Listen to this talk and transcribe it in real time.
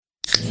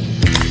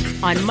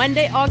On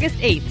Monday, August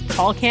 8th,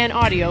 Tall Can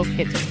Audio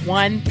hits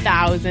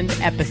 1,000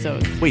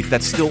 episodes. Wait,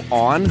 that's still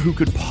on? Who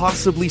could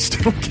possibly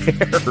still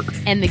care?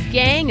 And the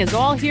gang is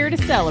all here to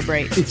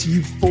celebrate. It's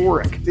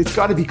euphoric. It's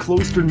got to be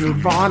close to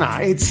Nirvana.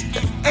 It's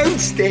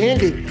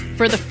outstanding.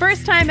 For the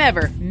first time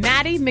ever,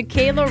 Maddie,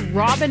 Michaela,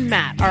 Rob, and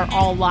Matt are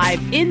all live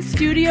in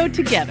studio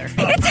together.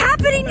 It's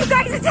happening, you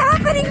guys! It's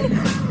happening!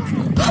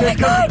 Oh my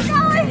God!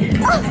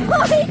 Oh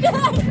my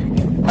God!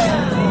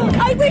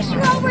 I wish you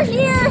all were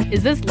here!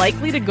 Is this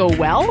likely to go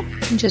well?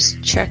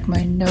 Just check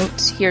my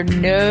notes here.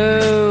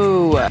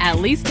 No. At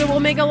least it will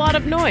make a lot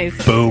of noise.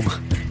 Boom.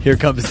 Here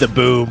comes the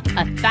boom.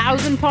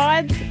 1,000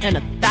 pods and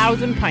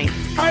 1,000 pints.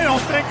 I don't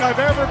think I've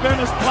ever been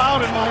as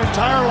proud in my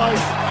entire life.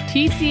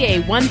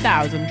 TCA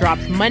 1000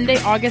 drops Monday,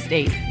 August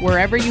 8th,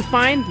 wherever you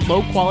find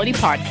low-quality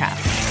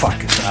podcasts.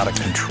 Fuck, it's out of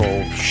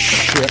control.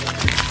 Shit.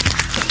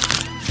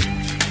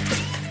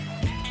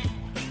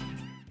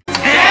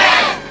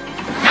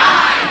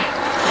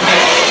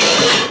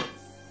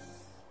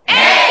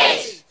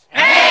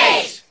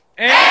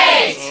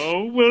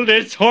 Will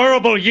this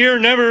horrible year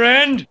never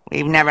end?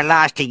 We've never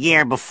lost a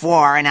year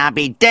before, and I'll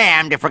be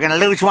damned if we're gonna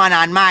lose one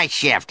on my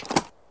shift.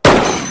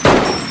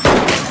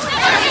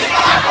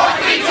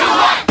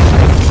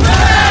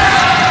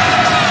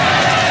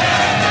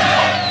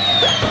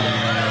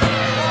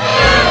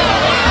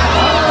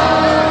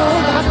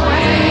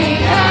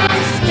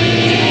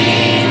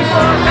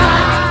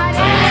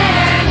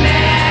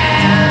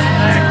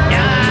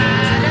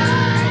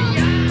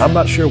 I'm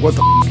not sure what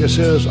the this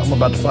is. I'm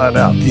about to find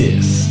out.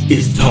 This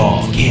is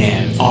Tall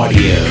Can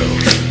Audio.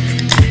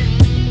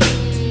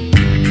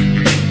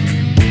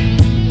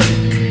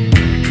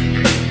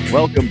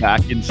 Welcome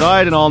back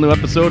inside an all-new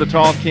episode of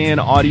Tall Can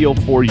Audio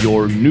for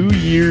your New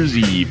Year's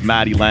Eve.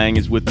 Matty Lang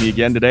is with me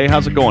again today.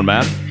 How's it going,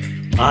 man?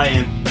 I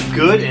am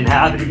good and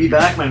happy to be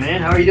back, my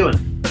man. How are you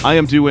doing? I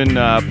am doing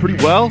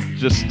pretty well.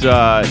 Just,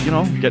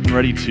 getting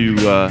ready to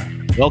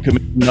welcome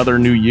another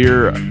new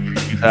year.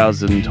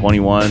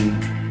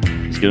 2021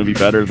 is going to be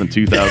better than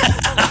 2000.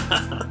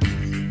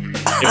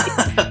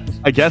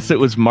 I guess it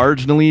was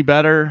marginally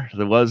better.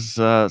 There was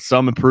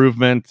some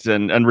improvement,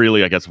 and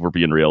really, I guess if we're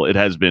being real, it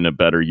has been a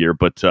better year,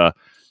 but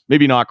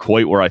maybe not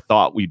quite where I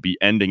thought we'd be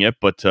ending it,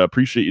 but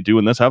appreciate you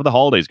doing this. How have the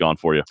holidays gone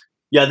for you?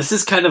 Yeah, this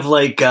is kind of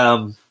like,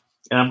 and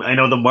I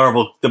know the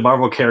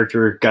Marvel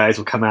character guys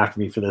will come after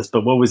me for this,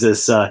 but what was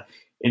this?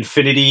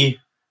 Infinity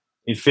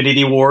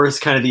War is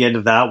kind of the end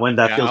of that one.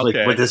 That feels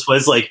like what this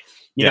was. Like,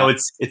 you know,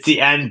 it's the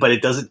end, but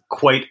it doesn't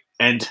quite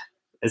end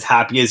as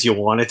happy as you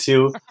want it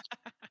to.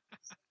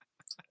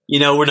 You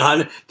know, we're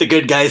not, the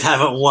good guys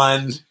haven't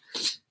won.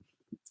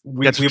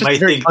 We might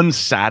think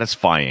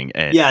unsatisfying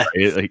end. Yeah.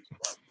 Right? Like,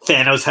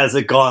 Thanos has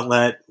a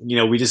gauntlet. You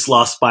know, we just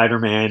lost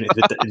Spider-Man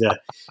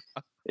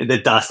in the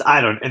dust.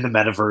 In the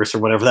metaverse or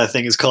whatever that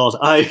thing is called.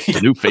 The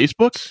new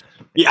Facebook?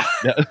 Yeah.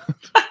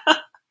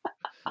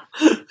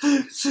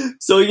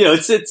 So, you know,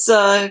 it's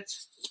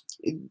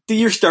the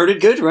year started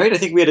good, right? I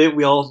think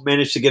we all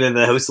managed to get in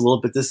the house a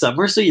little bit this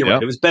summer. So you're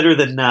right. It was better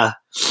than in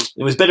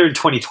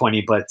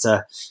 2020, but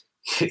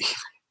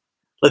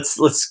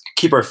let's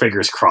keep our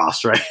fingers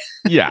crossed, right?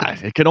 Yeah,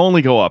 it can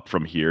only go up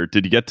from here.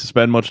 Did you get to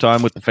spend much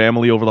time with the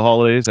family over the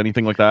holidays?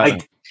 Anything like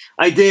that?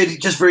 I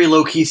did, just very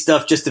low key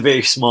stuff, just a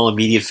very small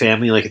immediate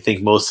family, like I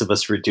think most of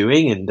us were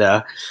doing,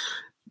 and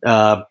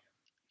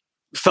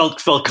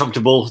felt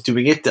comfortable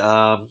doing it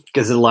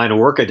because of the line of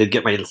work. I did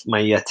get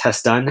my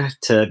test done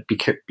to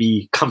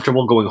be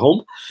comfortable going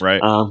home,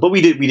 right? But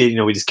we did,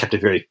 we just kept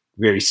it very,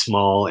 very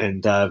small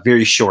and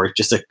very short,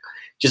 just a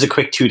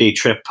quick 2-day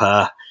trip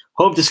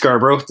home to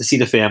Scarborough to see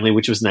the family,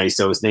 which was nice.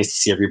 So it was nice to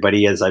see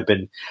everybody, as I've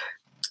been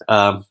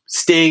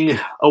staying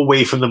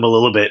away from them a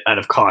little bit out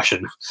of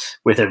caution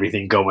with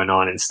everything going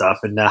on and stuff.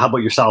 And how about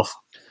yourself?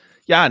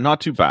 Yeah,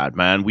 not too bad,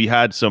 man. We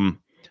had some,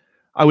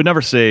 I would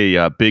never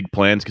say big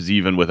plans, because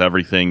even with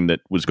everything that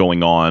was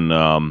going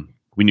on,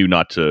 we knew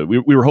not to.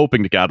 We were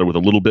hoping to gather with a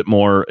little bit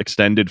more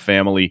extended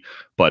family,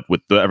 but with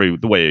the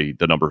way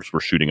the numbers were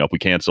shooting up, we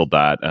canceled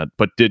that.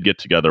 But did get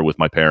together with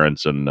my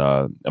parents and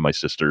my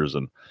sisters,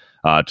 and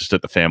just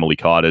at the family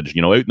cottage,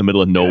 you know, out in the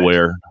middle of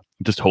nowhere.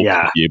 Just hope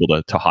to be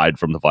able to hide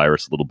from the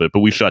virus a little bit. But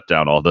we shut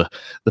down all the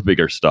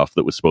bigger stuff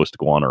that was supposed to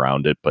go on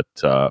around it. But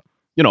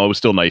you know, it was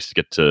still nice to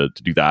get to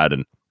do that,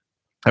 and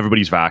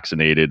everybody's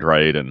vaccinated,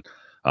 right? And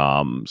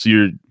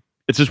so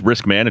it's just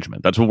risk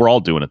management. That's what we're all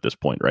doing at this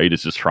point, right?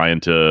 It's just trying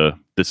to,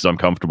 this is I'm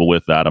comfortable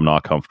with, that I'm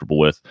not comfortable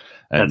with.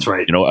 And, that's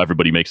right. You know,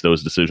 everybody makes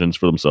those decisions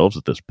for themselves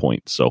at this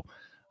point. So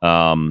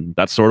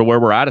that's sort of where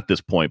we're at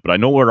this point. But I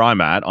know where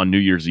I'm at on New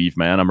Year's Eve,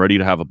 man. I'm ready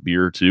to have a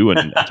beer or two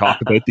and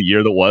talk about the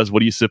year that was.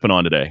 What are you sipping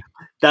on today?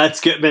 That's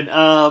good, man.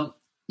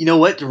 You know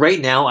what? Right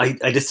now, I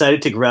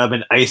decided to grab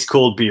an ice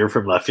cold beer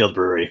from Left Field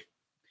Brewery.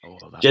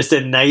 Just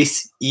a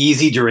nice,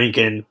 easy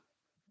drinking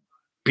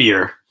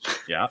beer.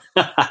 Yeah.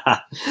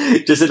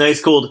 Just a nice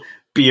cold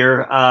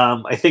beer.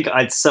 I think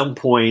at some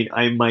point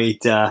I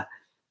might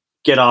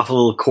get off a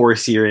little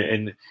course here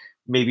and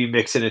maybe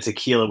mix in a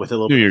tequila with a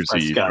little New bit Year's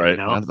of Fresca, Eve, right? You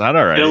know? That's not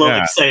all right. Get a little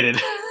excited.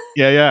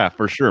 Yeah,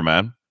 for sure,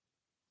 man.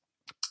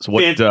 So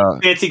what?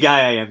 Fancy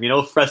guy I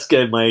am,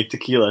 Fresca in my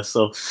tequila.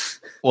 So,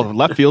 well,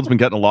 Left Field's been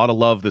getting a lot of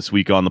love this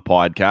week on the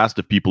podcast.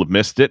 If people have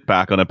missed it,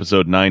 back on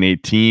episode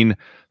 918,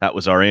 that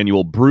was our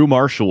annual Brew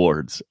Marsh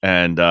Awards,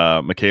 and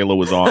Michaela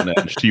was on,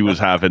 and she was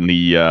having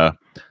the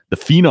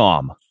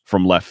Phenom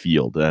from Left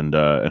Field,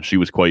 and she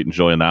was quite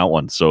enjoying that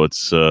one. So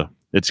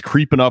it's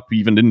creeping up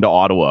even into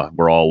Ottawa.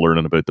 We're all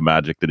learning about the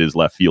magic that is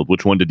Left Field.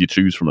 Which one did you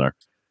choose from there?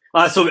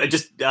 So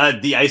just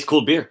the ice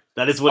cold beer.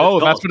 That is what it's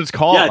called. That's what it's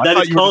called. Yeah, that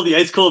is called the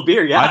ice cold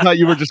beer. Yeah. I thought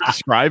you were just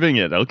describing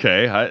it.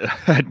 Okay. I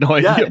had no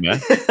idea, man.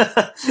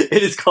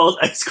 It is called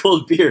ice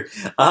cold beer.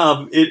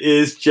 It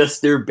is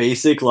just their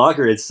basic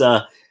lager. It's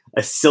a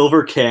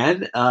silver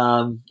can.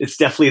 It's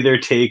definitely their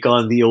take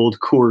on the old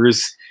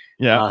Coors.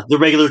 Yeah. The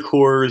regular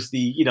Coors,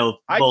 the,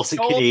 Molson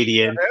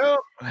Canadian.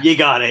 You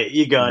got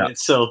it.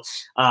 So,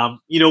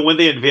 when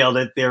they unveiled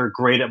it, they're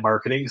great at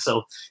marketing.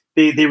 So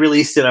they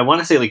released it, I want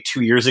to say like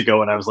 2 years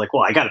ago. And I was like,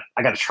 well, I got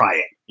to try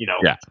it.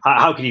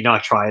 How can you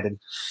not try it? And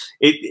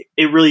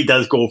it really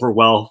does go over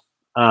well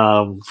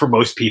for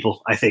most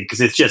people, I think,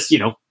 because it's just,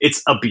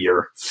 it's a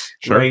beer.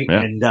 Sure, right.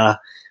 Yeah. And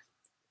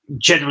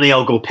generally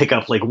I'll go pick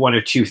up like one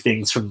or two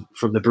things from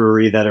the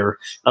brewery that are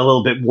a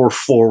little bit more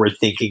forward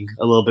thinking,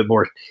 a little bit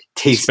more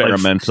taste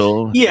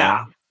experimental.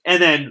 Yeah.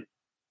 And then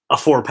a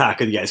 4-pack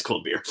of the ice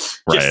cold beer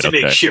just to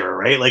make sure,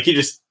 right? Like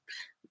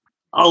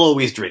I'll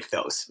always drink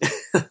those.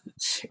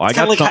 It's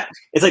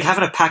like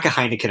having a pack of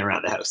Heineken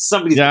around the house.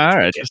 Somebody's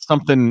just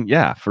something,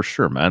 for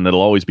sure, man.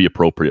 That'll always be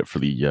appropriate for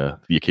the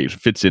occasion.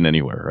 Fits in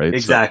anywhere, right?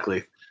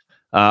 Exactly. So,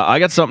 I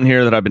got something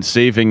here that I've been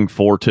saving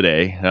for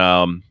today.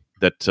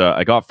 That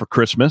I got for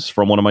Christmas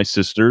from one of my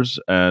sisters,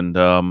 and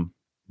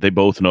they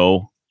both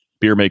know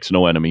beer makes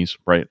no enemies,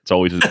 right? It's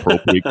always an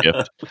appropriate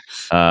gift.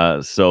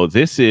 So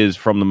this is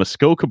from the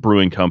Muskoka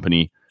Brewing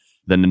Company,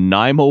 the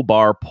Nanaimo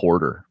Bar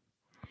Porter.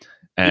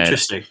 And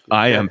interesting.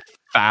 I am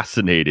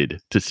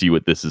fascinated to see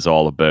what this is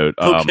all about.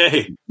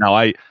 Okay. Now,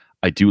 I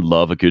do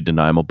love a good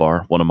Nanaimo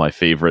Bar. One of my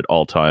favorite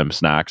all-time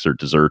snacks or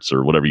desserts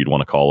or whatever you'd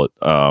want to call it.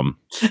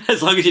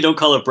 As long as you don't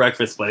call it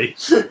breakfast, buddy.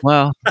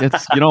 Well,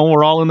 it's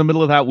we're all in the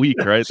middle of that week,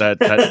 right?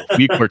 That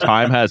week where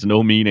time has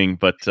no meaning.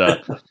 But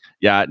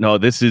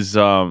this is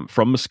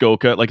from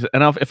Muskoka.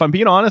 And if I'm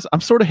being honest,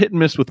 I'm sort of hit and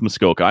miss with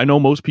Muskoka. I know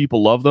most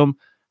people love them.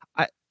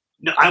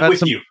 I'm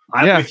with you.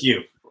 With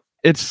you.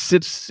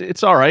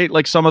 It's all right.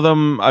 Like some of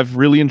them I've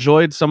really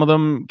enjoyed. Some of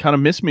them kind of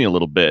miss me a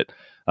little bit.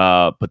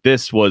 But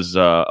this was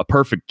a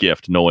perfect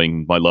gift,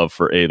 knowing my love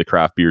for the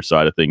craft beer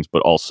side of things,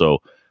 but also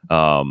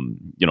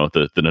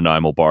the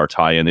Nanaimo Bar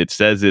tie-in. It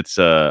says it's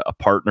a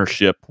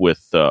partnership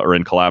with or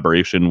in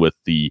collaboration with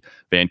the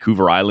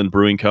Vancouver Island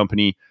Brewing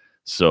Company.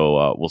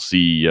 So we'll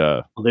see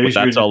what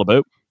that's all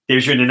about.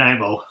 There's your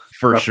Nanaimo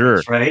for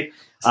sure, right?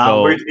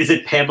 So, is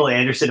it Pamela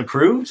Anderson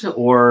approved,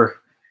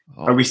 or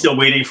are we still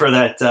waiting for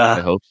that?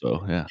 I hope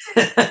so. Yeah.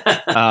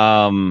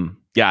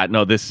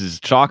 This is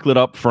chocolate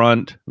up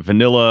front,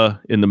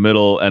 vanilla in the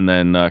middle, and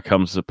then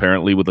comes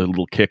apparently with a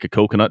little kick of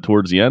coconut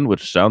towards the end,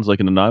 which sounds like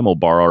a Nanaimo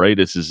Bar. All right.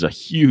 This is a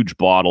huge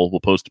bottle. We'll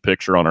post a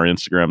picture on our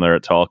Instagram there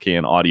at Tall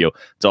Can Audio.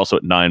 It's also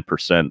at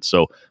 9%.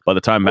 So by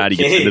the time Maddie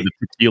gets into the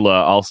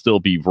tequila, I'll still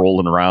be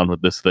rolling around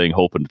with this thing,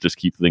 hoping to just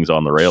keep things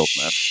on the rails,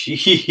 man.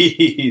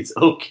 Jeez.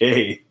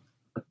 Okay.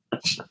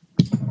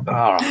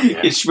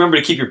 Just remember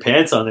to keep your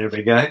pants on there,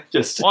 big guy.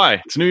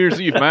 Why? It's New Year's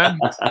Eve, man.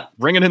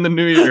 Bring it in the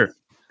new year.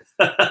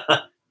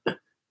 Are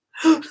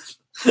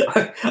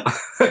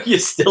you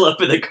still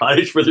up in the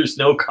cottage where there's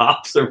no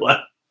cops or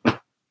what?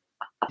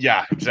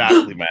 Yeah,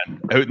 exactly,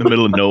 man. Out in the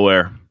middle of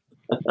nowhere.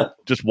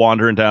 Just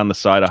wandering down the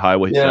side of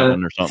Highway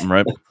 7 or something,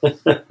 right?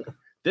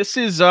 This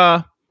is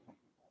I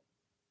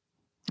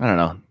don't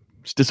know.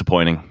 It's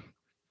disappointing.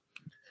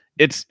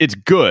 It's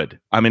good.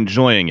 I'm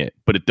enjoying it,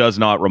 but it does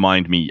not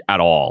remind me at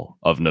all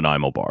of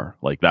Nanaimo Bar.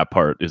 Like that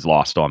part is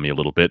lost on me a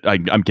little bit.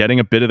 I'm getting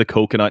a bit of the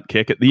coconut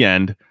kick at the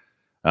end.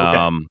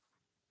 Okay.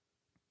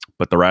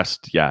 But the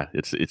rest,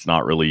 it's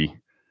not really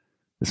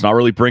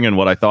bringing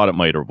what I thought it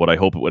might or what I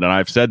hope it would. And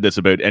I've said this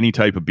about any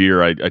type of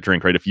beer I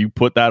drink, right? If you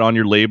put that on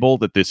your label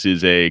that this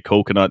is a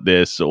coconut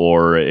this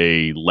or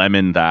a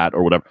lemon that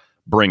or whatever,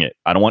 bring it.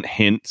 I don't want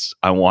hints.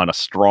 I want a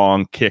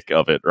strong kick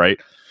of it, right?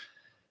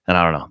 And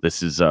I don't know.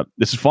 This is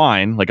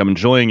fine. Like I'm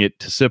enjoying it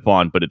to sip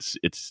on, but it's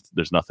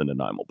there's nothing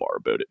Nanaimo Bar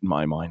about it in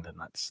my mind, and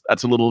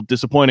that's a little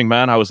disappointing,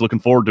 man. I was looking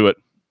forward to it.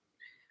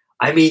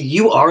 I mean,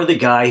 you are the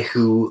guy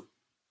who,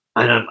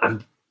 and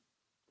I'm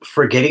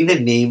forgetting the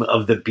name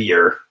of the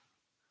beer,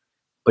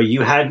 but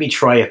you had me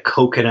try a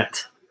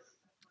coconut.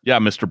 Yeah,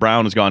 Mr.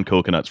 Brown has gone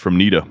coconuts from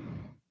Nita.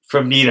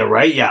 From Nita,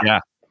 right? Yeah. Yeah.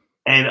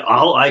 And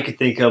all I could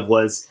think of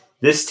was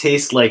this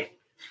tastes like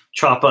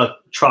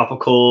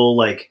tropical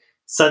like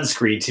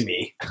sunscreen to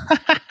me.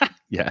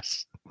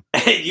 Yes.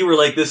 And you were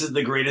like, this is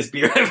the greatest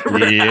beer I've ever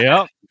had.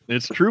 Yeah,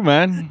 it's true,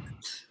 man.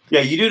 Yeah,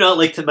 you do not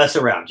like to mess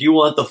around. You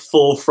want the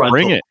full frontal.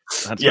 Bring it.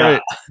 That's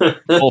right.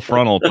 Full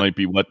frontal might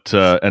be what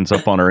ends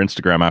up on our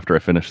Instagram after I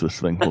finish this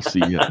thing. We'll see,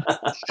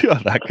 see how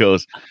that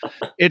goes.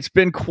 It's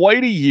been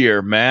quite a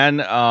year, man.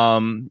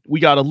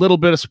 We got a little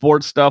bit of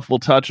sports stuff we'll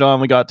touch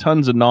on. We got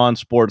tons of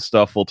non-sports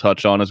stuff we'll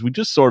touch on as we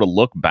just sort of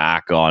look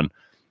back on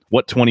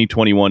what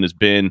 2021 has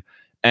been.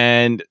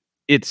 And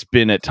it's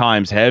been at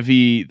times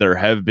heavy. There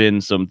have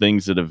been some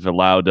things that have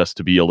allowed us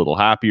to be a little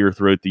happier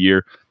throughout the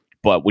year.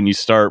 But when you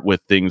start with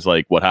things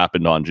like what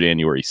happened on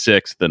January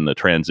 6th and the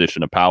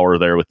transition of power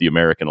there with the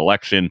American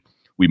election,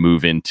 we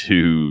move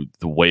into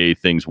the way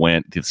things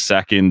went the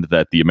second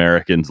that the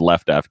Americans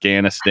left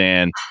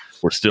Afghanistan.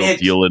 We're still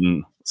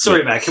dealing.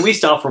 Sorry, Matt, can we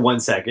stop for 1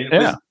 second?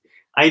 Yeah.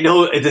 I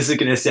know this is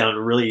going to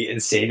sound really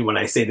insane when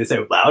I say this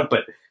out loud,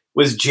 but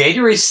was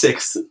January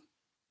 6th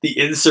the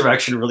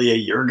insurrection really a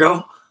year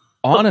ago?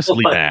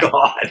 Honestly, oh my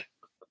God.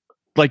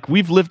 Like,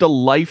 we've lived a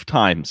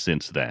lifetime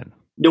since then.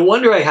 No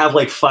wonder I have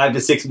like 5 to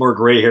 6 more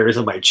gray hairs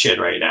on my chin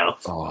right now.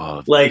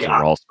 Oh, like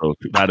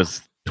that is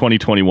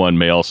 2021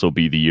 may also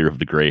be the year of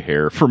the gray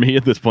hair for me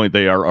at this point.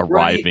 They are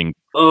arriving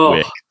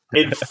quick.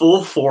 In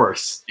full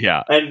force.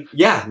 Yeah. And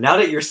yeah, now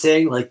that you're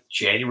saying like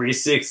January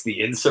 6th, the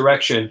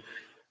insurrection,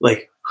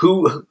 like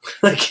who,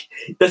 like,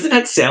 doesn't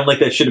that sound like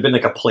that should have been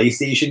like a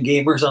PlayStation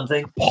game or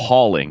something?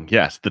 Appalling.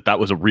 Yes. That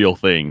was a real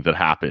thing that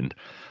happened.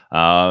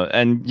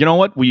 And you know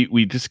what?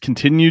 We just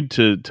continued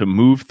to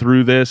move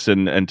through this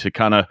and to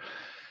kind of,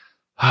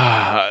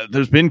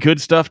 there's been good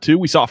stuff too.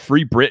 We saw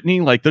Free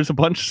Britney. Like, there's a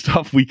bunch of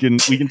stuff we can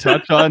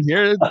touch on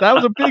here. That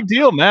was a big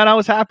deal, man. I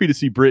was happy to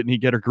see Britney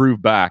get her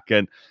groove back,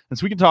 and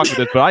so we can talk about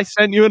this. But I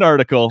sent you an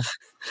article,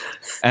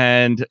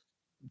 and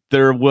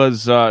there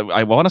was.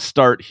 I want to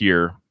start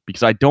here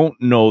because I don't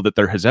know that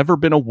there has ever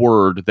been a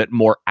word that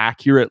more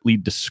accurately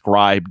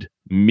described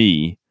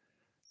me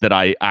that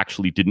I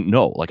actually didn't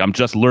know. Like, I'm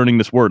just learning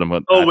this word.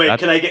 Can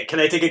I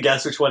take a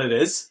guess which one it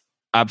is?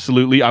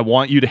 Absolutely. I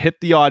want you to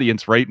hit the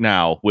audience right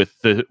now with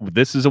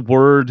this is a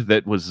word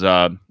that was,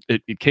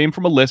 it came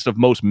from a list of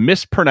most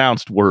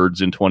mispronounced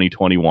words in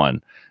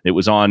 2021. It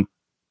was on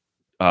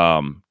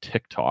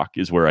TikTok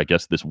is where I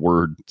guess this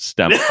word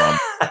stemmed from.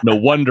 No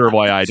wonder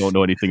why I don't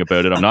know anything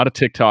about it. I'm not a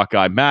TikTok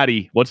guy.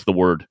 Maddie, what's the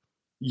word?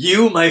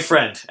 You, my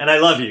friend, and I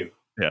love you.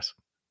 Yes.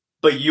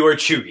 But you are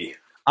chuggy.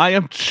 I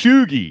am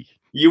chuggy.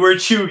 You are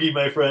chuggy,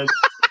 my friend.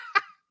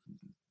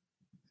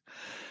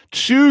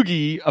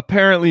 Chuggy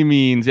apparently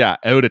means, out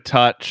of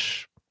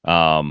touch,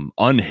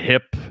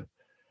 unhip,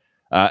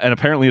 and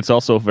apparently it's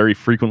also very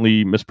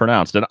frequently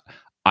mispronounced. And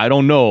I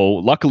don't know.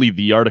 Luckily,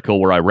 the article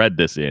where I read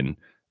this in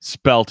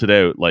spelt it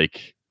out,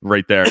 like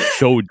right there,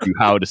 showed you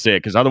how to say it.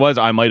 Because otherwise,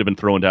 I might have been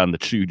throwing down the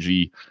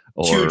chuggy.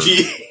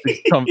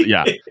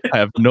 Yeah, I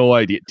have no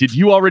idea. Did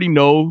you already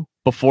know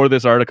before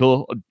this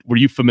article? Were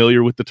you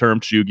familiar with the term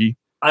chuggy?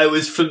 I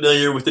was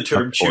familiar with the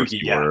term chuggy.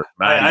 Yeah,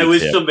 I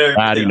was hip. familiar.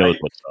 Maddie knows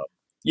what's up.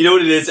 You know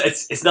what it is?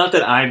 It's not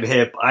that I'm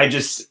hip. I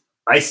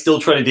still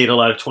try to date a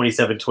lot of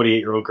 27,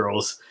 28-year-old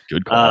girls.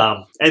 Good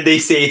call. And they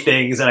say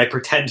things, and I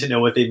pretend to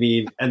know what they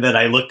mean, and then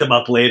I look them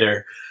up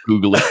later.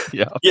 Google it.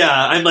 Yeah.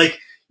 Yeah, I'm like,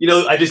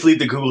 I just leave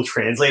the Google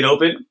Translate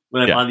open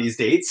when I'm on these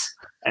dates,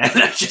 and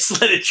I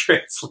just let it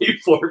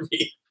translate for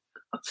me.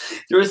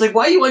 They was like,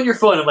 "Why are you on your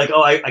phone?" I'm like,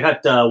 "Oh, I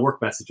got work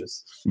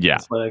messages." Yeah,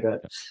 that's what I got.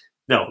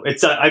 No,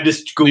 it's I'm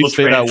just Google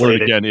Translate. Say that word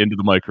it. again into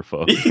the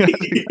microphone.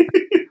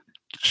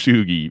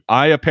 Chuggy.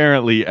 I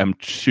apparently am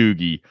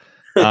chuggy.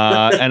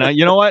 And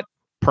you know what?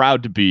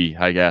 Proud to be,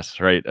 I guess,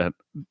 right?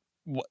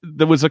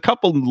 There was a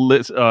couple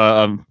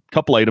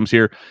items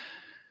here.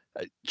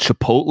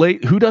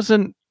 Chipotle. Who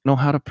doesn't know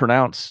how to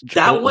pronounce Chipotle?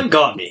 That one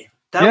got me.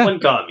 That one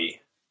got me.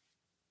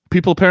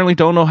 People apparently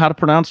don't know how to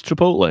pronounce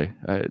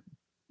Chipotle.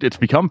 It's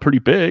become pretty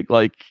big.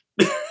 Like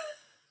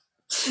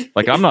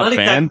I'm not a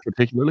fan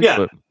particularly. Yeah.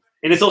 But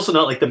and it's also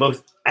not like the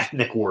most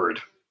ethnic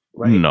word,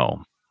 right?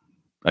 No.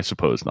 I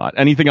suppose not.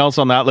 Anything else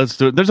on that? Let's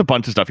do it. There's a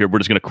bunch of stuff here. We're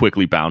just going to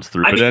quickly bounce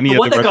through. But any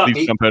other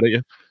recipes jump out at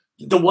you?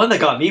 The one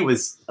that got me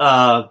was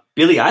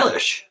Billie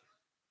Eilish.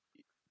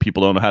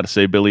 People don't know how to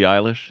say Billie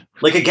Eilish.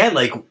 Like, again,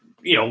 like,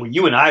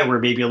 you and I were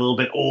maybe a little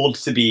bit old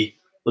to be,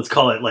 let's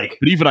call it like.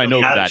 But even I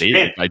know who that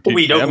is. But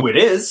we know who it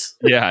is.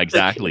 Yeah,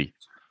 exactly. Like,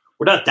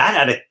 we're not that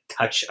out of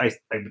touch. I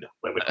would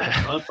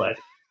not, but.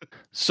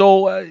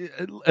 So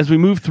as we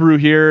move through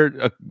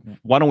here,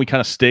 why don't we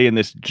kind of stay in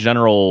this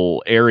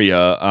general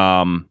area?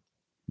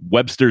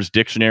 Webster's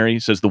Dictionary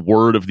says the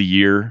word of the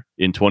year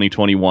in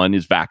 2021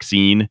 is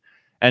vaccine.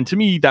 And to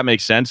me, that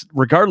makes sense,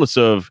 regardless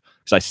of,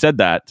 because I said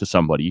that to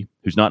somebody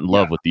who's not in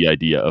love with the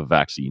idea of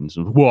vaccines.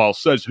 Well,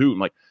 says who? I'm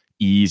like,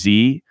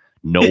 easy.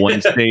 No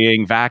one's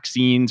saying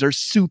vaccines are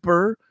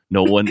super.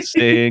 No one's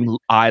saying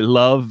I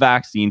love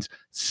vaccines.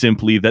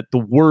 Simply that the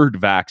word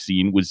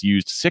vaccine was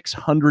used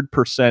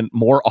 600%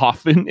 more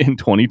often in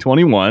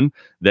 2021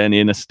 than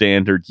in a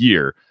standard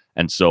year.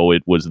 And so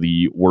it was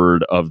the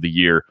word of the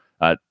year.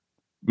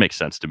 Makes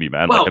sense to me,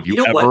 man. Well, like, have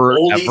you ever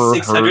only ever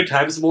 600 heard...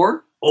 times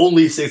more?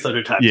 Only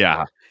 600 times. Yeah.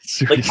 More.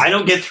 Like, I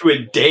don't get through a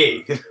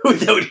day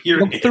without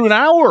hearing it. Through an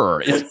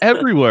hour. It's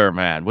everywhere,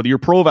 man. Whether you're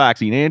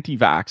pro-vaccine,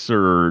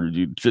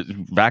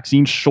 anti-vaxxer,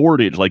 vaccine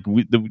shortage. Like,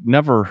 we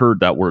never heard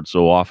that word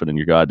so often in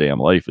your goddamn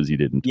life as you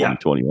did in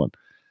 2021. Yeah.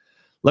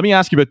 Let me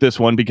ask you about this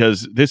one,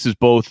 because this is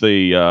both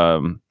a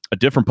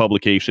different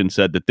publication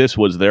said that this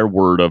was their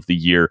word of the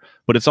year,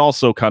 but it's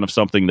also kind of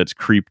something that's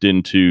creeped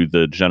into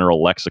the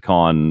general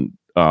lexicon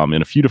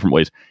in a few different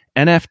ways.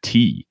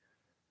 NFT.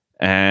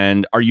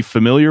 And are you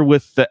familiar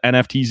with the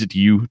NFTs? Do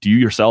you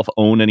yourself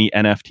own any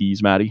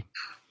NFTs, Maddie?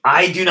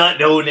 I do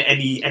not own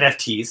any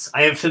NFTs.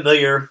 I am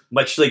familiar,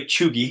 much like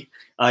Chugi,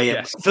 I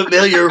am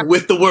familiar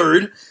with the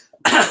word.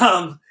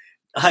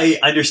 I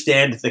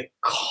understand the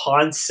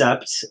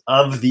concept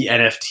of the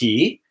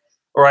NFT,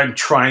 or I'm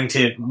trying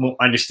to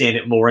understand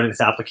it more in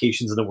its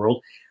applications in the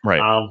world.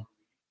 Right.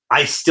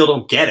 I still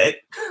don't get it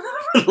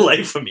for the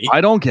life of me.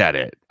 I don't get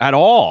it at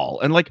all.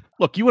 And like,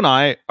 look, you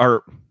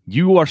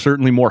are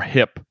certainly more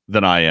hip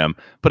than I am,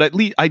 but at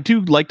least I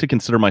do like to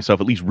consider myself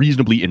at least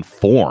reasonably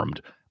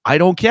informed. I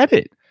don't get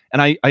it.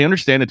 And I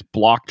understand it's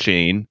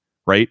blockchain,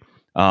 right?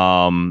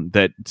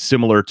 That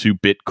similar to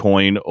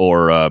Bitcoin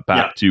or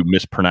back to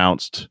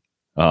mispronounced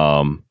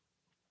Ethereum,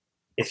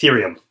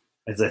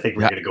 as I think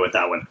we're going to go with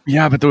that one.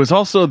 Yeah, but there was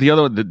also the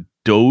other one, the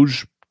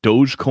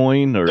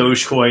Dogecoin or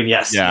Dogecoin,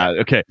 yes. Yeah,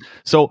 okay.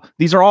 So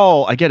these are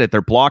all, I get it,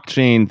 they're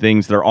blockchain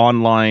things, they're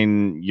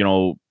online,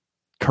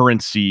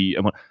 currency.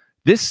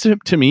 This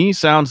to me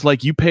sounds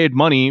like you paid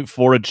money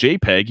for a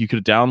JPEG you could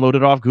have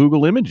downloaded off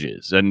Google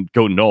Images and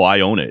go, no, I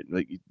own it.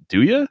 Like,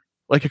 do you?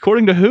 Like,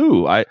 according to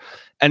who?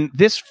 And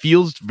this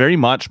feels very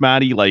much,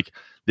 Maddie, like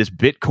this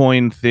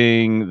Bitcoin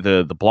thing,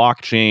 the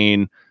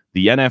blockchain,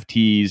 the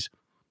NFTs.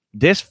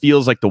 This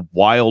feels like the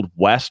Wild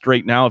West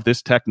right now of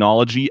this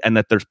technology, and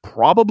that there's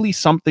probably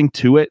something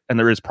to it, and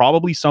there is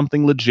probably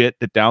something legit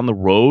that down the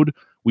road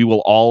we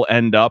will all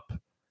end up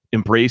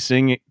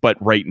embracing. But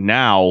right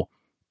now,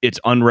 it's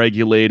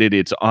unregulated,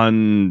 it's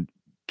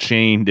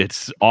unchained,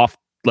 it's off,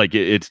 like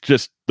it's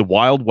just the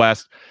Wild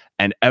West,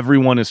 and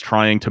everyone is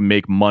trying to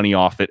make money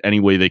off it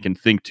any way they can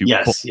think to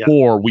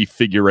before we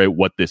figure out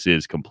what this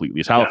is completely.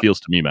 It's how it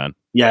feels to me, man.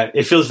 Yeah,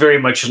 it feels very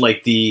much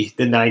like the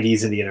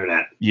 90s and the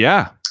internet.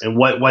 Yeah. And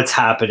what's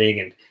happening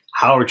and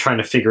how we're trying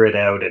to figure it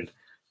out. And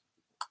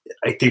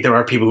I think there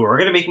are people who are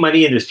going to make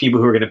money, and there's people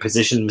who are going to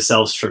position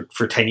themselves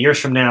for 10 years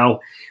from now.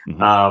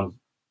 Mm-hmm.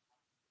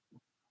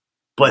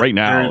 But right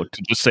now,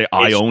 to just say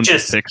I own a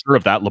picture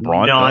of that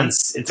LeBron,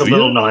 it's a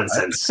little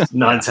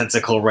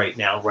nonsensical right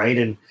now, right?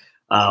 And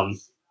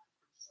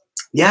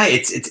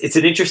it's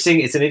an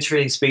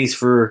interesting space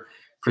for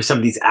some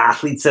of these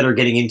athletes that are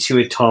getting into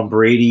it. Tom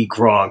Brady,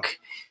 Gronk,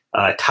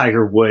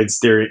 Tiger Woods,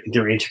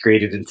 they're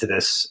integrated into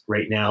this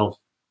right now.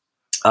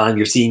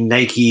 You're seeing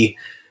Nike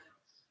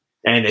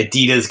and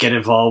Adidas get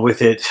involved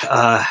with it.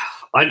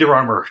 Under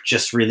Armour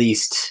just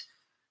released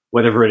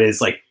whatever it is,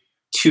 like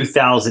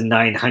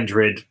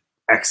 2,900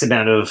 X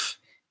amount of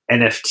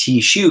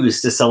NFT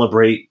shoes to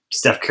celebrate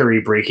Steph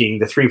Curry breaking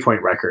the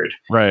 3-point record.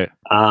 Right.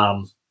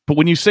 But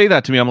when you say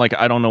that to me, I'm like,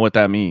 I don't know what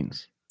that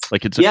means.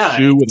 Like, it's a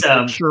shoe with a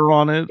picture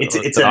on it.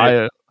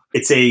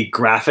 It's a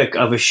graphic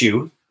of a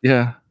shoe.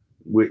 Yeah.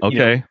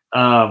 Okay.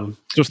 So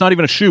it's not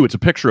even a shoe; it's a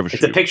picture of a shoe.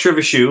 It's a picture of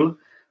a shoe.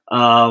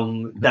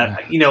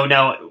 That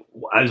now,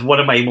 as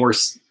one of my more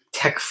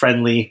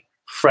tech-friendly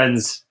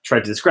friends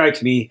tried to describe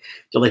to me,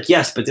 they're like,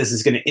 "Yes, but this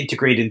is going to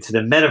integrate into the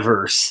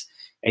metaverse."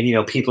 And,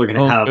 people are going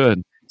to have,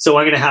 so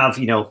I'm going to have,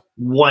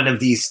 one of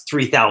these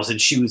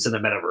 3,000 shoes in the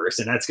metaverse,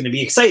 and that's going to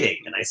be exciting.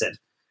 And I said,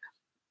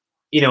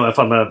 if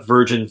I'm a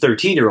virgin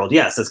 13-year-old,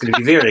 yes, that's going to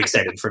be very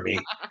exciting for me.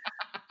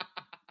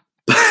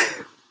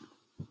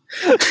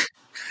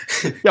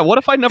 Yeah. What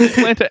if I never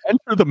plan to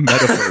enter the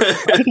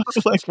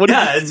metaverse? Like,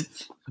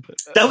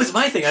 that was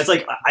my thing. I was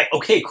like,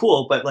 okay,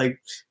 cool. But like,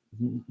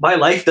 my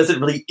life doesn't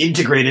really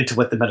integrate into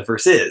what the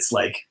metaverse is.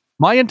 Like,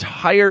 my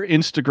entire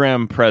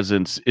Instagram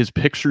presence is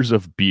pictures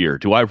of beer.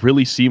 Do I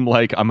really seem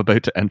like I'm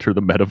about to enter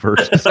the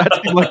metaverse? Does that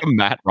seem like a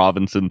Matt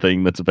Robinson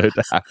thing that's about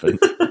to happen?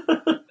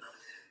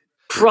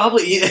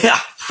 Probably.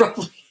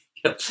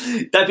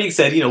 That being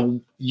said,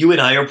 you and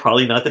I are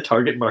probably not the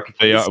target market.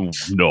 They are,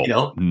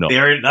 no. They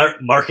are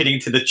not marketing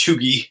to the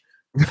Chugi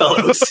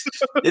fellows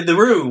in the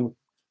room.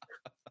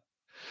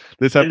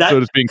 This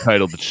episode is being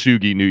titled "The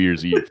Chugi New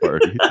Year's Eve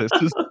Party."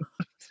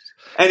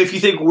 And if you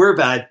think we're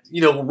bad,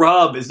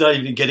 Rob is not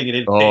even getting an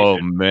invitation. Oh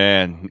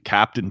man,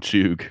 Captain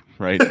Chug,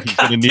 right?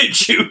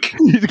 Chug.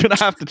 He's gonna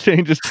have to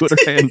change his Twitter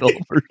handle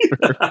for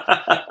sure.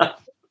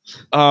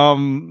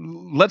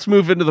 Let's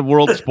move into the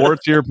world of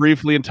sports here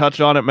briefly and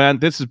touch on it, man.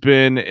 This has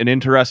been an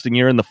interesting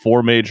year in the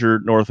 4 major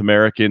North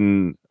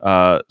American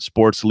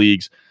sports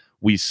leagues.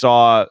 We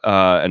saw,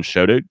 and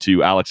shout out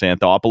to Alex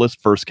Anthopoulos,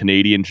 first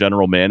Canadian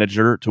general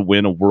manager to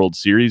win a World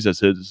Series as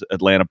his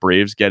Atlanta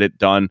Braves get it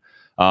done.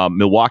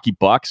 Milwaukee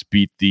Bucks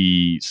beat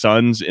the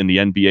Suns in the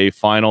NBA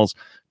Finals.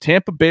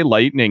 Tampa Bay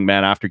Lightning,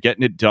 man, after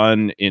getting it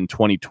done in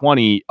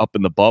 2020 up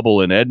in the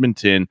bubble in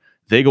Edmonton,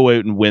 they go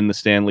out and win the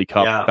Stanley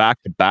Cup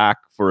back-to-back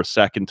for a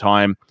second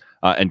time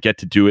and get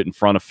to do it in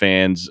front of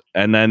fans.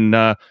 And then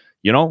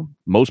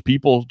most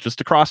people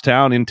just across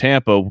town in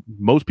Tampa,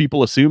 most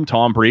people assumed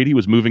Tom Brady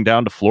was moving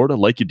down to Florida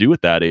like you do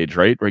at that age,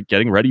 right?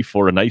 Getting ready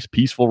for a nice,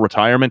 peaceful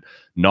retirement.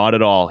 Not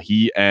at all.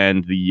 He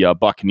and the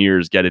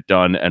Buccaneers get it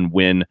done and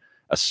win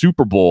a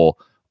Super Bowl.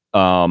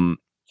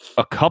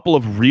 A couple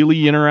of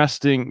really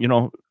interesting,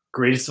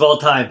 greatest of all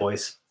time,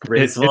 boys.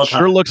 Greatest of all time. It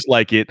sure looks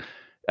like it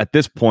at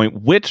this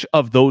point. Which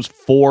of those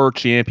 4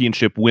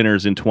 championship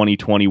winners in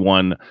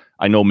 2021?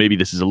 I know maybe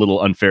this is a little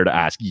unfair to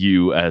ask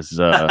you as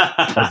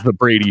the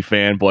Brady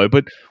fanboy,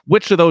 but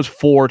which of those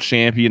 4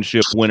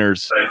 championship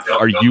winners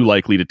are you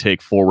likely to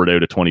take forward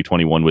out of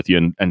 2021 with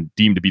you and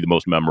deem to be the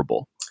most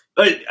memorable?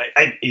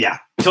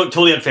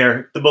 Totally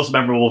unfair. The most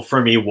memorable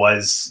for me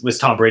was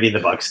Tom Brady and the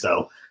Bucs,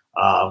 though.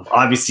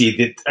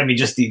 Obviously,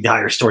 just the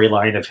entire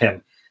storyline of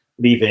him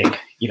leaving,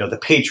 the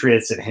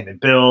Patriots and him and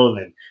Bill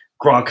and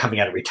Gronk coming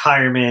out of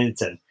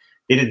retirement, and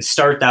they didn't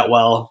start that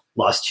well.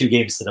 Lost 2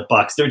 games to the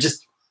Bucs. They were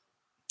just,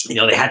 they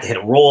had to hit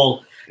a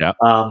roll. Yeah.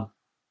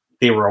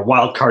 They were a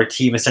wild card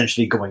team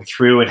essentially going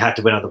through and had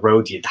to win on the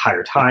road the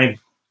entire time,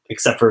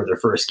 except for their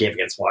first game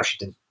against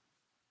Washington.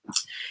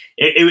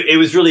 It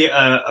was really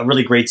a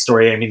really great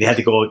story. I mean, they had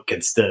to go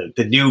against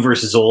the new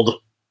versus old,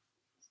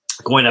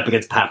 going up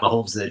against Pat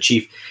Mahomes and the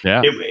Chief.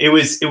 Yeah. It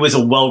was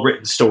a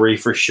well-written story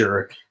for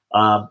sure.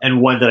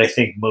 And one that I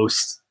think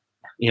most,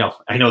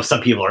 I know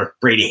some people are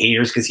Brady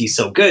haters because he's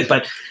so good,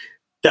 but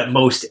that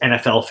most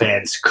NFL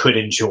fans could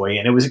enjoy.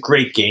 And it was a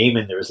great game,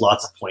 and there was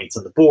lots of points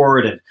on the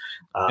board.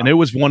 And it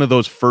was one of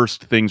those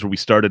first things where we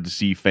started to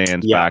see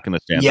fans back in the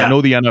stands. Yeah. I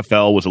know the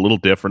NFL was a little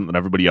different than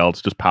everybody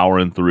else, just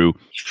powering through.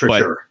 For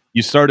sure.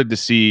 You started to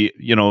see,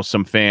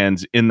 some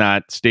fans in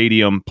that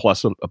stadium,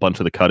 plus a bunch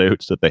of the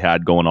cutouts that they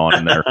had going on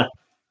in there.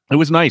 It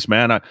was nice,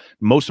 man.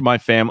 Most of my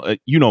family,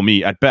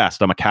 me, at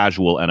best, I'm a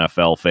casual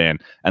NFL fan,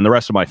 and the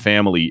rest of my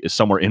family is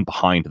somewhere in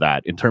behind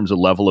that in terms of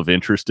level of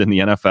interest in the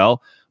NFL.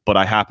 But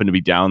I happened to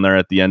be down there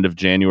at the end of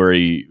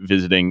January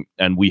visiting,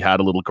 and we had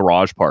a little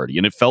garage party,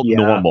 and it felt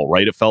normal,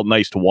 right? It felt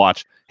nice to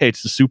watch. Hey,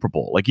 it's the Super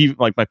Bowl. Like, even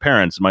like my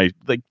parents,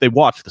 they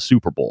watch the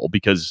Super Bowl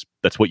because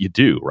that's what you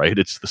do, right?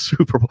 It's the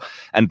Super Bowl,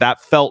 and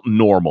that felt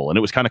normal, and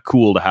it was kind of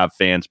cool to have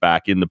fans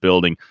back in the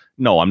building.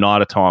 No, I'm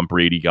not a Tom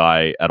Brady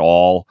guy at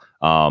all,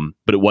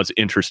 but it was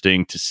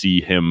interesting to see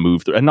him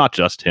move through, and not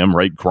just him,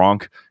 right?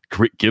 Gronk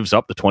gives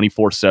up the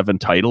 24/7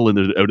 title out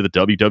of the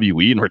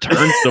WWE and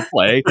returns to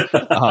play.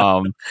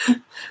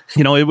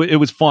 It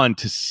was fun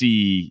to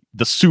see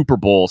the Super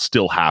Bowl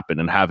still happen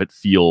and have it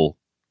feel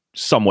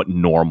somewhat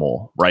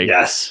normal, right?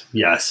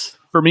 Yes.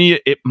 For me,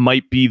 it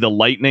might be the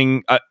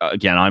Lightning.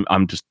 Again,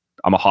 I'm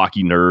a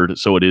hockey nerd,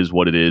 so it is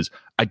what it is.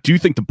 I do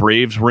think the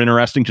Braves were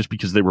interesting just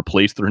because they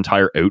replaced their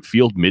entire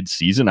outfield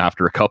mid-season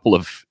after a couple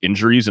of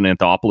injuries, and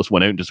Anthopoulos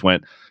went out and just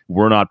went,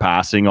 we're not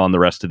passing on the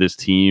rest of this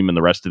team and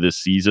the rest of this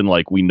season.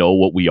 Like, we know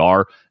what we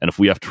are, and if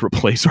we have to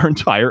replace our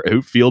entire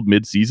outfield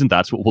mid-season,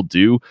 that's what we'll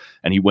do.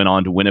 And he went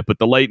on to win it. But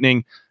the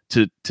Lightning,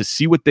 to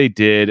see what they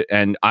did,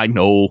 and I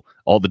know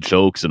all the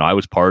jokes, and I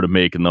was part of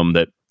making them,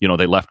 that,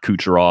 they left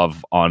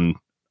Kucherov on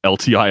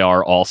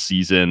LTIR all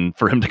season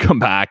for him to come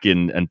back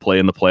and play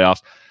in the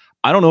playoffs.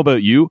 I don't know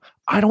about you.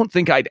 I don't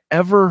think I'd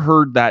ever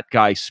heard that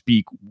guy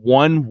speak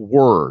one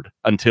word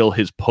until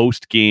his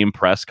post-game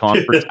press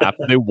conference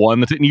after they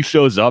won. And he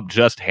shows up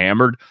just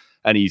hammered,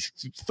 and he's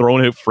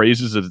throwing out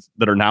phrases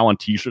that are now on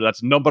t-shirts.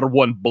 That's number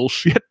one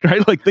bullshit,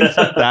 right? Like things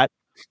like that.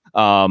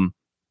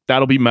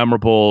 That'll be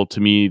memorable to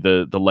me,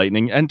 the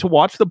Lightning, and to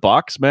watch the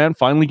Bucs, man,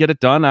 finally get it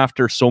done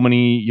after so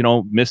many,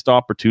 missed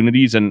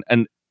opportunities. And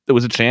there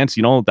was a chance,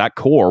 that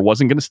core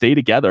wasn't going to stay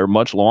together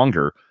much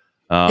longer.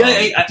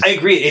 I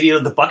agree.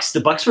 And, the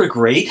Bucs were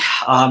great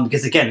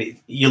because, again,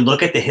 you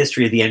look at the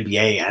history of the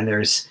NBA, and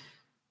there's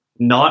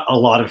not a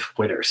lot of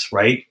winners,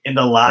 right? In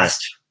the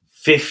last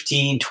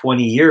 15,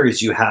 20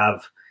 years, you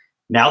have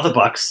now the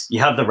Bucs, you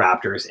have the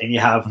Raptors, and you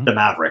have the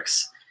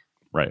Mavericks.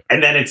 Right.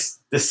 And then it's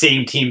the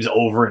same teams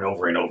over and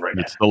over and over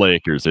again. It's the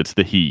Lakers. It's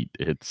the Heat.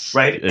 It's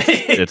right.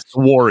 It's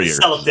the Warriors.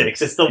 The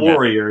Celtics. It's the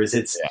Warriors.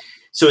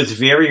 So it's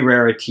very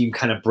rare a team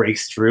kind of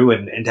breaks through,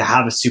 and to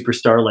have a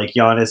superstar like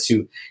Giannis,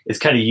 who is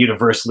kind of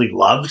universally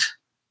loved,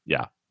 in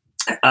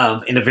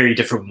a very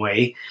different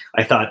way,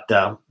 I thought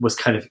was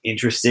kind of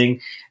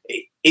interesting.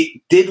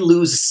 It did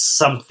lose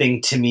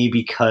something to me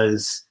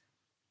because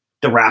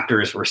the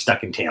Raptors were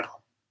stuck in Tampa.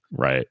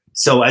 Right.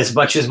 So as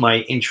much as my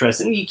interest,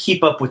 and you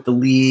keep up with the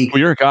league. Well,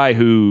 you're a guy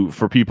who,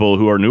 for people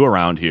who are new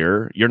around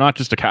here, you're not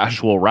just a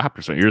casual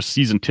Raptors fan. You're a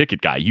season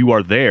ticket guy. You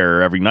are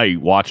there every night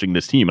watching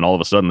this team, and all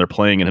of a sudden they're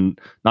playing in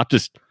not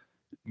just,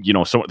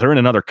 so they're in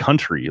another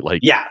country.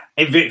 Like,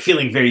 and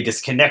feeling very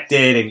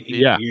disconnected, and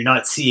you're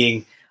not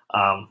seeing,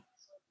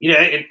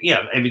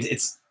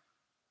 it's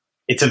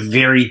a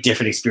very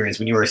different experience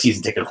when you were a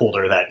season ticket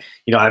holder that,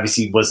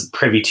 obviously wasn't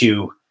privy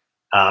to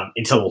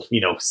until,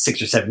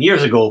 6 or 7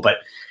 years ago, but.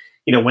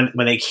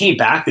 When they came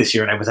back this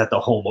year, and I was at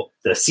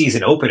the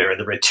season opener and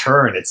the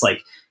return, it's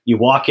like you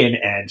walk in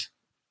and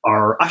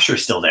our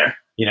usher's still there,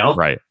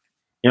 Right.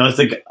 It's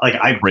like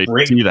I Great to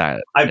bring see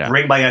that.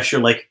 bring my usher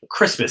like a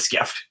Christmas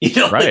gift,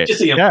 Right.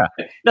 just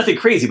nothing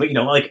crazy, but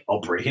like I'll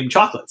bring him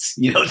chocolates,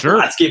 the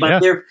last game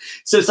I'm there.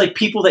 So it's like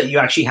people that you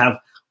actually have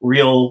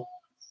real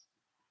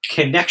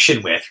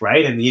connection with,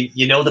 right? And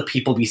you know the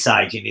people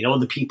beside you, and you know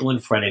the people in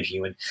front of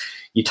you, and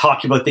you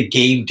talk about the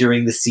game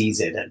during the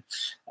season,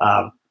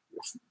 and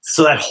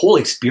so that whole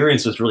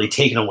experience was really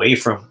taken away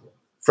from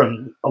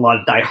a lot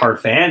of diehard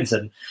fans,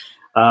 and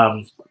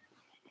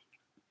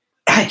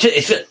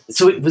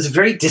so it was a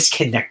very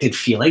disconnected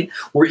feeling.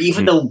 Where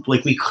even though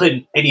like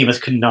any of us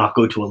could not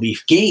go to a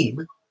Leaf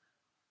game,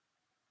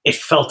 it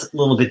felt a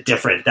little bit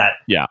different. That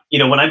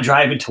when I'm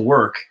driving to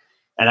work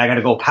and I got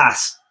to go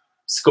past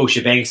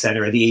Scotiabank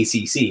Center or the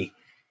ACC,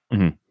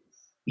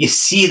 you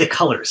see the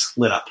colors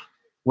lit up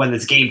when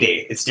it's game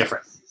day. It's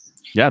different.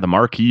 Yeah, the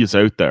marquee is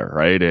out there,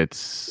 right?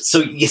 So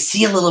you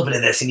see a little bit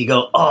of this, and you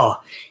go,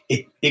 "Oh,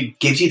 it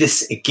gives you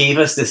this. It gave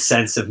us this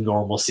sense of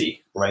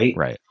normalcy, right?"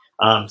 Right.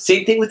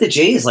 Same thing with the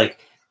Jays. Like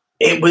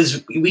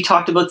we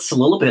talked about this a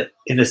little bit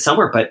in the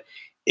summer, but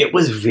it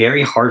was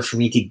very hard for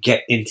me to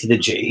get into the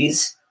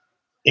Jays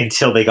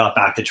until they got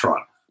back to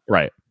Toronto.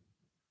 Right.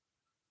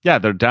 Yeah,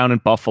 they're down in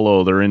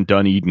Buffalo. They're in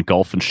Dunedin,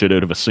 golfing shit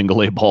out of a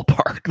single A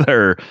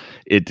ballpark.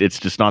 It's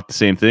just not the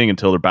same thing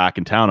until they're back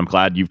in town. I'm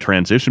glad you've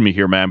transitioned me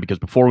here, man, because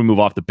before we move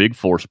off the big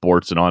four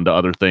sports and on to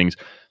other things,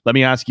 let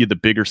me ask you the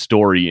bigger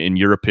story in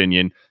your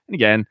opinion. And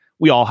again,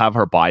 we all have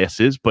our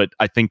biases, but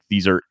I think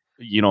these are,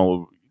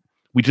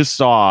 we just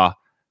saw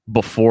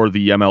before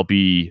the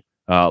MLB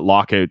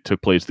lockout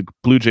took place, the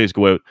Blue Jays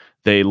go out,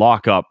 they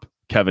lock up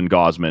Kevin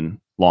Gausman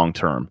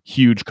long-term,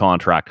 huge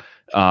contract.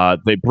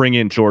 They bring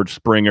in George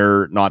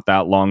Springer not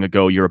that long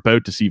ago. You're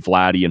about to see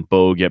Vladdy and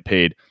Bo get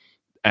paid.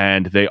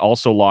 And they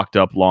also locked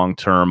up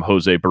long-term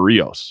Jose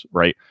Barrios,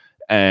 right?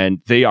 And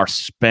they are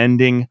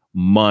spending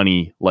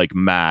money like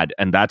mad.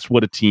 And that's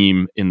what a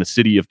team in the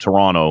city of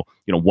Toronto,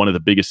 one of the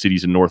biggest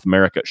cities in North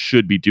America,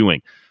 should be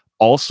doing.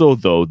 Also,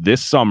 though,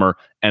 this summer,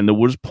 and there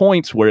was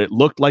points where it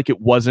looked like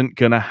it wasn't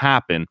going to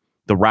happen,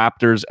 the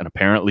Raptors, and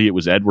apparently it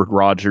was Edward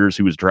Rogers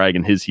who was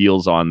dragging his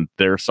heels on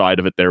their side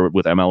of it there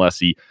with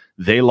MLSE.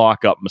 They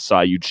lock up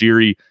Masai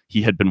Ujiri.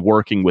 He had been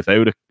working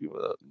without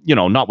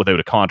not without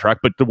a contract,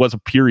 but there was a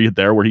period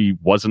there where he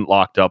wasn't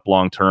locked up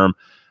long term.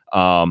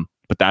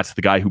 But that's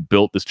the guy who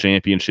built this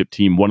championship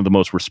team, one of the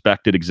most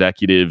respected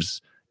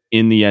executives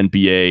in the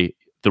NBA.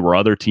 There were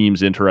other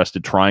teams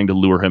interested trying to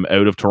lure him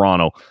out of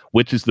Toronto.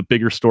 Which is the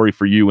bigger story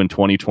for you in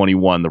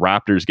 2021? The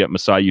Raptors get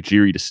Masai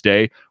Ujiri to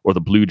stay, or the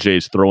Blue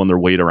Jays throwing their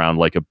weight around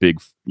like a big,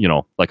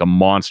 like a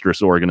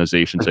monstrous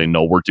organization saying,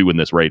 no, we're doing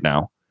this right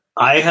now?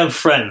 I have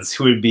friends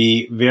who would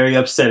be very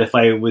upset if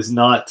I was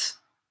not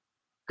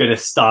going to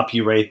stop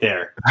you right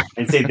there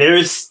and say there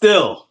is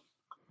still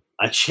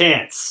a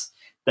chance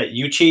that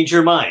you change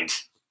your mind,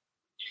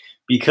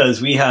 because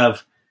we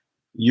have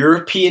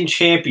European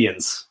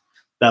champions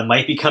that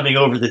might be coming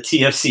over the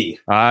TFC.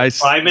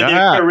 Prime in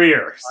their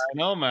careers. I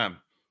know, man.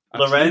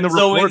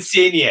 Lorenzo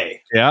Insigne.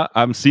 Yeah,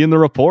 I'm seeing the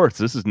reports.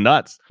 This is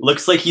nuts.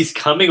 Looks like he's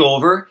coming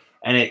over,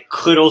 and it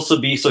could also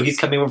be, so he's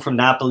coming over from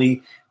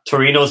Napoli.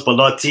 Torino's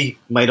Belotti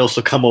might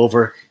also come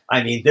over.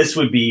 I mean, this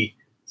would be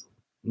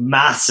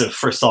massive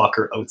for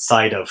soccer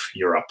outside of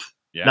Europe.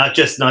 Yeah. Not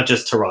just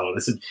Toronto.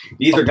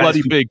 These are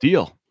bloody big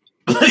deal.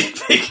 Bloody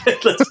big.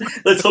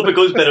 Let's hope it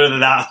goes better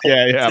than that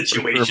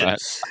situation. Sure,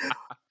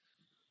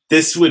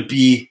 this would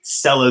be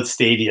sellout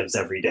stadiums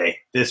every day.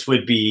 This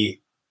would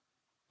be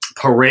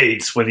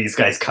parades when these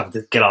guys come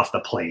to get off the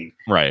plane.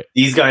 Right.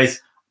 These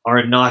guys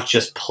are not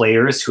just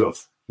players who have,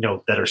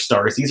 that are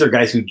stars. These are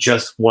guys who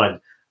just won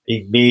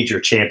a major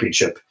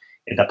championship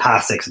in the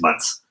past 6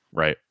 months.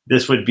 Right.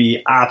 This would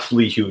be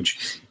absolutely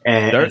huge.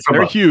 And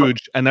they're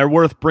huge, and they're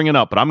worth bringing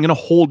up. But I'm going to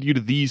hold you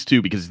to these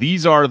two, because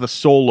these are the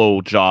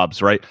solo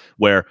jobs, right?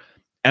 Where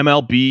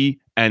MLB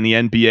and the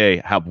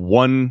NBA have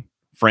one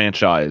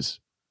franchise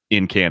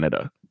in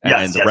Canada,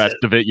 and the rest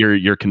of it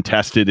you're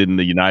contested in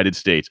the United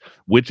States.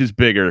 Which is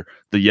bigger,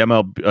 the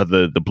MLB,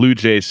 the Blue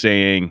Jays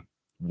saying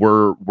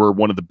we're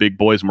one of the big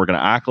boys and we're going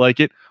to act like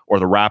it, or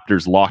the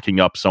Raptors locking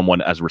up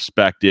someone as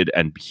respected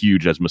and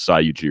huge as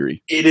Masai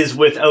Ujiri? It is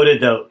without a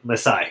doubt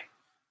Masai.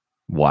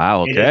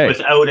 Wow. Okay. It is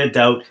without a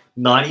doubt,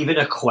 not even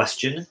a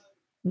question.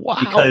 Wow.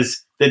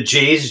 Because the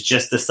Jays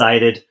just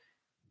decided,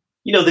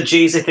 the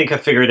Jays, I think,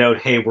 have figured out,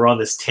 hey, we're on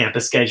this Tampa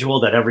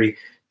schedule that every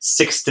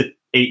 6 to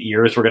 8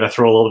 years we're going to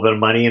throw a little bit of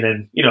money, and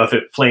then, if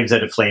it flames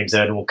out, it flames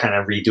out, and we'll kind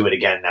of redo it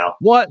again now.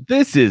 What?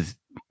 This is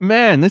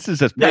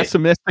as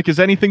pessimistic as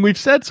anything we've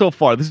said so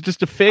far. This is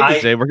just a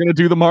phase. We're going to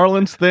do the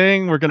Marlins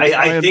thing. We're going to.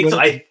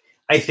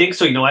 I think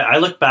so. I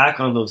look back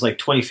on those like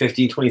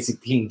 2015,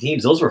 2016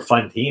 teams. Those were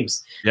fun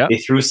teams. Yeah. They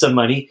threw some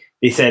money.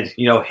 They said,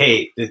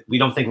 hey, we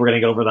don't think we're going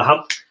to get over the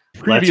hump.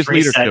 Previous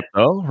leadership,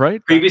 though,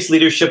 right? Previous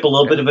leadership, a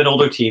little bit of an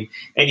older team,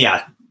 and we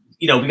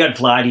got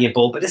Vladdy and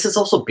Bo, but this is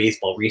also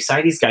baseball. We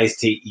sign these guys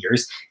to 8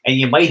 years, and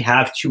you might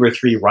have 2 or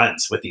 3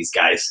 runs with these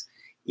guys,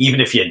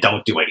 even if you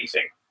don't do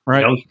anything.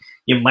 Right.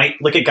 You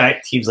might look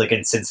at teams like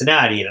in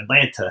Cincinnati and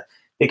Atlanta.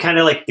 They kind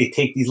of they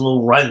take these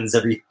little runs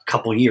every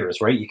couple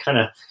years, right? You kind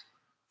of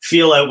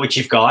feel out what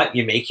you've got,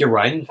 you make your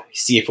run,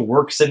 see if it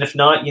works, and if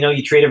not,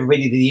 you trade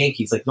everybody to the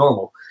Yankees like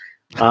normal,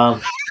 or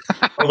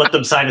let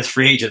them sign as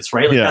free agents,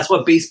 right? Like that's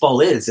what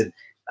baseball is. And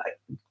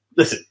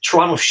listen,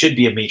 Toronto should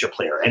be a major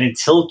player, and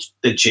until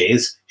the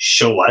Jays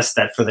show us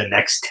that for the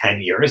next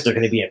 10 years they're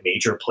going to be a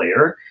major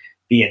player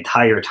the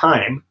entire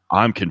time,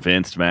 I'm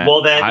convinced, man.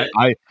 Well, then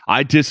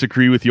I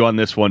disagree with you on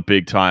this one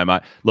big time.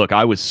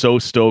 I was so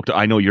stoked.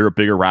 I know you're a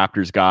bigger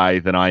Raptors guy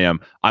than I am.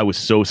 I was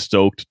so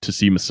stoked to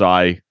see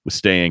Masai was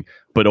staying.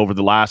 But over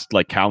the last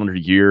calendar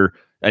year,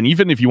 and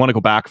even if you want to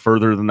go back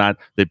further than that,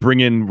 they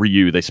bring in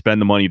Ryu. They spend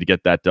the money to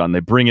get that done.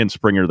 They bring in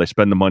Springer. They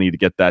spend the money to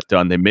get that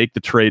done. They make the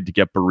trade to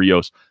get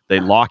Barrios.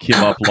 They lock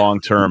him up long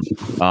term.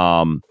 You're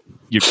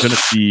going to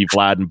see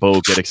Vlad and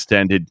Bo get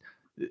extended.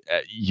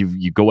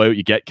 You go out,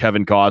 you get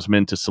Kevin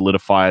Gausman to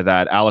solidify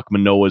that. Alek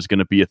Manoah is going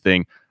to be a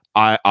thing.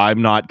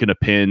 I'm not going to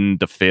pin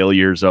the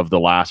failures of the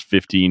last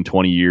 15,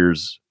 20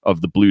 years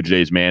of the Blue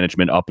Jays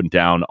management up and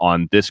down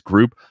on this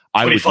group.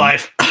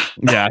 25.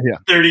 Yeah.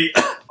 30.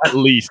 At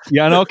least.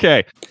 Yeah,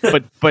 okay.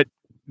 But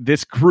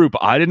this group,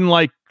 I didn't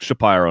like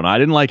Shapiro and I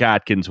didn't like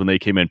Atkins when they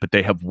came in, but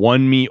they have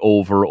won me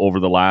over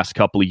the last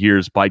couple of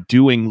years by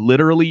doing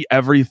literally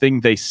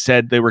everything they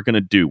said they were going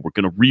to do. We're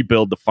going to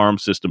rebuild the farm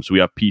system so we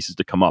have pieces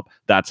to come up.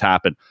 That's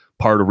happened.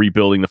 Part of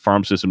rebuilding the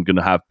farm system, going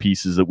to have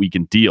pieces that we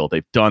can deal.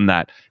 They've done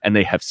that, and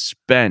they have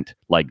spent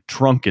like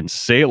drunken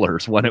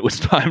sailors when it was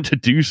time to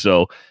do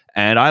so.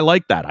 And I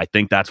like that. I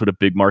think that's what a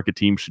big market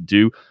team should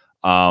do.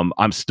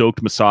 I'm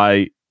stoked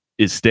Masai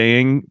is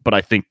staying, but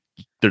I think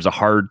there's a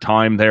hard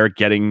time there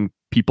getting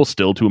people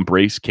still to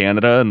embrace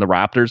Canada and the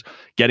Raptors.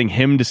 Getting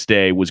him to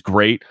stay was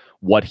great.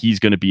 What he's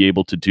going to be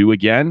able to do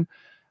again,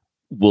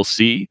 we'll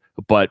see.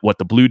 But what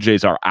the Blue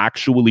Jays are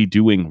actually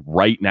doing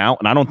right now,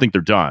 and I don't think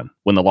they're done.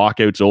 When the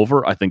lockout's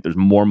over, I think there's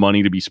more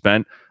money to be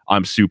spent.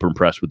 I'm super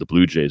impressed with the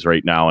Blue Jays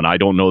right now, and I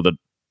don't know that,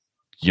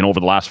 over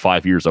the last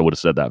 5 years, I would have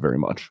said that very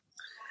much.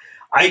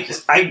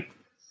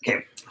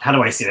 Okay, how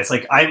do I say this?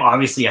 Like, I'm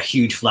obviously a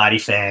huge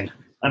Vladdy fan.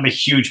 I'm a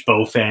huge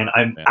Bo fan.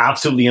 I'm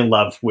absolutely in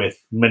love with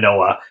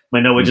Manoah.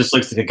 Manoah just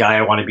looks like a guy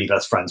I want to be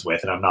best friends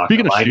with, and I'm not.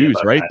 Speaking of shoes,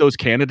 right? That. Those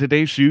Canada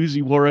Day shoes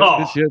you wore out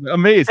this year,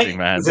 amazing,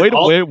 man. Way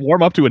to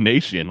warm up to a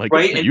nation, like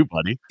right? Good for you,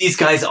 buddy. These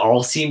guys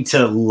all seem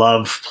to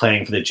love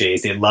playing for the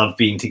Jays. They love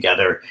being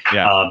together.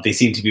 Yeah. They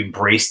seem to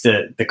embrace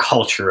the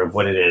culture of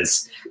what it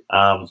is.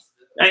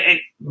 And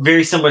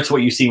very similar to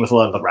what you've seen with a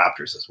lot of the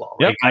Raptors as well.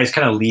 Right? Yep. Guys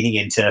kind of leading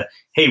into,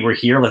 hey, we're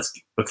here. Let's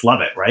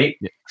love it, right?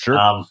 Yeah,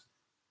 sure.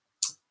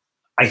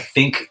 I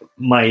think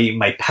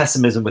my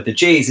pessimism with the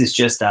Jays is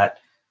just that,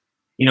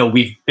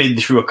 we've been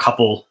through a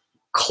couple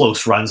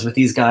close runs with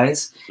these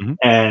guys. Mm-hmm.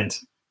 And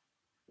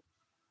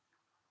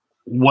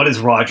what is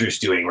Rogers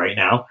doing right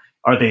now?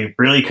 Are they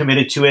really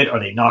committed to it? Are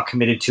they not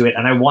committed to it?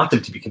 And I want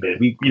them to be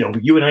committed.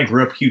 You and I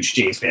grew up huge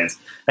Jays fans.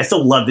 I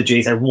still love the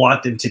Jays. I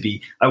want them to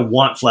be. I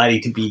want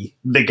Vladdy to be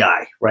the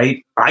guy,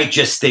 right? I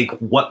just think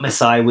what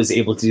Masai was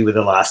able to do with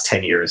the last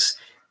 10 years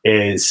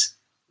is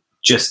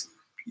just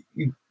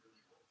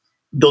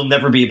they'll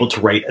never be able to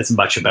write as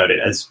much about it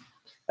as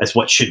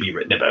what should be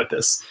written about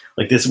this.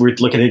 Like this, we're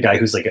looking at a guy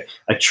who's like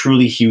a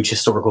truly huge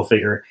historical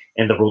figure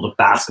in the world of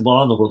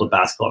basketball, in the world of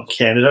basketball in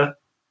Canada,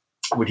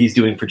 what he's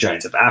doing for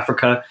Giants of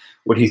Africa,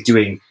 what he's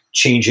doing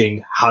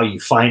changing how you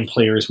find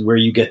players, where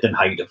you get them,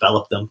 how you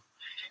develop them.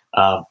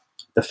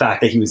 The fact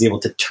that he was able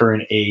to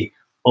turn a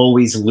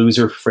always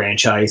loser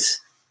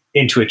franchise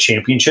into a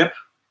championship,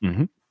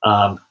 mm-hmm.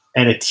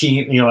 And a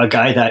team, a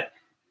guy that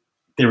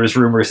there was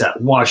rumors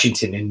that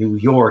Washington and New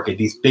York and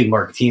these big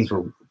market teams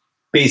were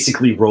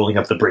basically rolling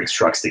up the Brinks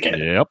trucks to get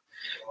him. Yep.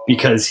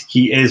 Because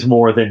he is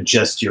more than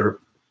just your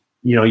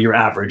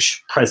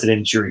average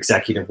president, your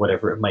executive,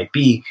 whatever it might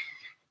be.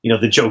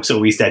 The joke's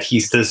always that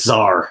he's the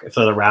czar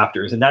for the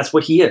Raptors, and that's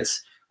what he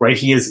is, right?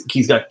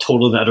 He's got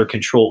total and utter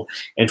control.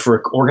 And for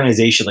an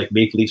organization like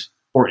Maple Leaf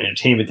Sport and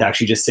Entertainment to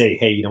actually just say,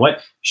 hey, you know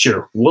what?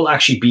 Sure, we'll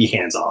actually be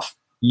hands off.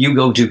 You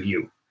go do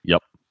you.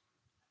 Yep.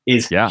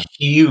 Is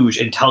huge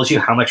and tells you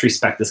how much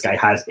respect this guy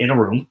has in a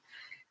room.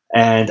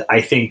 And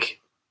I think,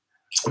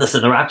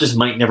 listen, the Raptors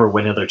might never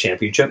win another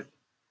championship,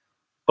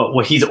 but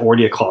what he's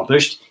already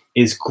accomplished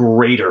is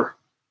greater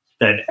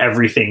than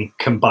everything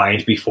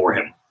combined before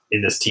him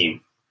in this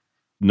team.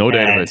 No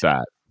doubt about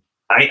that.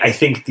 I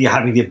think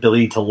having the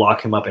ability to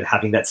lock him up and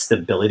having that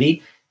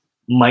stability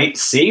might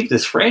save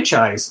this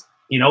franchise,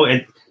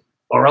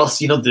 or else,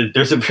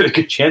 there's a very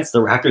good chance the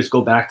Raptors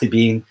go back to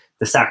being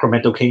the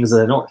Sacramento Kings of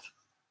the North.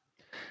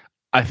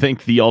 I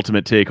think the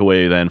ultimate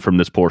takeaway then from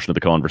this portion of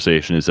the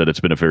conversation is that it's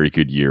been a very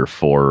good year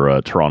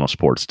for Toronto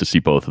sports to see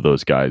both of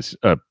those guys,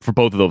 for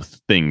both of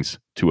those things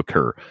to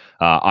occur.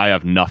 I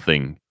have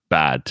nothing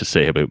bad to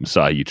say about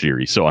Masai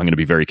Ujiri, so I'm going to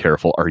be very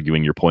careful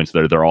arguing your points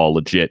there. They're all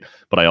legit,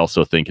 but I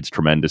also think it's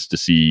tremendous to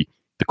see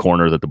the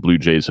corner that the Blue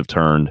Jays have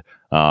turned,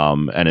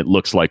 and it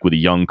looks like with a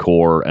young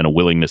core and a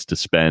willingness to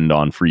spend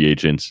on free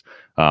agents,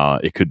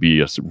 it could be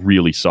a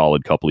really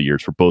solid couple of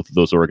years for both of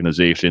those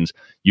organizations.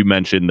 You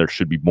mentioned there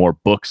should be more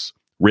books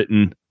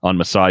written on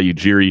Masai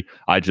Ujiri.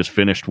 I just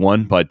finished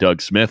one by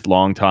Doug Smith,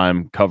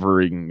 longtime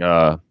covering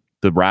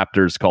the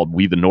Raptors called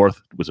We the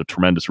North. It was a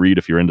tremendous read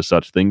if you're into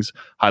such things.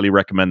 Highly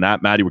recommend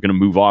that. Maddie, we're going to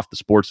move off the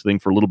sports thing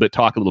for a little bit,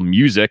 talk a little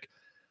music.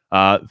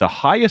 The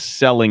highest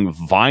selling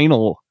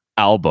vinyl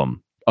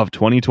album of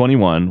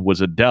 2021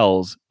 was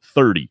Adele's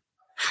 30.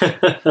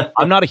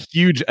 I'm not a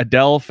huge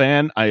Adele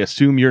fan. I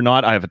assume you're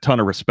not. I have a ton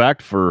of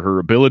respect for her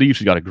ability.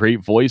 She's got a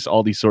great voice,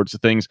 all these sorts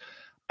of things.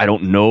 I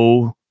don't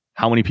know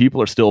how many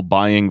people are still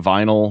buying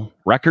vinyl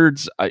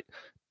records.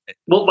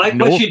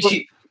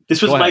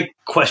 My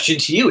question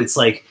to you. It's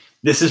like,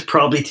 this is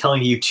probably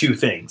telling you two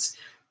things.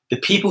 The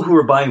people who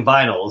were buying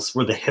vinyls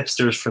were the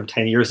hipsters from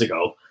 10 years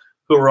ago,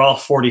 who are all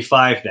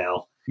 45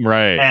 now.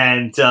 Right.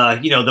 And,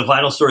 the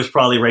vinyl store is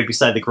probably right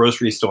beside the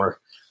grocery store.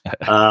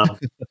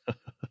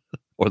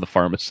 Or the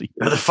pharmacy.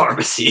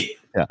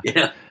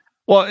 Yeah.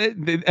 Well,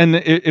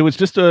 it was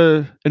just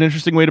an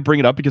interesting way to bring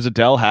it up because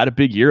Adele had a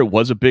big year. It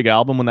was a big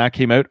album when that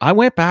came out. I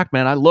went back,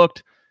 man. I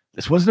looked.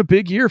 This wasn't a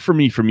big year for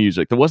me for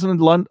music. There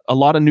wasn't a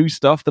lot of new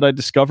stuff that I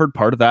discovered.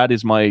 Part of that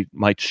is my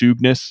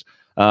chugness.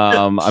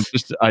 I'm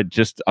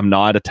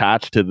not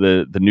attached to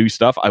the new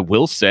stuff. I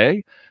will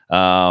say,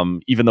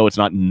 even though it's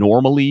not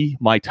normally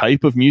my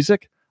type of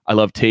music, I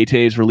love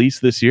Tay-Tay's release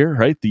this year,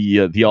 right?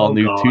 The all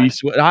new Tweet.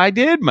 I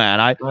did,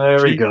 man.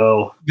 There we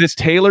go. This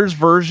Taylor's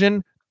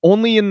version,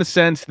 only in the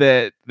sense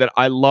that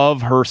I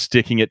love her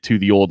sticking it to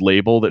the old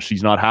label that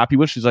she's not happy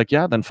with. She's like,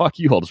 yeah, then fuck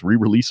you. I'll just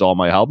re-release all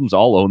my albums.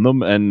 I'll own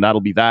them, and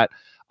that'll be that.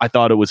 I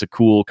thought it was a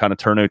cool kind of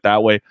turnout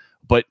that way,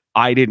 but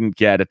I didn't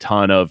get a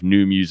ton of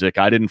new music.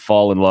 I didn't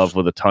fall in love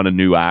with a ton of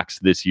new acts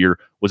this year.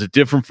 Was it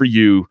different for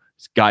you?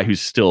 Guy who's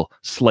still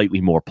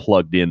slightly more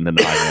plugged in than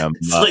I am.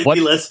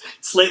 slightly less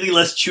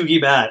chuggy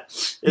Matt,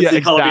 as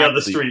they call me on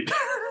the street.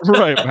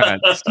 Right, man.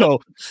 So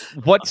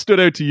what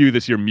stood out to you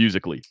this year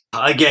musically?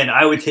 Again,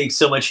 I would take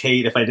so much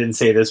hate if I didn't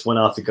say this one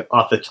off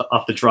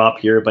the drop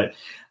here, but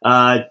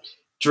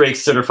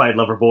Drake's Certified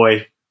Lover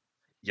Boy.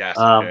 Yes.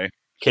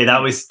 Okay,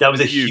 that was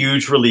a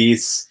huge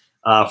release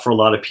for a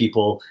lot of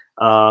people.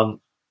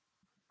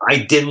 I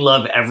didn't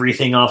love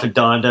everything off of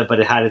Donda, but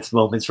it had its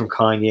moments from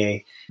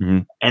Kanye.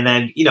 Mm-hmm. And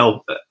then,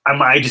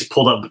 I just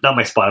pulled up, not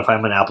my Spotify,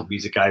 I'm an Apple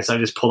Music guy, so I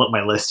just pulled up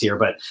my list here.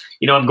 But,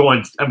 I'm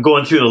going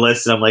through the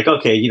list and I'm like,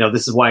 okay,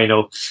 this is why I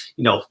know,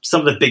 some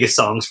of the biggest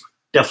songs,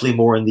 definitely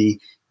more in the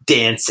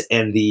dance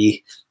and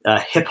the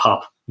hip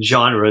hop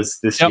genres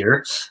this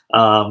year.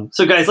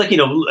 So guys like,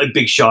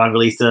 Big Sean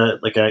released a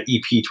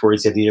EP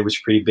towards the end of the year, which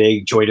was pretty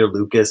big. Joyner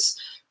Lucas,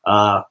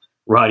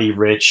 Roddy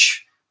Ricch,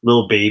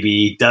 Lil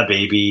Baby, Da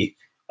Baby.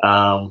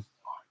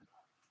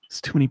 It's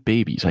too many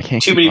babies. I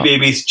can't. Too many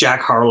babies. Jack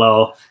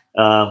Harlow.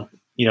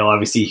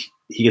 Obviously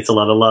he gets a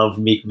lot of love.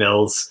 Meek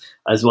Mills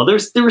as well. There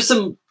was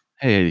some.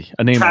 Hey,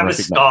 a name.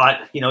 Travis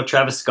Scott.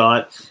 Travis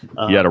Scott.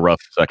 He had a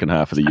rough second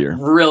half of the year.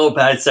 Real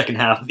bad second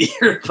half of the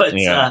year, but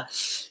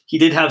he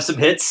did have some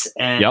hits.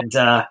 And who's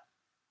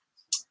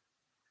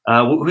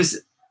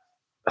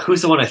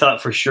the one I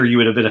thought for sure you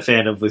would have been a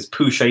fan of was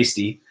Pooh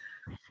Shiesty.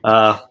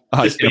 I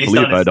can't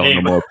believe I don't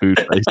know more Pooh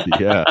Shiesty.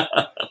 Yeah.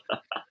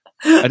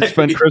 I just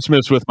spent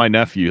Christmas with my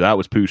nephew. That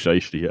was Pooh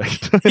Shiesty.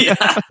 Yeah.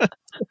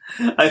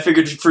 I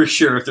figured for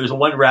sure if there's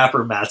one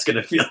rapper Matt's going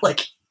to feel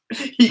like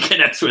he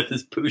connects with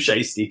is Pooh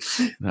Shiesty.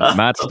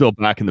 Matt's still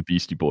back in the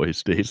Beastie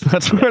Boys days.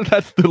 That's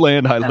the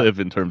land I live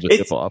in terms of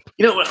hip hop.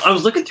 I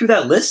was looking through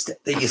that list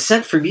that you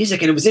sent for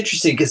music, and it was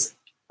interesting because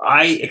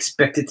I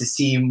expected to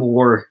see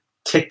more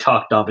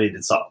TikTok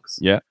dominated songs.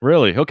 Yeah,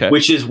 really? Okay.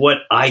 Which is what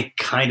I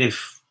kind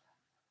of,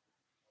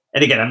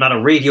 and again, I'm not a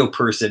radio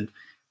person.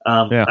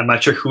 I'm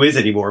not sure who is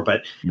anymore,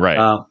 but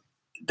right.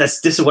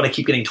 This is what I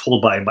keep getting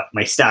told by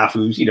my staff,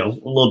 who's a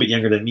little bit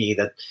younger than me.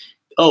 That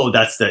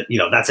that's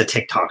a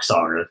TikTok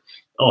song,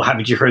 or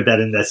haven't you heard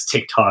that in this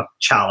TikTok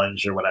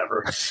challenge or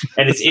whatever?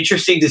 And it's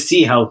interesting to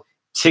see how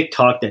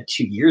TikTok that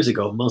 2 years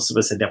ago most of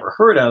us had never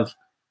heard of,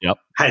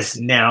 has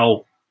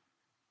now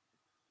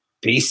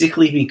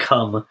basically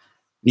become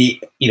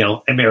the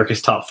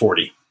America's top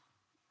 40.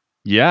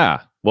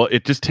 Yeah, well,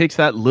 it just takes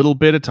that little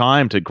bit of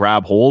time to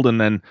grab hold,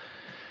 and then.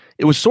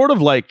 It was sort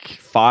of like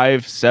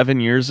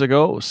 5-7 years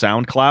ago,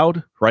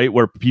 SoundCloud, right?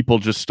 Where people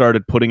just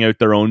started putting out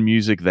their own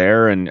music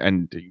there.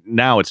 And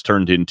now it's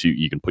turned into,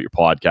 you can put your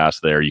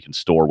podcast there, you can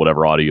store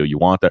whatever audio you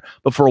want there.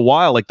 But for a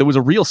while, there was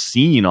a real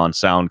scene on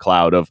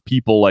SoundCloud of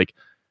people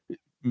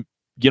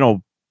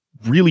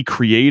really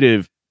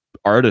creative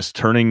artists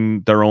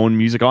turning their own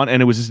music on.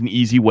 And it was just an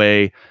easy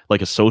way,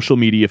 like a social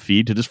media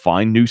feed, to just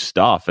find new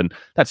stuff. And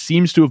that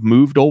seems to have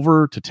moved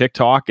over to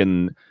TikTok,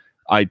 and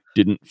I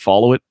didn't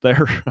follow it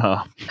there,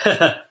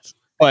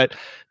 but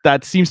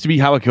that seems to be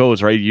how it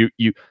goes, right? You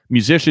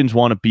musicians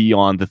want to be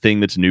on the thing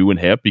that's new and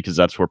hip because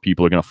that's where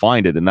people are going to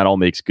find it, and that all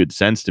makes good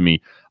sense to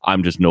me.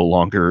 I'm just no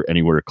longer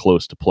anywhere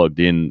close to plugged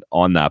in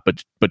on that.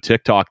 But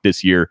TikTok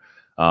this year,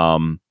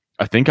 I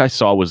think I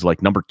saw was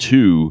number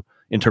 2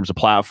 in terms of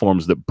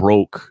platforms that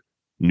broke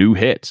new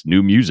hits,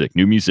 new music,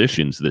 new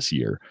musicians this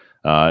year.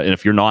 And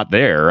if you're not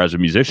there as a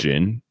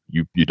musician,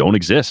 you don't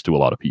exist to a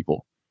lot of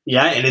people.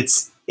 Yeah, and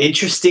it's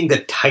interesting the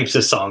types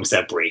of songs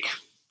that break.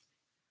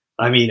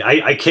 I mean,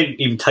 I can't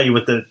even tell you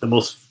what the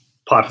most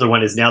popular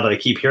one is now that I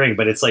keep hearing,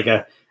 but it's like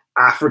a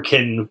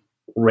African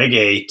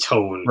reggae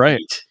tone. Right.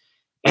 Beat.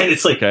 And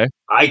it's like,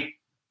 I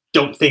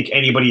don't think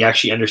anybody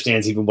actually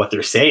understands even what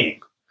they're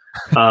saying.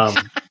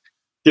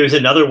 There's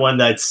another one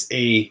that's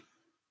a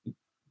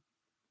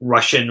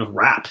Russian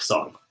rap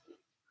song.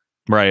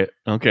 Right.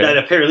 Okay. That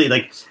apparently,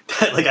 like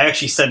I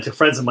actually sent to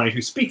friends of mine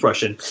who speak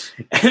Russian,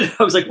 and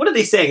I was like, "What are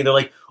they saying?" And they're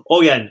like,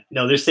 "Oh yeah,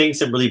 no, they're saying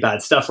some really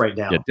bad stuff right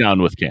now." Yeah,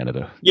 down with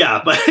Canada.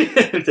 Yeah, but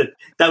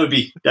that'd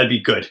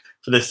be good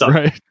for this song.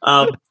 Right.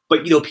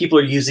 But people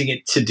are using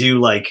it to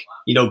do like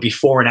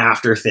before and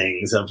after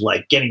things of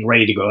like getting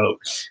ready to go out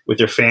with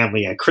their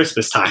family at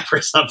Christmas time or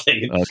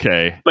something.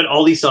 Okay. But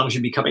all these songs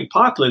are becoming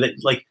popular.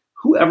 That like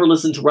whoever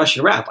listened to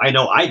Russian rap? I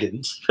know I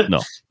didn't.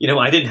 No.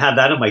 I didn't have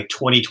that on my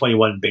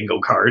 2021 bingo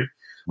card.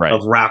 Right.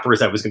 Of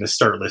rappers I was going to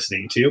start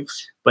listening to.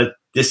 But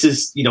this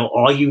is,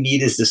 all you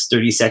need is this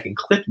 30-second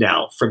clip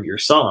now from your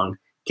song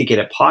to get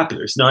it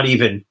popular. It's not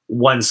even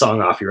one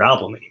song off your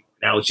album anymore.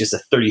 Now it's just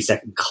a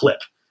 30-second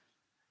clip.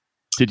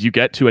 Did you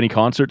get to any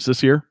concerts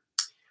this year?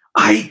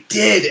 I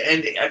did.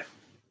 And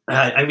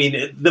I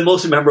mean, the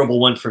most memorable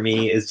one for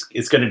me is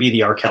going to be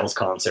the Arkells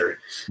concert.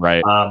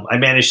 Right. I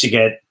managed to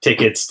get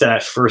tickets to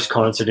that first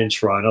concert in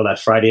Toronto that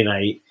Friday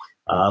night.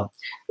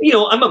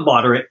 I'm a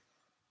moderate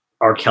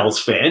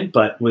Arkells fan,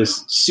 but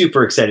was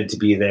super excited to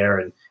be there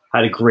and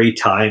had a great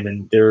time.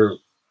 And it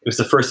was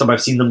the first time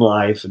I've seen them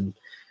live, and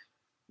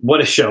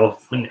what a show!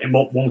 And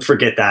won't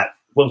forget that.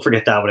 Won't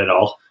forget that one at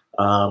all.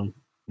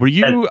 Were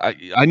you?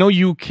 I know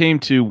you came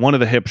to one of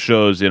the hip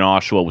shows in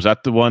Oshawa. Was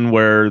that the one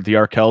where the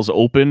Arkells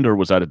opened, or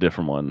was that a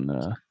different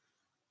one?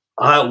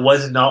 It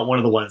was not one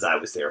of the ones I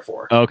was there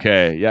for.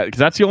 Okay, yeah, because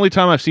that's the only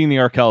time I've seen the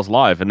Arkells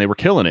live, and they were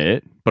killing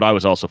it. But I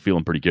was also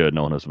feeling pretty good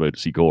knowing I was about to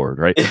see Gord,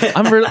 right?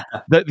 I'm really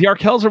the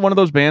Arkells are one of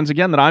those bands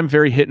again that I'm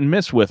very hit and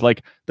miss with.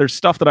 Like, there's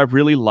stuff that I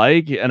really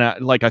like, and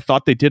I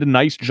thought they did a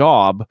nice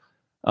job.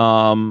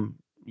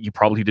 You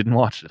probably didn't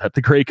watch it at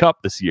the Grey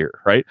Cup this year,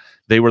 right?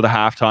 They were the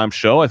halftime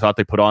show. I thought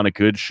they put on a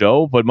good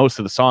show, but most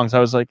of the songs I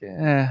was like,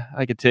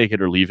 I could take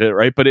it or leave it,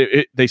 right? But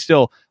they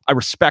still, I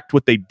respect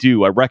what they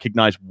do. I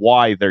recognize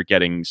why they're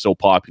getting so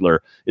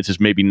popular. It's just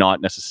maybe not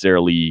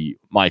necessarily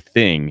my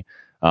thing.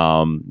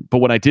 But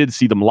when I did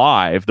see them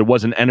live, there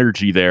was an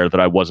energy there that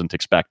I wasn't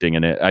expecting,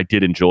 and I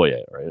did enjoy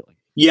it, right?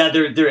 Yeah,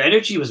 their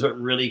energy was what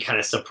really kind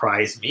of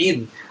surprised me.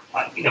 And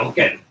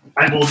again,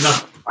 I'm old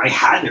enough. I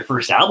had their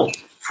first album.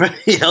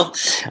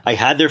 I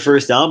had their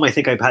first album. I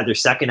think I've had their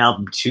second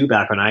album too,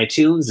 back on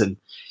iTunes, and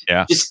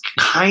just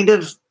kind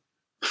of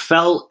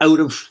fell out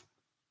of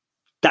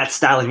that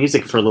style of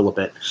music for a little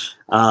bit.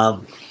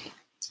 But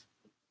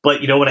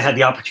when I had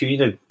the opportunity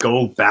to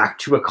go back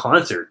to a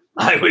concert,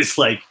 I was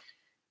like,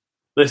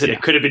 listen,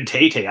 it could have been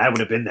Tay-Tay. I would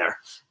have been there,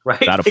 right?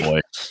 That a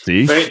boy.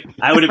 See? Right?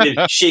 I would have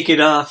been shaking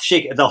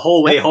the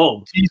whole way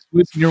home. He's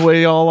whizzing your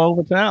way all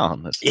over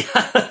town. Yeah.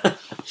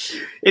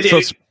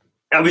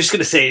 I was just going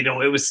to say,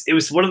 it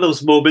was one of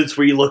those moments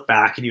where you look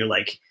back and you're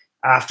like,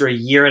 after a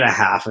year and a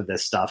half of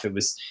this stuff, it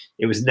was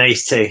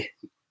nice to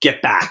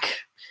get back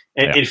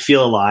and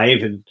feel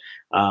alive. And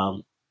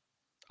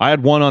I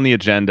had one on the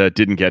agenda,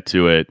 didn't get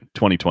to it.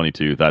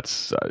 2022.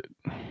 That's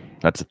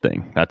a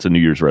thing. That's a New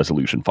Year's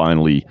resolution.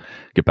 Finally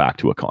get back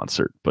to a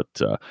concert.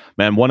 But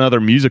man, one other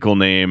musical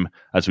name,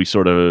 as we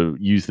sort of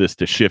use this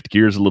to shift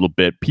gears a little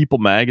bit, People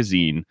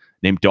Magazine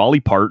named Dolly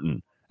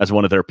Parton as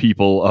one of their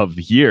People of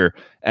the Year.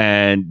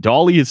 And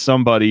Dolly is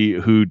somebody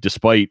who,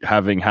 despite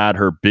having had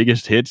her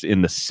biggest hits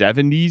in the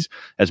 70s,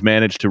 has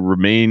managed to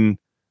remain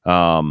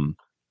relevant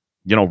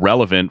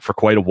for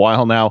quite a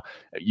while now.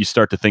 You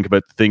start to think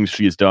about the things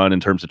she has done in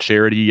terms of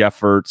charity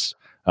efforts,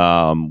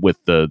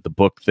 with the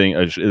book thing.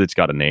 It's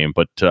got a name,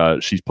 but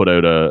she's put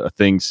out a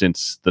thing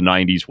since the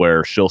 90s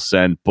where she'll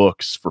send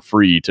books for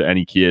free to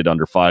any kid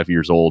under 5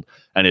 years old,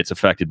 and it's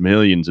affected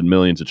millions and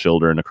millions of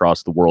children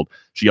across the world.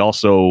 She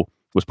also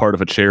was part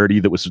of a charity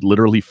that was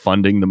literally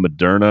funding the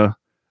Moderna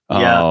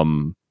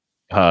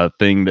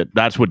thing.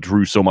 That's what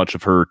drew so much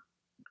of her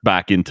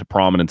back into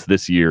prominence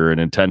this year, and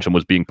intention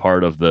was being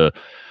part of the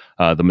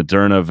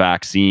Moderna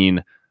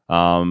vaccine.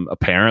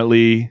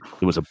 Apparently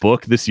there was a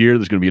book this year.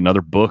 There's going to be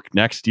another book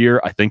next year.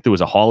 I think there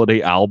was a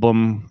holiday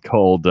album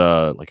called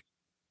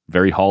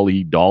Very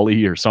Holly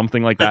Dolly or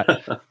something like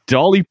that.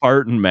 Dolly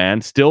Parton,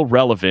 man, still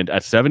relevant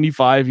at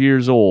 75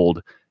 years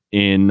old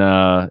in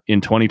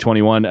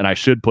 2021. And I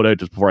should put out,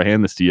 just before I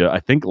hand this to you, I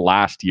think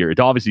last year, it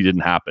obviously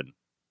didn't happen,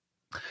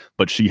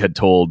 but she had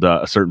told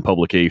a certain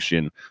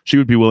publication she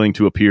would be willing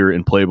to appear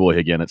in Playboy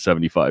again at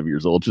 75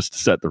 years old, just to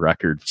set the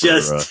record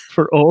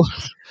for old.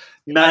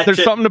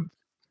 There's something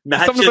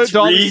about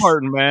Dolly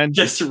Parton, man.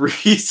 Just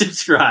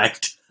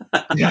resubscribed.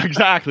 Yeah,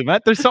 exactly,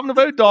 Matt. There's something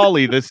about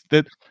Dolly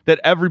that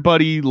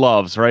everybody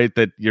loves, right?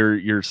 That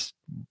you're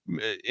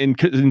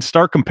in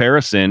stark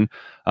comparison.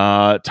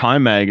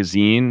 Time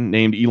Magazine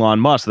named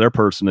Elon Musk their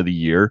Person of the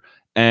Year,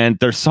 and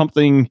there's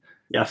something.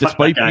 Yeah,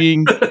 despite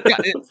being,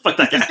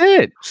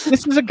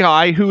 this is a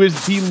guy who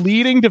is the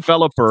leading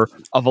developer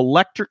of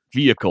electric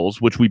vehicles,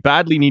 which we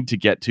badly need to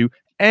get to,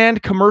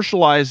 and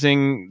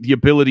commercializing the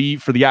ability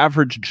for the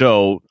average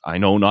Joe, I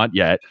know not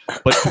yet,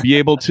 but to be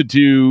able to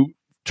do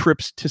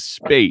trips to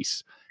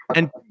space.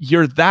 And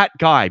you're that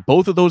guy.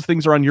 Both of those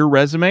things are on your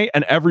resume,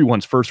 and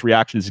everyone's first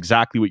reaction is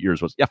exactly what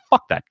yours was. Yeah,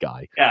 fuck that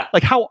guy. Yeah.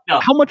 Like how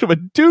much of a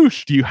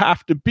douche do you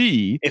have to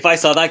be? If I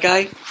saw that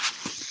guy,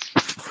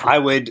 I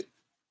would.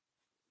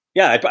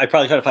 Yeah, I'd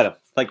probably try to fight him.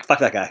 Like, fuck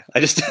that guy. I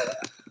just.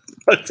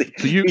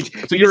 So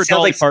you're a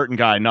Dolly Parton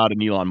guy, not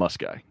an Elon Musk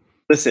guy.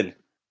 Listen,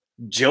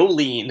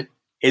 Jolene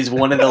is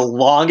one of the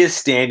longest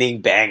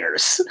standing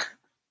bangers.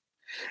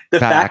 The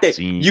fact that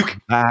you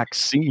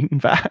vaccine.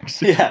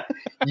 Yeah,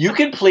 you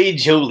can play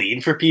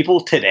Jolene for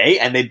people today,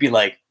 and they'd be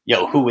like,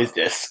 "Yo, who is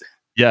this?"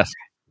 Yes,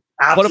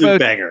 absolute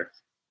banger.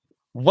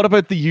 What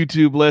about the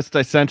YouTube list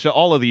I sent you?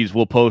 All of these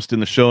we'll post in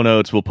the show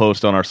notes. We'll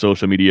post on our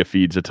social media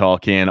feeds at Tall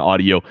Can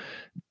Audio.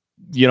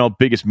 You know,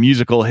 biggest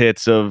musical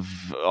hits on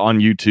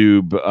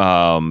YouTube.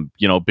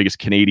 You know, biggest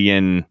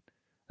Canadian.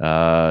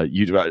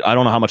 YouTube. I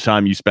don't know how much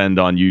time you spend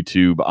on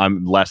YouTube.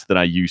 I'm less than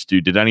I used to.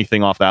 Did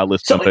anything off that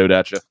list jump out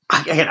at you?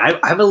 Again,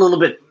 I'm a little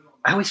bit.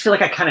 I always feel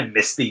like I kind of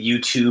miss the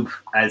YouTube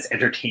as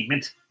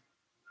entertainment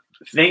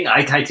thing.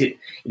 I tend to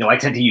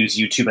use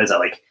YouTube as a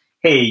like,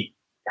 hey,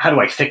 how do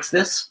I fix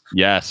this?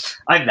 Yes,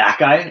 I'm that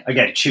guy.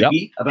 Again,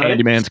 Chewy about it.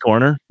 Handyman's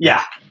Corner.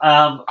 Yeah.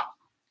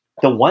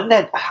 The one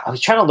that I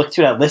was trying to look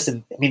through that list,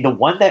 and I mean, the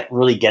one that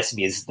really gets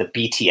me is the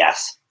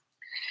BTS.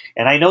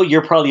 And I know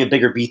you're probably a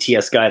bigger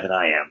BTS guy than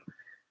I am.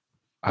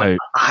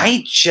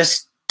 I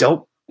just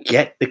don't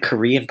get the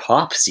Korean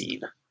pop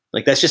scene.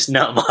 Like, that's just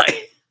not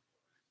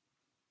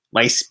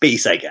my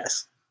space, I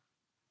guess.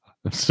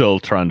 I'm still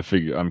trying to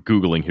figure. I'm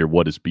Googling here.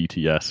 What is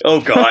BTS? Oh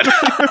God.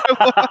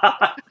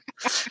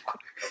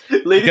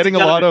 Getting a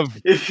lot of.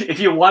 If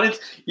you wanted,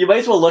 you might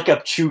as well look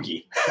up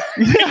Chugi.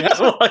 That's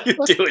why you're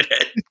doing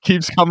it. It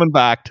keeps coming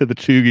back to the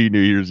Chugi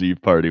New Year's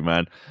Eve party,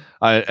 man.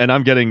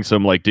 I'm getting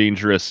some like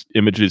dangerous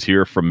images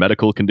here from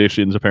medical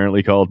conditions,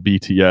 apparently called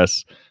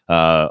BTS.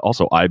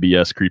 Also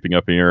IBS creeping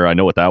up here. I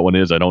know what that one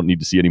is. I don't need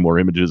to see any more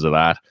images of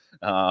that.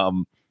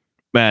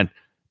 Man,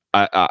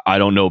 I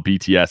don't know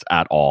BTS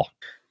at all.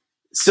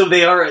 So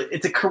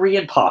it's a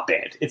Korean pop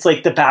band. It's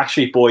like the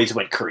Backstreet Boys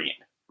went Korean.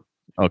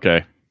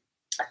 Okay.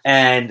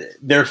 And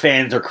their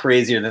fans are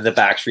crazier than the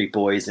Backstreet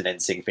Boys and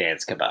NSYNC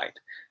fans combined.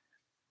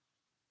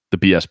 The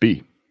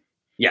BSB.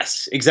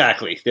 Yes,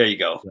 exactly. There you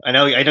go. I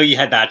know you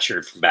had that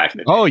shirt from back in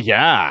the day. Oh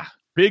yeah.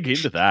 Big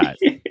into that.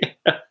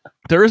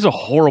 There is a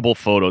horrible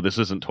photo. This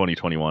isn't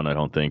 2021, I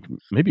don't think.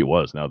 Maybe it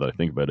was, now that I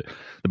think about it.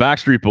 The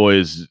Backstreet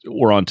Boys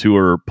were on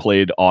tour,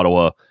 played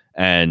Ottawa,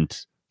 and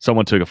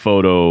someone took a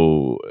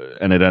photo,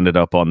 and it ended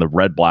up on the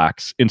Red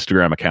Blacks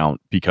Instagram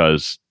account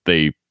because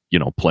they,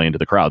 play into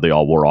the crowd. They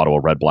all wore Ottawa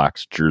Red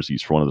Blacks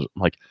jerseys for one of those.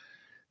 I'm like,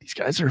 these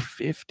guys are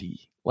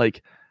 50.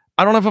 Like,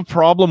 I don't have a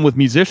problem with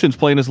musicians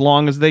playing as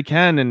long as they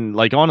can. And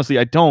like, honestly,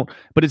 I don't.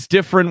 But it's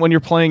different when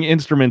you're playing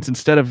instruments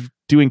instead of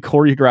doing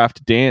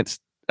choreographed dance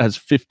as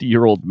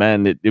 50-year-old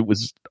men. It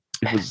was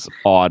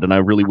odd, and I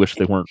really wish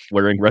they weren't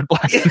wearing Red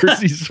Blacks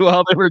jerseys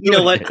while they were doing You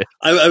know what?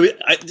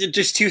 I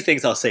just two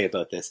things I'll say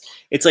about this.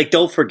 It's like,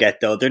 don't forget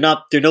though, they're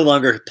no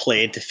longer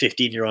playing to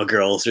 15-year-old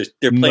girls.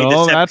 They're playing.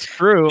 No, that's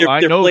true.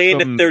 They're playing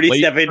to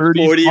 37,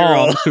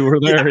 40-year-olds who were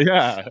there.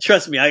 Yeah.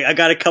 Trust me, I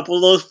got a couple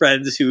of those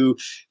friends who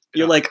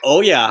you're like,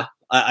 oh yeah,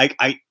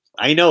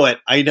 I know it.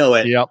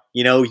 Yep.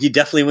 You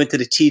definitely went to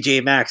the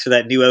TJ Maxx for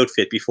that new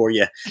outfit before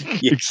you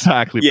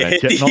exactly.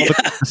 Getting all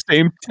the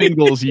same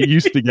tingles you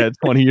used to get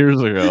 20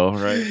 years ago,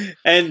 right?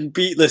 And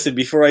listen,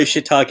 before I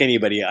shit talk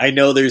anybody, I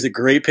know there's a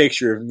great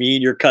picture of me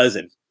and your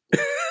cousin.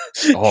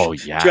 Oh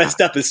yeah, dressed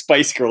up as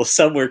Spice Girls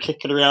somewhere,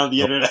 kicking around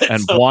the internet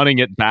and wanting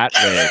it that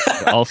way.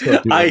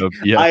 Also,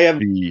 I am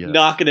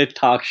not going to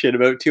talk shit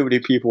about too many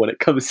people when it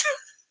comes to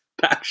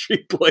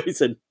Backstreet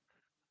Boys and.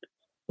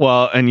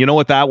 Well, and you know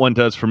what that one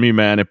does for me,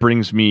 man? It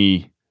brings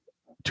me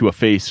to a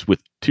face with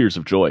tears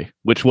of joy,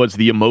 which was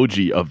the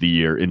emoji of the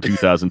year in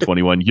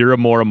 2021. You're a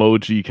more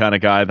emoji kind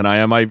of guy than I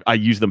am. I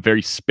use them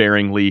very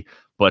sparingly,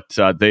 but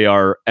they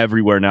are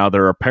everywhere now.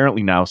 There are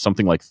apparently now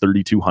something like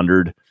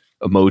 3,200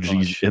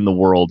 emojis in the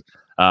world.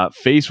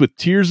 Face with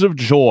tears of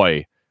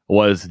joy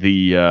was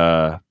the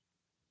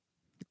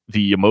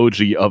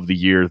emoji of the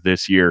year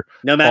this year.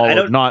 No,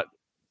 Matt,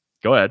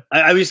 Go ahead.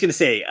 I was just going to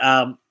say,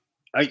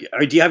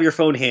 do you have your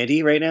phone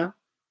handy right now?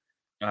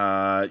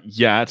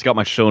 Yeah, it's got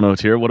my show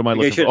notes here. What am I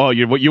looking for? Oh,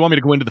 you want me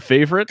to go into the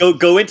favorite?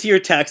 Go into your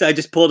text. I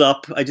just pull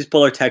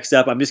our text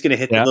up. I'm just going to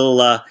hit the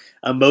little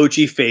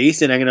emoji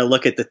face, and I'm going to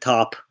look at the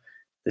top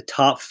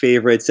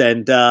favorites.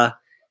 And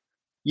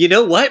you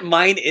know what?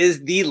 Mine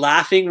is the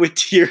laughing with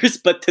tears,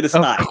 but to the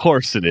side. Of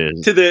course it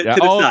is. To the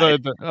side.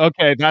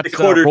 Okay, that's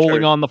the rolling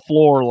turn. On the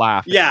floor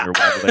laughing. Yeah. Or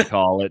whatever they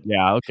call it.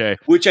 Yeah, okay.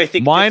 Which I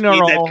think mine are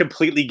all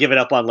completely given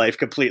up on life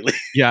completely.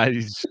 Yeah,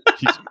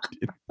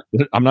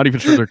 I'm not even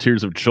sure they're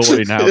tears of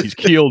joy now. He's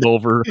keeled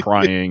over,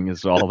 crying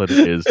is all that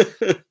it is.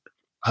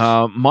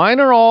 Mine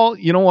are all,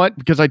 you know what?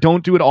 Because I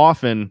don't do it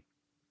often.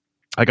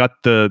 I got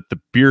the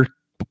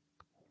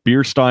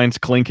beer steins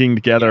clinking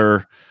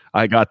together.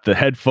 I got the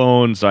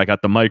headphones, I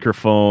got the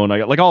microphone, I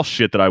got like all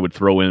shit that I would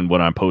throw in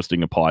when I'm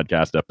posting a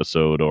podcast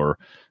episode or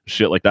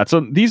shit like that.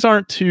 So these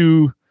aren't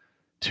too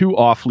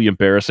awfully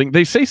embarrassing.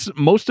 They say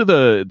most of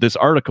this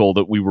article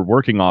that we were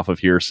working off of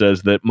here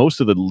says that most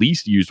of the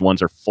least used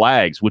ones are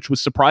flags, which was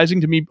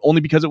surprising to me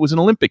only because it was an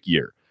Olympic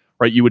year,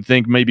 right? You would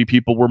think maybe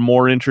people were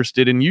more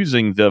interested in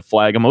using the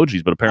flag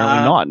emojis, but apparently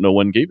not. No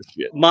one gave a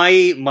shit.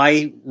 My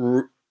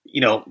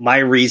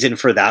reason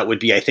for that would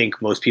be I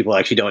think most people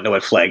actually don't know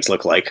what flags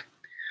look like.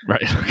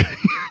 Right. Okay.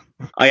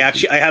 I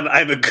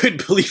have a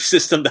good belief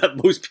system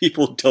that most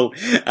people don't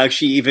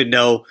actually even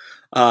know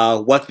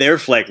what their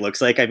flag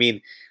looks like. I mean,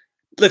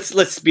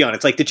 let's be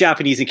honest. Like the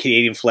Japanese and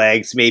Canadian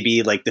flags,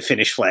 maybe like the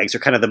Finnish flags are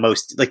kind of the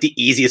most like the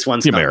easiest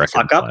ones to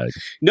fuck up.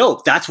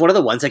 No, that's one of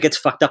the ones that gets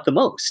fucked up the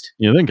most.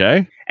 You think,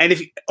 eh? And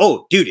if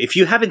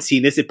you haven't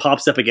seen this, it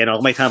pops up again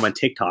all my time on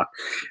TikTok.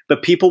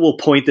 But people will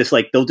point this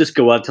like they'll just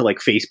go out to like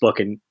Facebook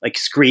and like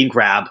screen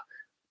grab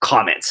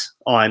comments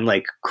on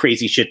like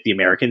crazy shit the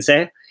Americans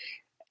say.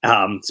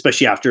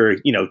 Especially after,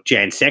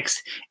 Jan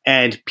 6th.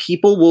 And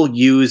people will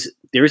use,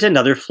 there's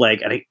another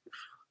flag, and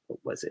what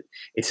was it?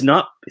 It's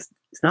not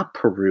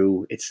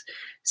Peru. It's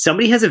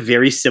somebody has a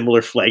very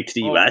similar flag to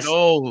the US.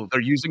 No, they're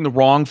using the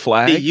wrong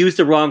flag. They use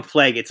the wrong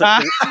flag. It's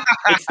like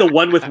it's the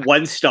one with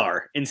one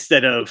star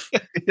instead of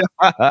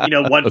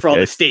one for all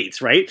the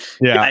states, right?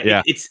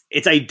 Yeah.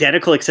 It's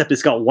identical except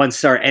it's got one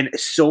star, and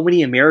so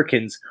many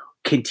Americans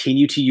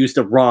continue to use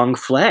the wrong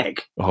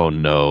flag. Oh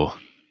no.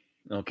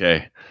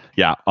 Okay.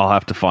 Yeah, I'll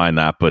have to find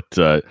that. But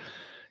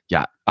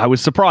I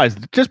was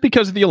surprised just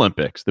because of the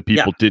Olympics that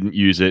people didn't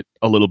use it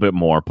a little bit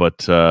more. But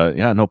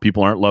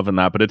people aren't loving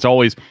that. But it's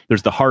always,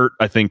 there's the heart,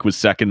 I think, was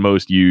second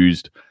most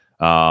used.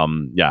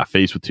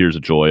 Face with tears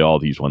of joy, all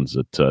these ones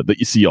that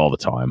you see all the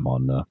time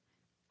on.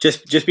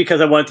 Just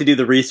because I wanted to do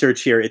the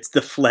research here, it's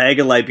the flag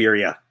of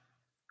Liberia.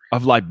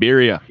 Of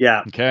Liberia.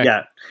 Yeah. Okay.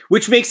 Yeah.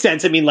 Which makes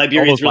sense. I mean,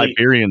 Liberia. All those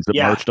Liberians that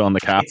marched on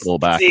the Capitol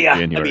back in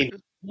January.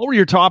 What were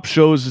your top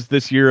shows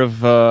this year of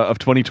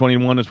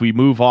 2021 as we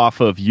move off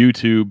of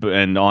YouTube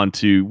and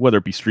onto whether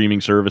it be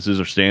streaming services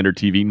or standard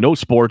TV? No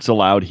sports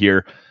allowed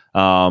here,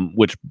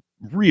 which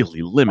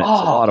really limits a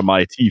lot of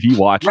my TV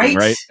watching,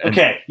 right?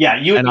 Okay,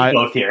 you and me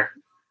both here.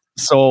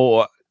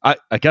 So I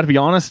got to be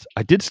honest,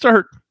 I did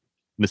start,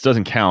 this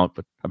doesn't count,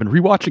 but I've been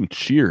rewatching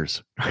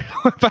Cheers.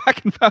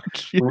 Back and found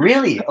Cheers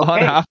really? Okay.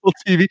 On Apple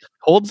TV.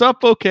 Holds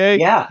up okay.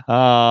 Yeah.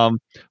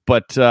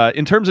 But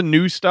in terms of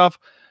new stuff,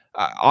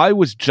 I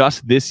was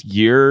just this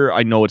year.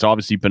 I know it's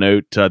obviously been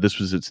out. This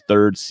was its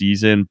third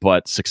season,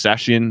 but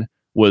Succession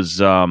was.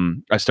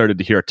 I started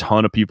to hear a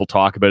ton of people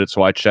talk about it,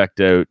 so I checked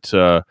out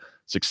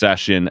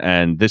Succession,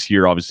 and this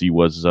year obviously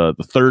was the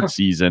third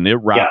season. It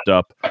wrapped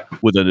up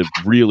with a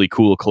really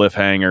cool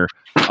cliffhanger.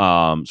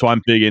 So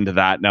I'm big into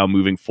that now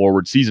moving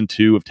forward. Season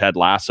 2 of Ted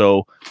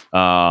Lasso,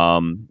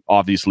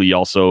 obviously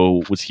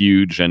also was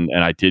huge, and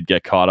I did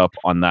get caught up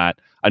on that.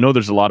 I know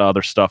there's a lot of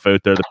other stuff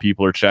out there that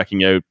people are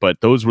checking out,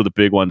 but those were the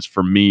big ones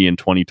for me in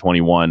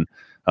 2021.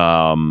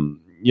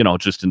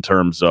 Just in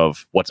terms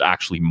of what's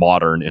actually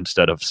modern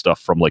instead of stuff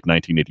from like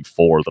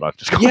 1984 that I've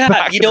just gone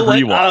back and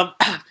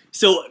rewatched.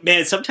 So,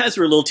 man, sometimes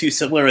we're a little too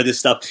similar with this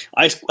stuff.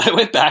 I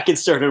went back and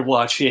started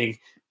watching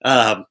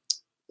Married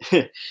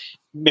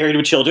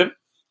with Children.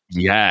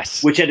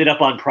 Yes. Which ended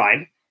up on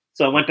Prime.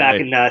 So I went back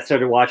and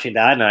started watching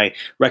that, and I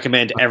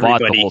recommend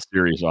everybody. Bought the whole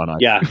series on it.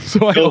 Yeah.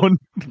 So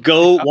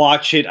go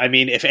watch it. I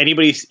mean, if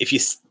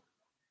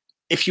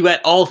you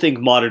at all think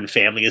Modern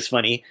Family is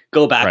funny,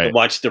 go back and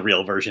watch the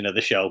real version of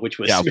the show, which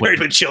was Married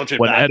with Children.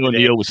 When Ed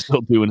O'Neill was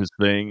still doing his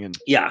thing. And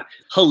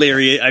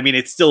hilarious. I mean,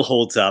 it still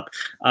holds up.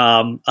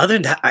 Other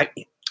than that,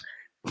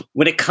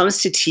 when it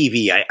comes to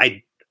TV,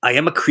 I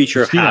am a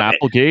creature of habit.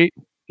 Applegate?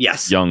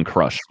 Yes. Young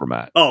crush for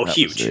Matt. Oh,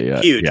 huge,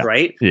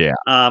 right? Yeah.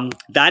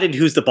 That and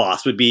Who's the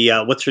Boss would be,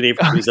 what's her name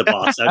from Who's the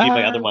Boss? That would be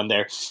my other one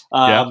there.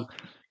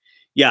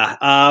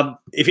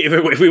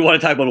 If we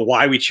want to talk about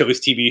why we chose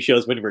TV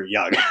shows when we were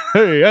young.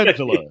 Hey,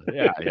 Angela.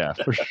 Yeah,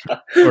 for sure.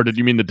 Or did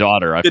you mean the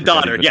daughter?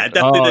 Definitely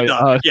the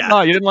daughter.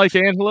 No, you didn't like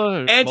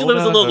Angela? Angela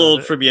was a little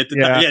old for me at the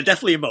time. Yeah,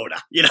 definitely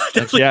Mona.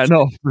 Definitely. Yeah,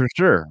 no, for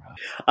sure.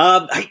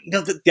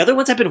 The other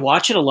ones I've been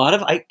watching a lot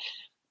of,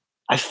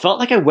 I felt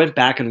like I went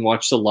back and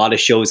watched a lot of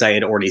shows I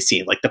had already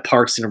seen, like the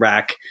Parks and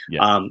Rec.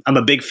 Yeah. I'm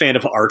a big fan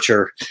of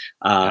Archer,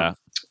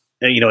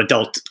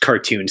 adult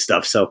cartoon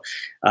stuff. So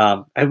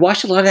I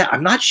watched a lot of that.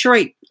 I'm not sure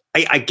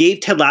I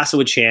gave Ted Lasso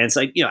a chance.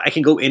 I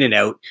can go in and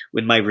out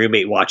when my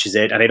roommate watches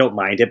it, and I don't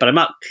mind it, but I'm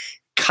not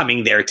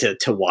coming there to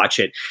watch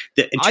it.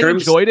 I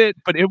enjoyed it,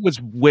 but it was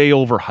way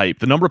overhyped.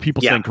 The number of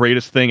people saying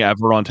greatest thing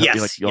ever on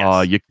television,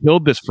 you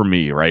killed this for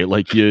me, right?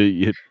 Like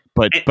you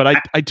But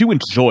I do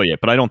enjoy it,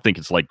 but I don't think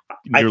it's like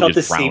I felt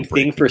the same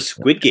thing for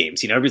Squid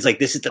Games. Everybody's like,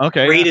 this is the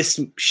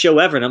greatest show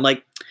ever. And I'm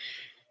like,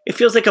 it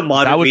feels like a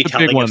modern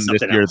retelling of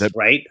something else,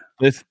 right?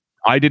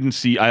 I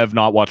have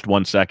not watched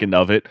 1 second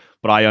of it,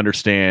 but I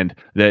understand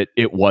that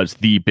it was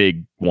the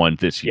big one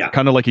this year.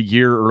 Kind of like a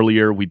year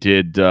earlier, we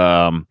did,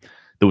 there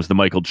was the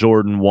Michael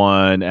Jordan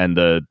one and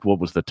what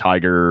was the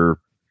Tiger?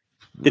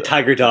 The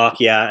Tiger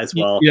doc, as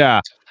well.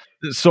 Yeah.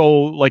 So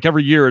like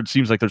every year, it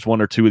seems like there's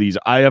one or two of these.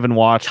 I haven't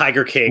watched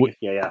Tiger King.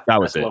 Yeah. That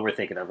was That's what we're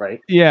thinking of,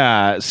 right?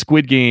 Yeah,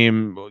 Squid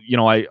Game. You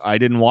know, I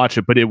didn't watch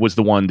it, but it was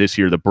the one this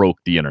year that broke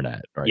the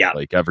internet. Right? Yeah,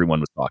 like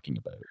everyone was talking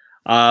about it.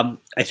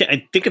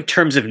 I think in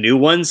terms of new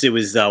ones, it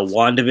was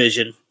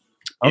WandaVision.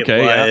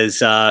 Okay, it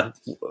was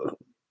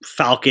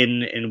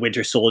Falcon and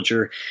Winter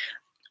Soldier.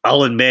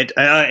 I'll admit,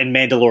 and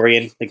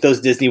Mandalorian, like those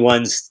Disney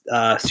ones,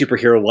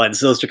 superhero ones,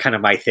 those are kind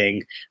of my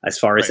thing as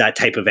far as that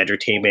type of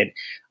entertainment.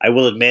 I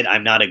will admit,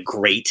 I'm not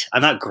great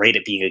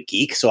at being a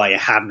geek, so I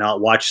have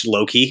not watched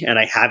Loki and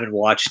I haven't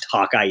watched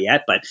Hawkeye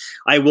yet, but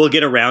I will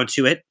get around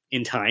to it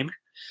in time.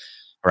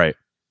 Right.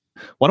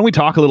 Why don't we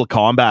talk a little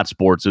combat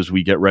sports as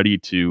we get ready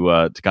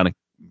to kind of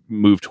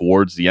move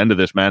towards the end of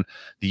this, man?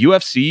 The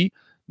UFC,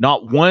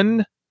 not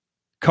one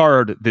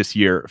card this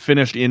year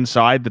finished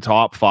inside the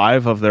top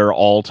 5 of their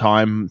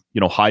all-time,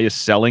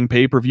 highest selling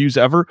pay-per-views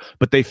ever,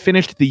 but they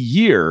finished the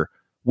year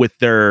with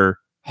their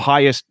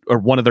highest, or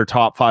one of their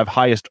top 5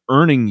 highest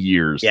earning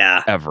years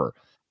ever.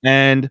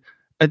 And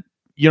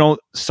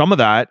some of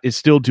that is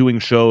still doing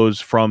shows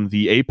from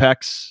the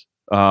Apex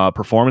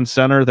Performance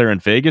Center there in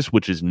Vegas,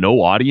 which is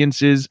no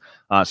audiences.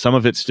 Some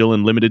of it's still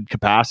in limited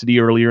capacity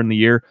earlier in the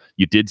year.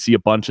 You did see a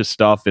bunch of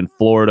stuff in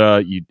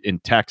Florida, in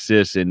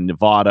Texas, in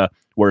Nevada,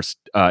 where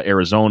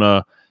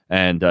Arizona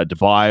and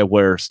Dubai,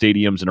 where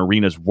stadiums and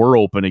arenas were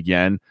open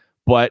again.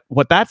 But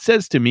what that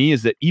says to me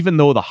is that even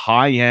though the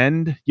high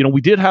end, we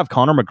did have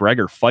Conor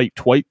McGregor fight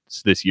twice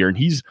this year, and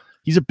he's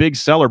a big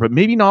seller, but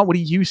maybe not what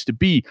he used to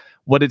be.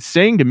 What it's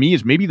saying to me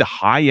is maybe the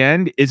high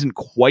end isn't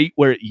quite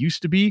where it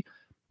used to be,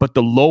 but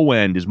the low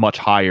end is much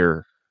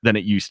higher than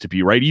it used to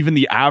be, right? Even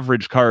the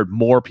average card,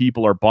 more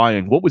people are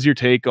buying. What was your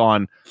take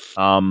on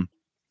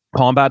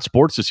combat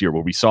sports this year,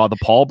 where we saw the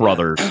Paul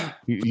brothers,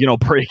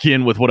 break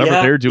in with whatever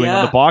they're doing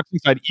on the boxing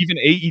side? Even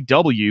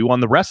AEW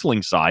on the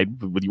wrestling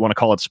side, whether you want to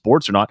call it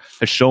sports or not,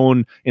 has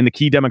shown in the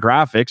key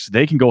demographics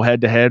they can go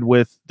head to head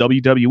with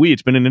WWE.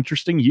 It's been an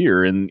interesting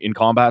year in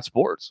combat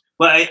sports.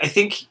 Well, I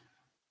think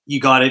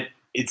you got it.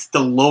 It's the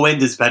low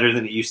end is better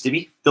than it used to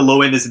be. The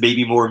low end is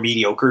maybe more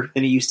mediocre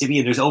than it used to be,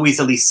 and there's always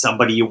at least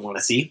somebody you want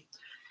to see.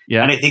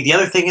 Yeah. And I think the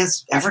other thing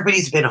is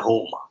everybody's been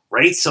home,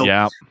 right?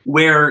 So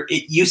where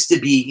it used to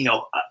be,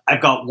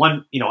 I've got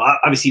one,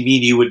 obviously me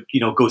and you would,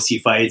 go see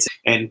fights,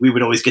 and we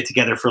would always get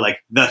together for like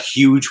the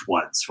huge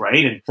ones,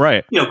 right? And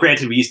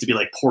granted, we used to be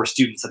like poor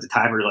students at the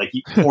time, or like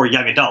poor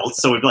young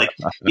adults, so it'd be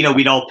like,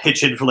 we'd all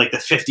pitch in for like the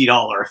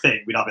 $50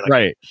 thing. We'd all be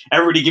like,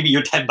 everybody give me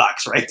your $10,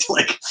 right? To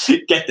like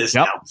get this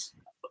now.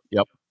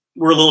 Yep.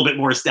 We're a little bit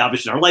more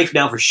established in our life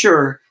now, for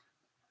sure.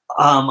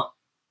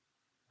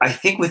 I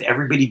think with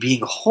everybody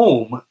being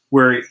home,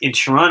 where in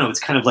Toronto, it's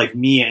kind of like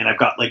me, and I've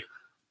got like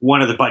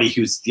one other buddy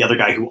who's the other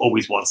guy who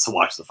always wants to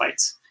watch the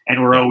fights.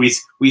 And we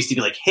used to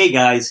be like, hey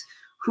guys,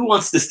 who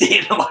wants to stay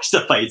in and watch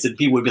the fights? And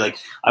people would be like,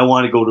 I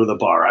want to go to the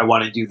bar. I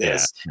want to do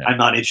this. I'm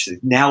not interested.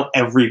 Now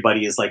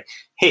everybody is like,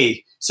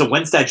 hey, so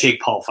when's that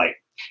Jake Paul fight?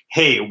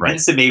 Hey,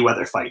 when's the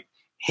Mayweather fight?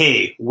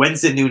 Hey,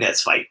 when's the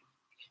Nunes fight?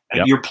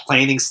 And you're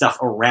planning stuff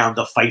around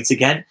the fights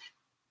again,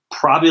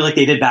 probably like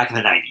they did back in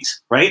the 90s,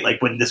 right?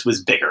 Like when this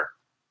was bigger.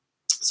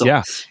 So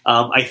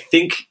I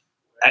think,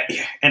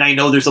 and I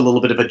know there's a little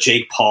bit of a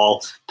Jake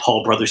Paul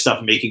brother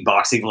stuff making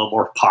boxing a little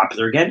more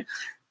popular again,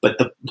 but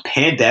the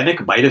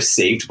pandemic might have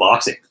saved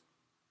boxing,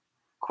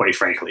 quite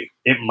frankly.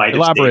 It might have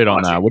elaborate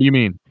on that. What do you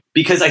mean?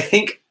 Because I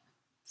think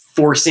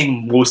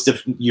forcing most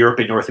of Europe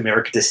and North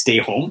America to stay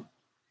home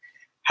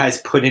has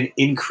put an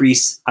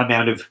increased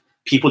amount of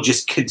people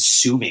just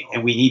consuming,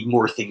 and we need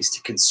more things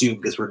to consume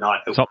because we're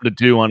not something to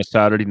do on a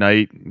Saturday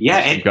night. Yeah,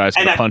 and you guys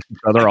can punch each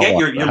other. Again,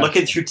 you're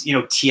looking through.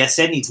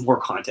 TSN needs more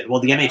content.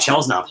 Well, the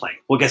NHL's not playing.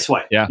 Well, guess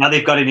what? Yeah. Now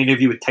they've got an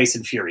interview with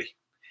Tyson Fury.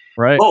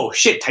 Right. Oh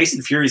shit,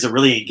 Tyson Fury's a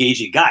really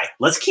engaging guy.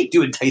 Let's keep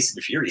doing Tyson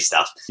Fury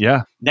stuff.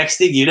 Yeah. Next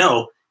thing you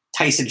know,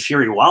 Tyson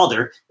Fury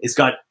Wilder has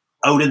got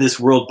out of this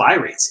world buy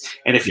rates.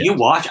 And if you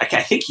watch,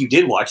 I think you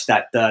did watch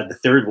that the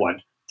third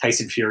one,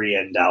 Tyson Fury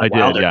and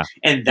Wilder,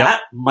 and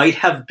that might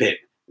have been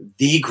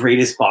the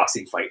greatest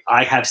boxing fight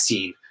I have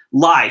seen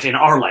live in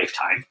our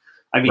lifetime.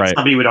 I mean,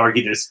 somebody would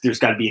argue there's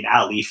got to be an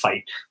Ali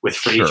fight with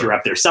Frazier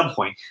up there some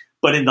point.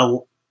 But in the,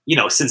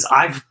 since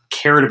I've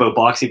cared about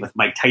boxing with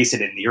Mike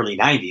Tyson in the early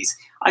 90s,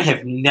 I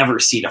have never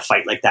seen a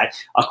fight like that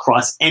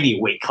across any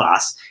weight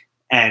class.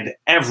 And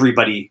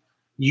everybody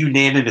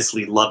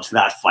unanimously loved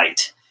that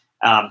fight.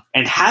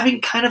 And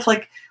having kind of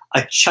like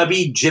a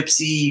chubby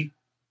gypsy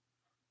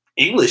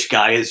English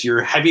guy as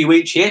your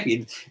heavyweight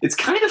champion, it's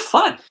kind of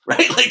fun,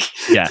 right? Like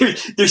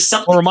there's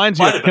something. Well, it reminds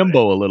you of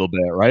Kimbo a little bit,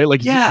 right?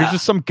 Like he's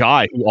just some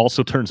guy who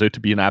also turns out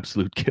to be an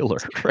absolute killer,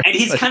 right? And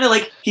he's kind of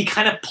like he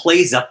kind of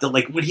plays up the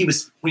like when he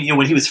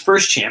was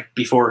first champ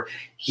before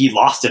he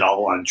lost it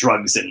all on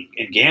drugs and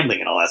gambling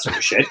and all that sort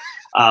of shit.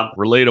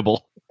 Relatable.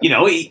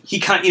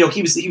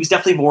 He was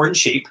definitely more in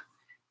shape.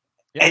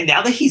 Yeah. And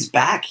now that he's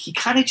back, he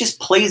kind of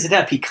just plays it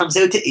up. He comes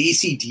out to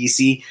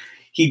AC/DC.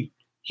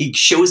 He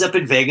shows up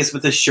in Vegas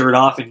with his shirt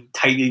off and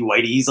tiny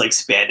whiteies, like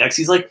spandex.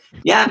 He's like,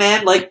 yeah,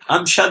 man, like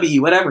I'm chubby,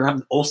 whatever.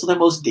 I'm also the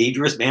most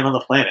dangerous man on the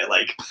planet.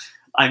 Like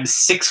I'm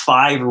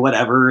 6'5" or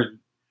whatever, and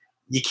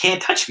you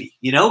can't touch me.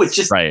 It's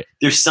just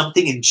there's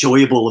something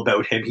enjoyable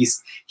about him.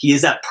 He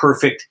is that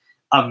perfect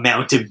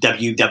amount of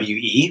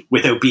WWE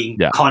without being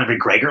Conor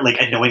McGregor, like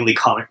unknowingly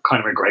Conor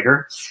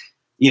McGregor.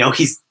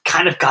 He's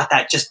kind of got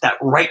that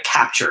right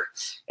capture.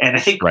 And I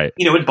think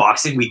in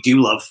boxing we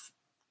do love.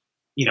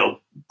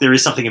 There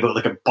is something about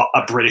like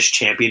a British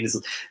champion.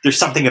 There's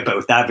something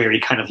about that very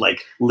kind of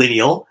like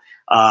lineal.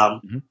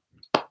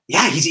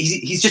 Yeah,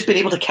 he's just been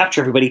able to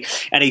capture everybody,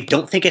 and I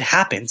don't think it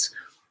happens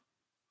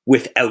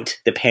without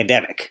the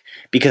pandemic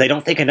because I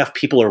don't think enough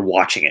people are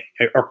watching it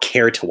or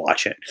care to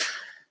watch it.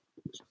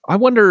 I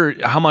wonder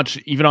how much,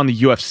 even on the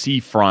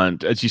UFC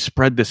front, as you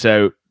spread this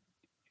out,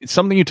 it's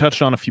something you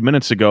touched on a few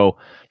minutes ago.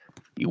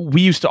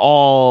 We used to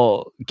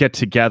all get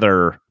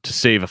together to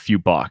save a few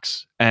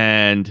bucks,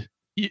 and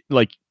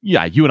like,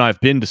 yeah, you and I have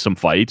been to some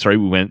fights, right?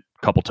 We went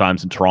a couple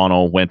times in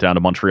Toronto, went down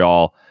to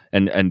Montreal,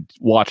 and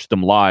watched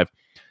them live.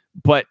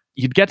 But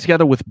you'd get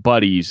together with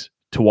buddies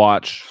to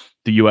watch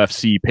the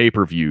UFC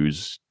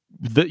pay-per-views,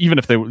 even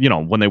if they,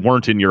 when they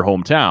weren't in your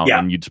hometown,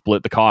 and you'd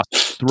split the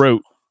cost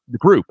throughout the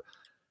group.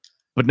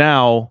 But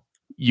now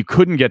you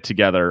couldn't get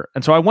together.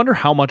 And so I wonder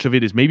how much of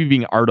it is maybe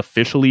being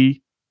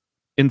artificially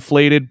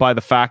inflated by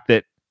the fact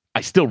that I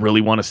still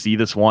really want to see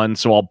this one,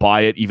 so I'll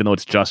buy it even though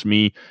it's just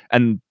me.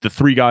 And the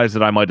 3 guys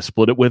that I might have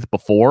split it with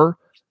before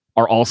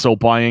are also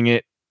buying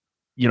it,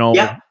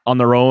 on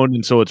their own.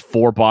 And so it's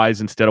 4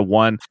 buys instead of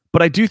 1.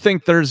 But I do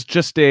think there's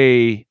just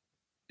an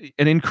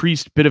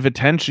increased bit of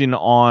attention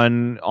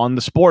on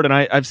the sport. And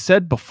I've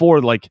said before,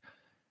 like,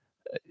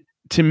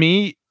 to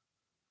me,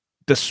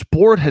 the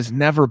sport has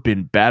never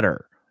been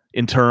better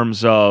in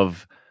terms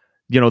of,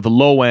 the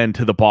low end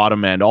to the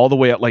bottom end, all the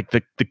way up, like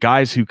the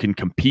guys who can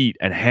compete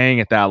and hang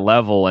at that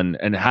level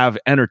and have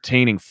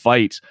entertaining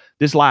fights.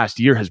 This last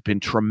year has been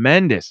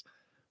tremendous,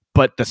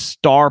 but the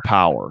star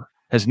power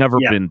has never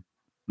been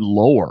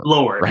lower,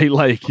 right?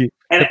 Like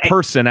the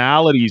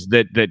personalities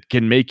that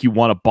can make you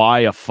want to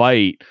buy a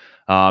fight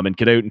and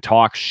get out and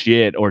talk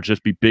shit, or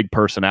just be big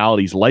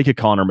personalities like a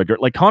Conor McGregor.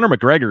 Like Conor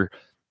McGregor,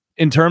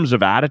 in terms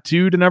of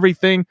attitude and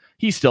everything,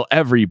 he's still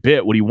every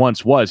bit what he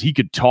once was. He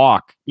could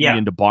talk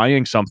into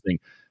buying something,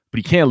 but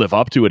he can't live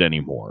up to it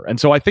anymore. And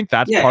so I think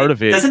that's part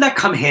of it. Doesn't that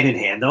come hand in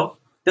hand, though?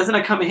 Doesn't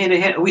that come hand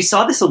in hand? We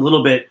saw this a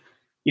little bit,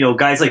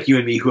 guys like you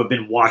and me who have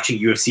been watching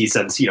UFC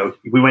since,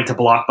 we went to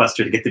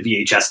Blockbuster to get the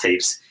VHS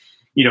tapes,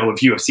 of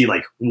UFC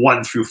like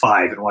 1 through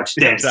 5 and watched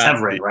Dan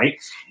Severn, right?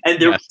 And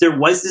there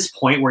was this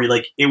point where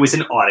like it was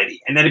an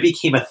oddity, and then it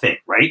became a thing,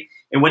 right?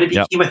 And when it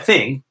became a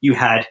thing, you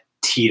had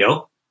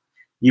Tito,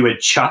 you had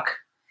Chuck,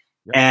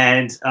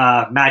 and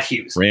Matt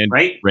Hughes,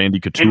 right? Randy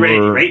Couture, and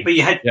Randy, right? But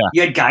you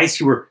had guys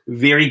who were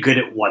very good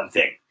at one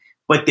thing,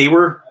 but they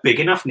were big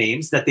enough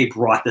names that they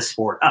brought the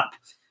sport up.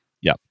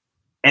 Yeah.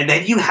 And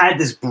then you had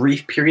this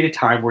brief period of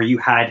time where you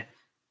had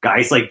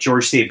guys like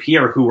George St.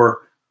 Pierre who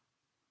were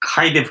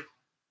kind of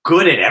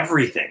good at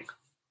everything,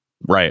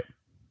 right?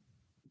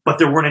 But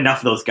there weren't enough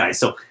of those guys.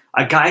 So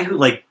a guy who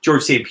like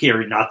George St.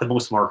 Pierre, not the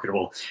most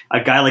marketable.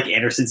 A guy like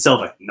Anderson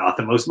Silva, not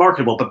the most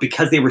marketable. But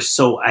because they were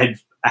so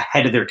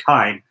ahead of their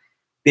time,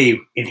 they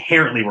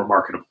inherently were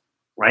marketable,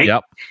 right?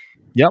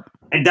 Yep.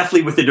 And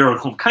definitely within their own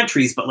home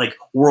countries, but like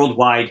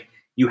worldwide,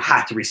 you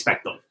had to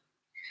respect them.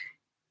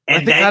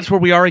 And I think that's where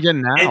we are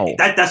again now.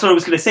 That's what I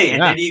was going to say.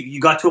 And then you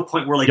got to a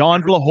point where like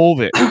Jan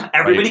Blachowicz,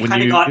 everybody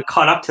kind of got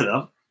caught up to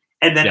them.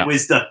 And then it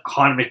was the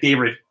Conor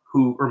McDavid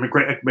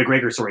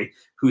McGregor,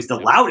 who's the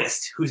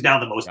loudest, who's now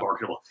the most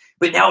marketable.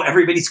 But now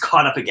everybody's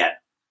caught up again.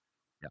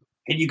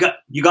 And you got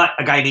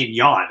a guy named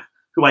Jan,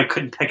 who I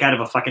couldn't pick out of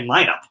a fucking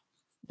lineup.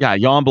 Yeah,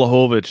 Jan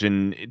Blachowicz,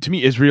 and to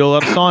me, Israel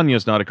Adesanya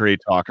is not a great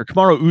talker.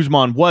 Kamaru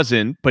Usman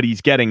wasn't, but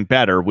he's getting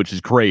better, which is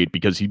great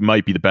because he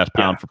might be the best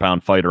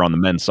pound-for-pound fighter on the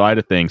men's side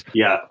of things.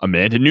 Yeah.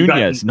 Amanda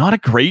Nunes, not a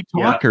great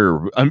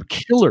talker.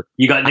 Killer.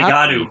 You got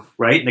Ngannou,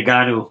 right?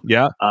 Ngannou.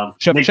 Yeah.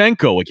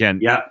 Shevchenko, again.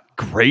 Yeah.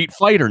 Great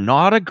fighter,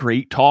 not a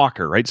great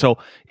talker, right? So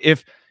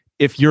if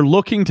you're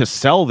looking to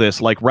sell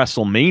this like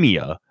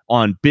WrestleMania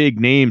on big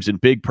names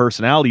and big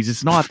personalities,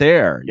 it's not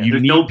there. Yeah, you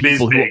need no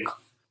people who...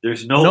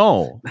 There's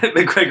no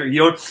McGregor.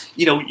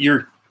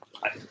 You're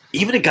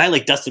even a guy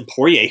like Dustin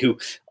Poirier, who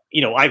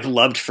I've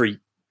loved for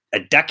a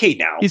decade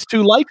now. He's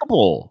too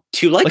likable.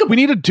 Like, we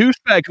need a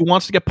douchebag who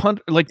wants to get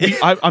punched. Like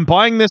I'm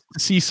buying this to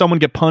see someone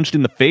get punched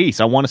in the face.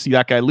 I want to see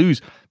that guy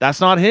lose. That's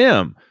not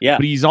him. Yeah,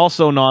 but he's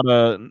also not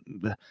a.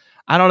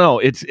 I don't know.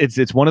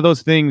 It's one of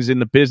those things in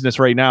the business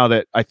right now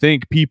that I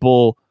think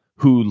people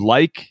who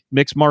like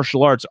mixed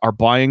martial arts are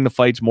buying the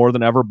fights more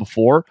than ever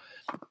before,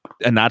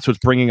 and that's what's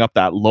bringing up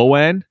that low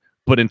end.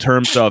 But in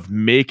terms of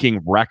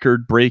making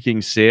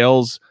record-breaking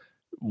sales,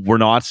 we're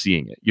not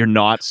seeing it. You're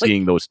not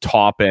seeing those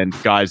top-end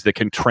guys that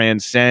can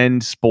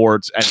transcend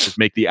sports and just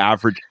make the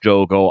average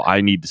Joe go, I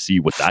need to see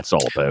what that's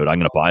all about. I'm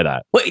going to buy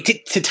that. Well,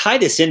 to tie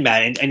this in,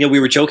 Matt, and I know we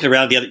were joking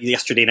around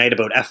yesterday night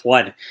about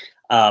F1,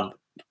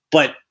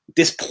 but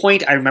this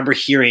point, I remember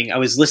hearing. I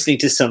was listening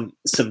to some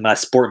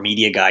sport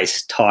media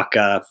guys talk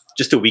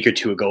just a week or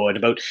two ago,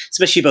 and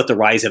especially about the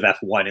rise of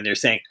F1, and they're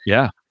saying,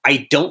 yeah,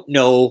 I don't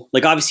know.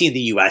 Like, obviously, in the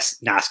U.S.,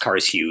 NASCAR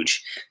is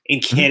huge. In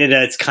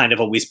Canada, it's kind of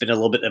always been a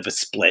little bit of a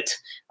split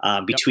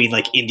between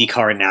like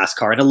IndyCar and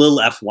NASCAR, and a little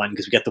F1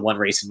 because we got the one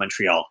race in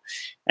Montreal,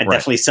 and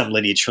definitely some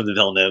lineage from the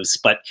Villeneuves.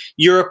 But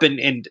Europe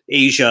and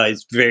Asia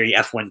is very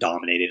F1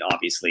 dominated,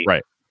 obviously.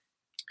 Right.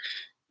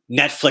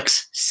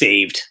 Netflix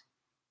saved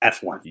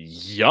F1.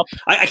 Yep.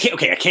 I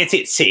can't say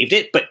it saved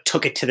it, but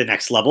took it to the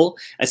next level,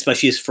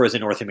 especially as far as the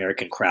North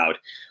American crowd.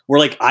 We're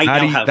like,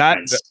 now have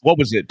friends. What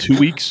was it? 2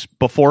 weeks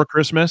before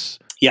Christmas?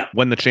 Yeah.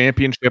 When the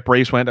championship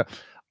race went,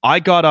 I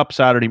got up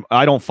Saturday.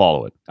 I don't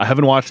follow it. I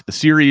haven't watched the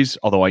series,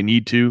 although I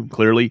need to,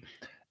 clearly.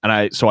 And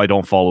I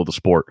don't follow the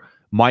sport.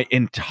 My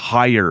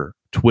entire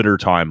Twitter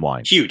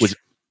timeline was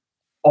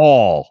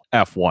all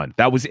F1.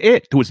 That was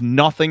it. There was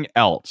nothing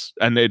else.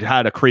 And it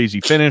had a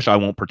crazy finish. I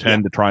won't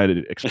pretend to try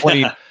to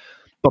explain.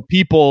 But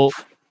people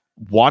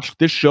watched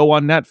this show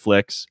on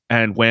Netflix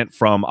and went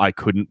from I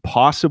couldn't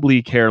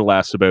possibly care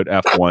less about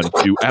F1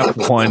 to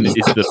F1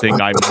 is the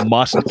thing I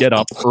must get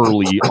up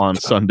early on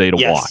Sunday to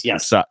watch.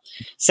 Yes,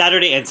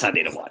 Saturday and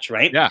Sunday to watch,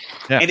 right? Yeah.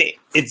 And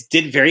it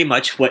did very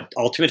much what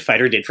Ultimate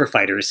Fighter did for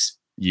fighters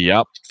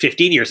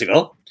 15 years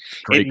ago.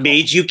 It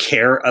made you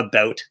care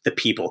about the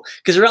people.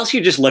 Because or else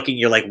you're just looking,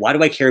 you're like, why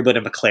do I care about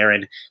a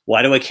McLaren?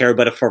 Why do I care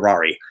about a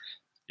Ferrari?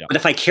 Yep. But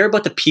if I care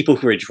about the people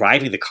who are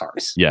driving the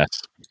cars,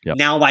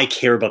 now I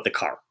care about the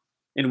car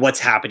and what's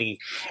happening.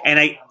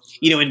 And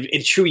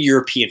in true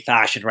European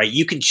fashion, right,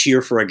 you can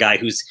cheer for a guy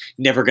who's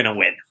never going to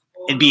win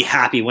and be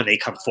happy when they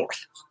come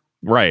fourth.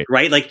 Right.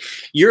 Like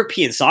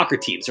European soccer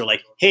teams are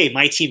like, hey,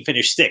 my team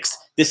finished sixth.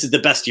 This is the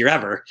best year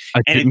ever.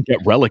 I didn't get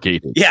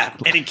relegated. Yeah.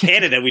 And in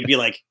Canada, we'd be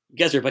like, you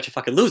guys are a bunch of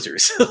fucking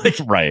losers. Like,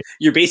 right.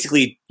 You're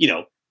basically,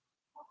 you're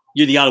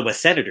the Ottawa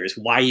Senators.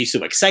 Why are you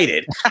so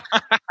excited?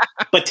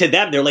 But to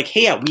them, they're like,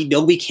 hey, yeah, we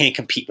know we can't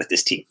compete with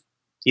this team.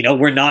 We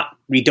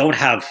don't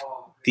have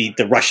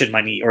the Russian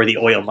money or the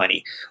oil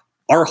money.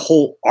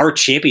 Our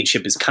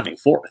championship is coming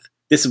forth.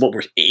 This is what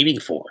we're aiming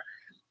for.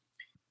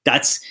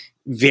 That's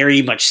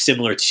very much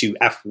similar to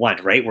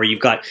F1, right? Where you've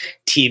got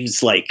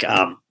teams like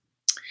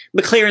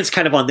McLaren's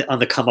kind of on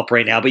the come up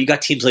right now, but you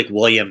got teams like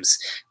Williams,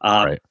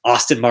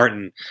 Aston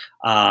Martin,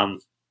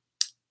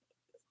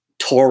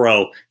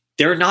 Toro.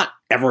 They're not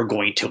ever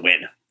going to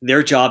win.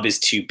 Their job is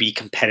to be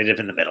competitive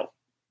in the middle.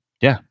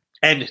 Yeah.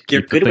 And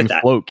they're good with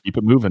that. Float, keep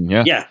it moving.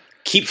 Yeah. Yeah.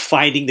 Keep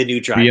finding the new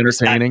drivers.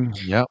 Be entertaining.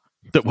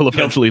 That will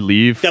eventually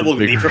leave. That will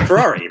leave for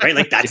Ferrari, right?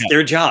 Like that's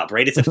their job,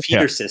 right? It's a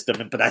feeder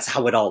system, but that's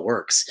how it all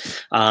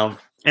works. And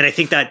I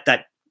think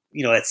that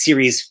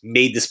series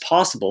made this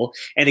possible.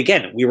 And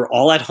again, we were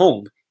all at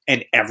home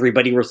and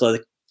everybody was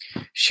like,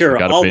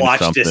 sure, I'll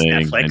watch this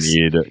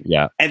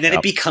Netflix. And then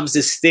it becomes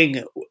this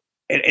thing.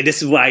 And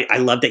this is what I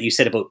love that you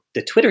said about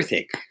the Twitter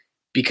thing,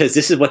 because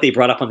this is what they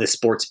brought up on the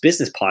Sports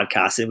Business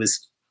podcast. It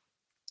was,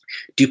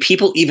 do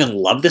people even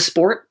love the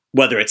sport?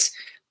 Whether it's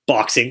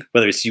boxing,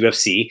 whether it's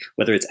UFC,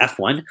 whether it's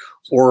F1,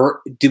 or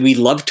do we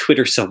love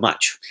Twitter so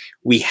much?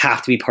 We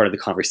have to be part of the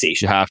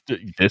conversation. You have to.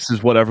 This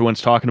is what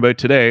everyone's talking about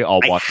today. I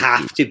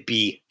have to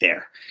be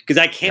there because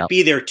I can't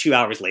be there 2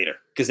 hours later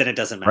because then it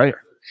doesn't matter.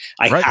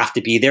 I have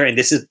to be there. And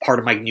this is part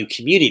of my new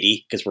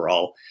community because we're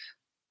all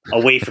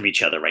away from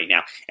each other right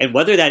now. And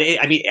whether that is,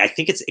 I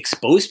think it's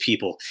exposed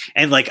people.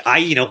 And like,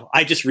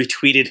 I just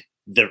retweeted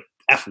the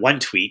F1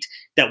 tweet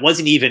that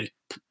wasn't even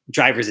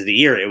Drivers of the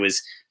Year. It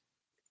was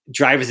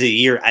Drivers of the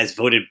Year as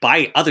voted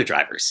by other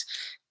drivers.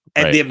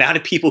 And the amount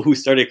of people who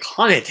started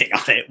commenting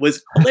on it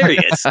was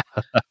hilarious.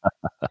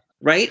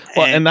 Right?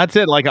 Well, and that's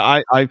it. Like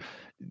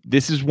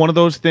this is one of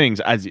those things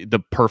as the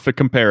perfect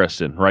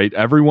comparison, right?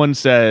 Everyone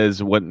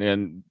says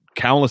and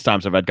countless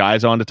times I've had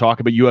guys on to talk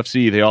about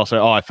UFC. They all say,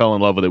 I fell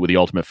in love with it with The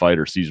Ultimate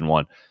Fighter season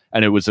 1.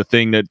 And it was a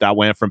thing that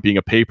went from being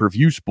a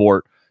pay-per-view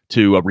sport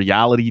to a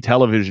reality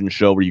television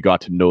show where you got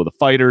to know the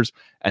fighters,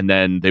 and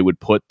then they would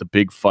put the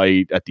big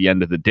fight at the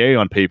end of the day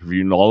on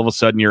pay-per-view, and all of a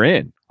sudden you're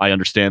in. I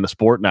understand the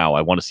sport now.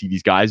 I want to see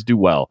these guys do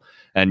well,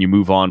 and you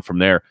move on from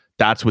there.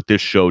 That's what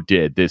this show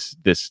did. This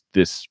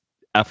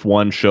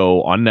F1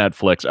 show on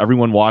Netflix.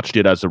 Everyone watched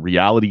it as a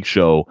reality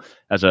show,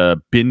 as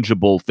a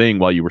bingeable thing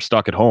while you were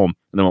stuck at home.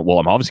 And then,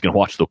 I'm obviously going to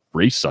watch the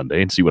race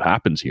Sunday and see what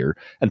happens here.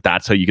 And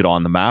that's how you get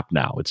on the map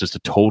now. It's just a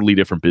totally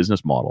different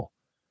business model.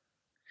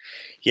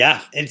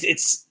 Yeah, and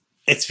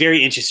it's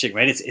very interesting,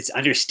 right? It's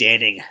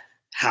understanding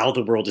how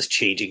the world is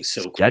changing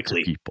so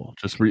quickly. People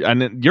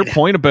and your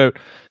point about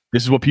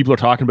this is what people are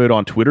talking about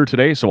on Twitter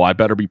today, so I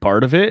better be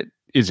part of it,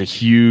 is a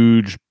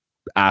huge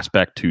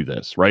aspect to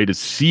this, right? It's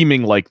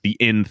seeming like the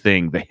in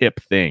thing, the hip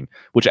thing,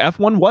 which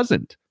F1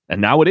 wasn't, and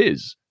now it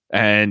is,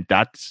 and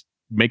that's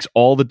makes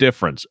all the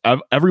difference.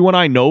 Everyone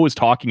I know is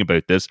talking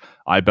about this.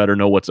 I better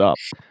know what's up.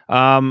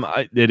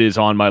 It is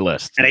on my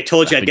list. And I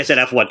told you I'd get that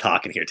F1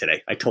 talking here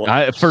today. I told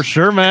you. For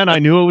sure, man. I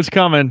knew it was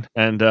coming.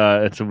 And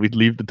so we'd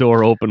leave the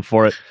door open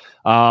for it.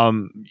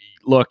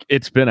 Look,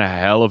 it's been a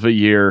hell of a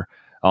year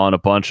on a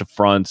bunch of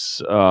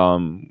fronts.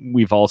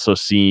 We've also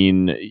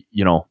seen,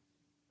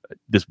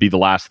 this be the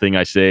last thing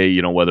I say,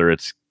 you know, whether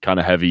it's kind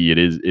of heavy, it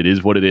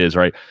is what it is,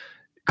 right?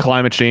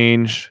 Climate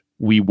change,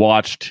 we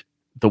watched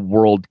the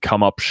world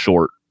come up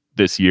short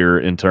this year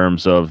in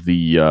terms of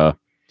the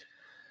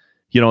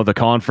the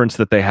conference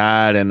that they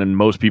had, and then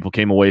most people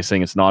came away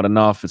saying it's not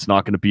enough, it's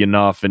not going to be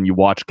enough. And you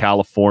watch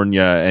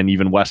California and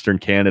even Western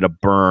Canada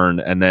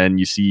burn, and then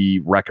you see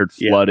record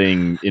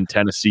flooding in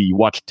Tennessee. You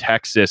watch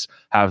Texas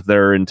have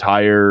their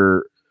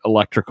entire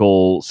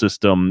electrical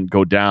system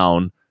go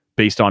down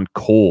based on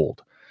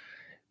cold.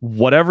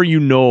 Whatever you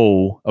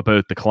know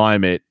about the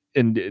climate,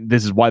 and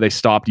this is why they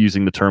stopped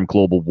using the term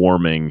global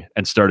warming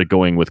and started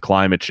going with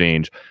climate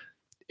change,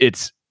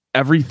 it's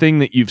everything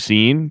that you've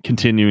seen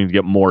continuing to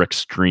get more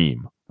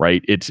extreme,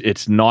 right?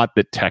 It's not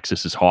that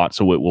Texas is hot,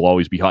 so it will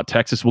always be hot.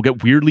 Texas will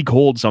get weirdly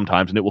cold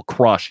sometimes, and it will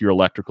crush your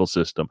electrical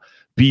system.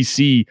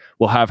 BC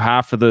will have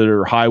half of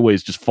their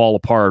highways just fall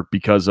apart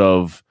because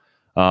of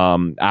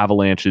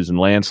avalanches and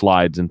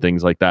landslides and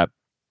things like that.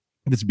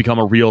 It's become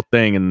a real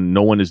thing, and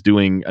no one is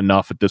doing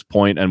enough at this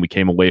point. And we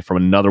came away from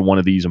another one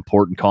of these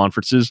important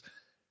conferences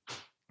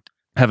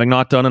having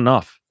not done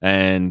enough.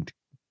 And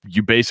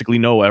you basically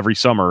know every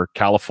summer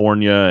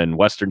California and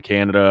Western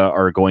Canada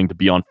are going to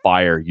be on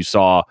fire. You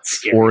saw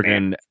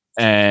Oregon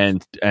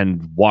and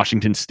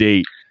Washington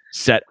State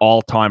set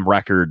all-time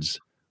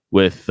records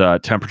with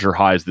temperature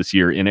highs this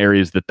year in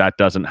areas that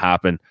doesn't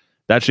happen.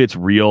 That shit's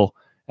real,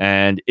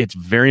 and it's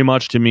very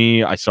much, to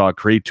me, I saw a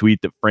great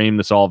tweet that framed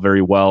this all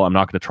very well. I'm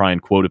not going to try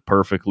and quote it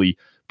perfectly,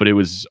 but it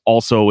was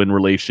also in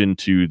relation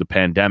to the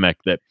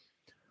pandemic, that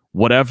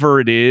whatever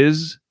it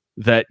is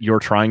that you're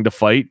trying to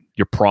fight,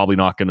 you're probably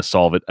not going to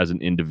solve it as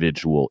an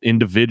individual.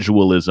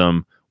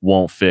 Individualism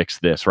won't fix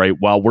this, right?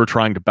 While we're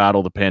trying to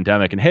battle the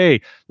pandemic, and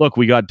hey, look,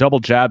 we got double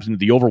jabs into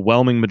the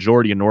overwhelming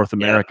majority of North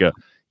America.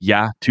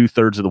 Yeah,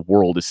 2/3 of the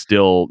world is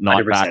still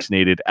not 100%.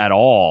 Vaccinated at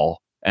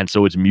all. And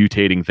so it's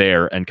mutating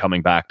there and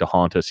coming back to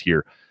haunt us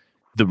here.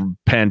 The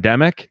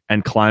pandemic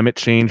and climate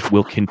change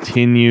will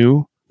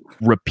continue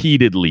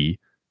repeatedly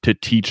to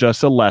teach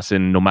us a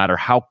lesson, no matter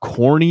how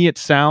corny it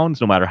sounds,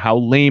 no matter how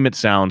lame it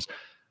sounds.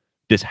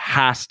 This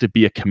has to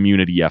be a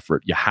community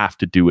effort. You have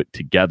to do it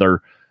together,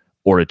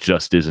 or it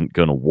just isn't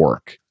going to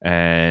work.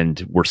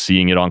 And we're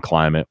seeing it on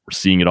climate. We're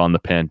seeing it on the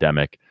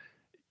pandemic.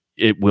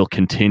 It will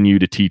continue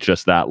to teach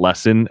us that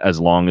lesson as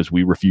long as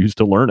we refuse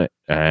to learn it.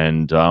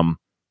 And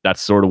that's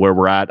sort of where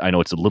we're at. I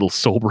know it's a little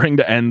sobering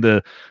to end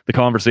the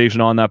conversation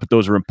on that, but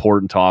those are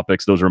important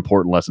topics. Those are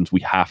important lessons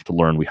we have to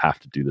learn. We have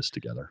to do this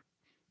together.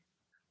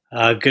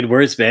 Good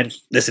words, man.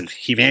 Listen,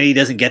 humanity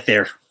doesn't get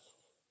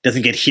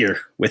here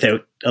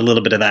without a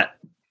little bit of that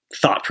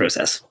thought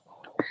process.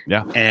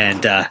 Yeah.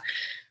 And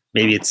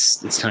maybe it's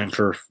time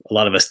for a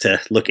lot of us to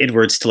look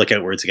inwards to look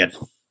outwards again.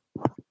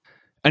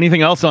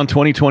 Anything else on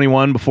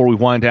 2021 before we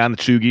wind down the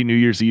Chuggy New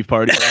Year's Eve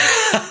party?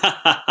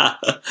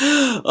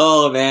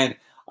 Oh, man.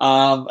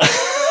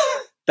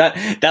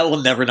 That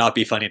will never not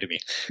be funny to me.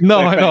 No,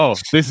 I know.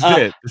 This is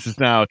it. This is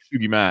now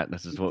Chuggy Matt.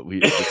 This is what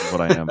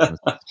I am.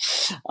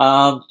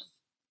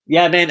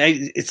 Yeah,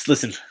 man.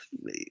 Listen,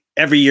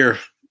 every year,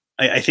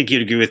 I think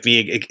you'd agree with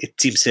me. It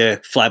seems to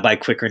fly by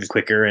quicker and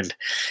quicker, and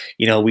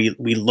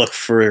we look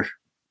for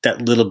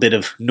that little bit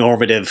of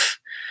normative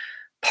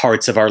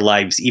parts of our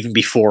lives even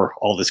before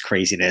all this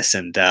craziness.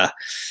 And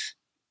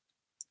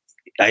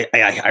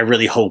I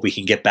really hope we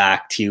can get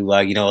back to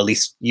at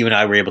least you and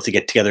I were able to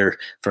get together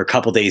for a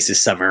couple days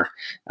this summer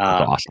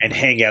awesome. And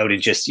hang out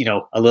and just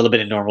a little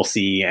bit of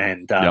normalcy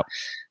and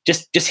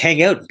just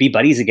hang out and be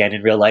buddies again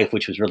in real life,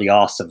 which was really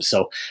awesome.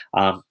 So.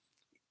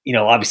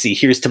 Obviously,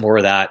 here's to more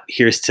of that.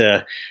 Here's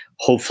to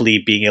hopefully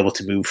being able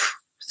to move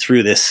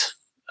through this,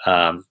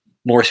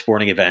 more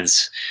sporting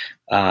events,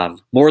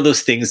 more of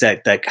those things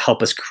that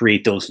help us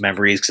create those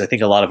memories. Because I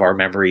think a lot of our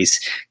memories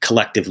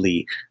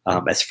collectively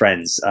as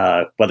friends,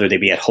 whether they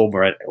be at home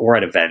or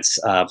at events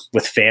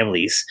with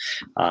families,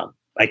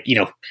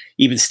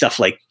 even stuff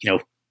like,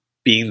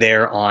 being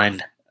there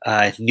on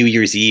New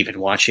Year's Eve and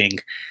watching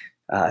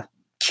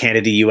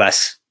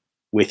Canada-US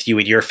with you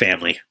and your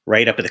family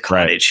right up at the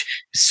cottage.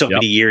 Right. So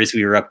many years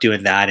we were up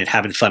doing that and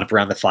having fun up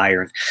around the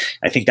fire. And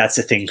I think that's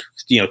the thing,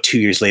 2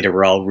 years later,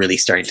 we're all really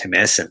starting to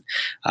miss. And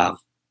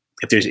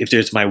if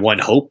there's my one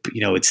hope,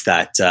 it's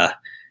that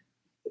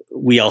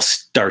we all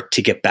start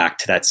to get back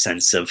to that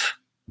sense of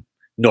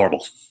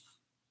normal.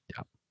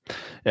 Yeah.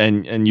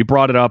 And you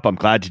brought it up. I'm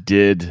glad you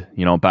did.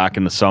 Back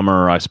in the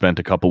summer, I spent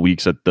a couple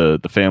weeks at the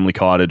family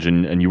cottage,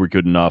 and you were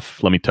good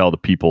enough. Let me tell the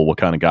people what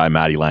kind of guy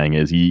Matty Lang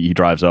is. He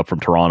drives up from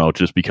Toronto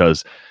just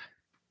because,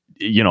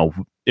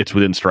 it's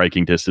within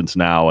striking distance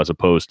now, as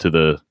opposed to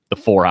the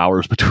 4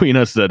 hours between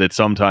us that it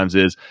sometimes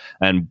is,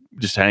 and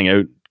just hang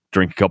out,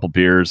 drink a couple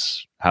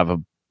beers, have a,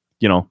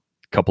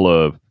 couple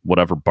of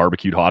whatever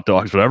barbecued hot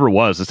dogs, whatever it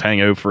was, just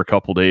hang out for a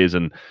couple days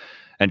and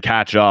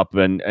catch up.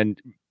 And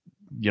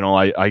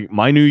I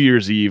my New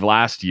Year's Eve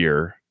last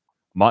year,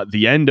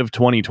 the end of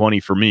 2020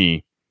 for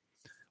me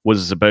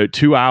was about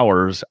 2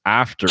 hours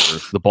after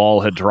the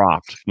ball had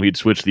dropped. We'd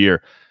switched the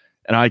year,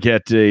 and I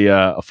get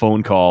a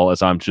phone call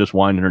as I'm just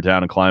winding her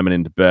down and climbing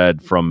into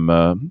bed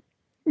from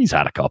he's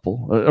had a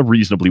couple. A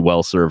reasonably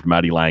well-served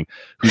Matty Lang,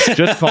 who's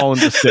just calling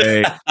to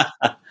say,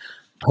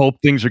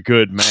 hope things are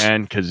good,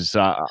 man, because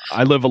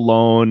I live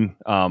alone.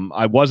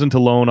 I wasn't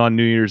alone on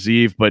New Year's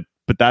Eve, but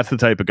that's the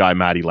type of guy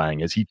Matty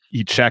Lang is.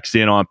 He checks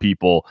in on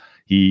people.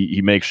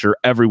 He makes sure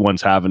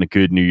everyone's having a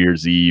good New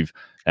Year's Eve,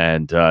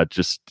 and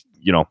just,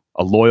 you know,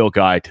 a loyal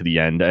guy to the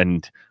end.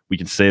 And we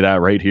can say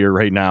that right here,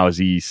 right now, as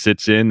he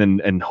sits in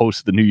and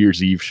hosts the New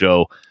Year's Eve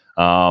show.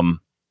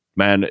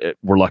 Man,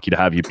 we're lucky to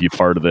have you be a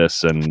part of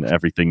this and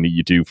everything that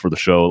you do for the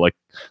show.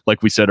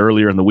 Like we said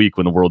earlier in the week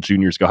when the World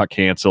Juniors got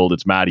canceled,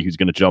 it's Matty who's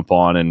going to jump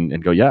on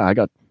and go, yeah,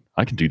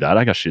 I can do that.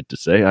 I got shit to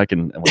say. I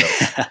can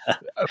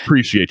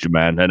appreciate you,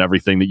 man, and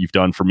everything that you've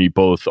done for me,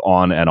 both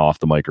on and off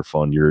the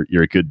microphone.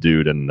 You're a good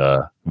dude and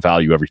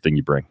value everything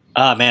you bring.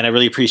 Man, I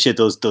really appreciate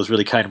those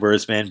really kind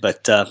words, man.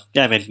 But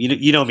yeah, man,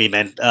 you know me,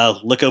 man.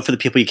 Look out for the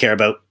people you care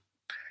about,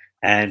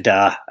 and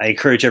I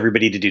encourage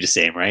everybody to do the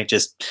same. Right?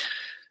 Just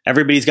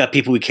everybody's got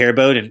people we care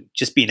about, and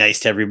just be nice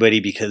to everybody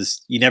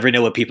because you never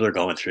know what people are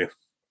going through.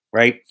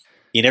 Right?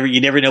 You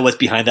never know what's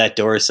behind that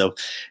door. So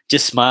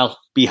just smile,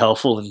 be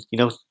helpful, and, you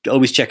know,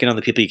 always check in on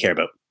the people you care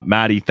about.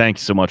 Matty, thank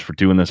you so much for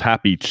doing this.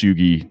 Happy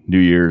Chuggy New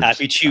Year's.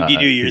 Happy Chuggy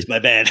New Year's, my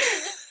man.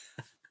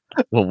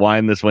 We'll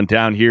wind this one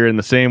down here in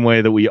the same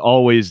way that we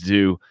always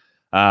do.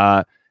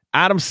 Adam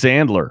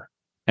Sandler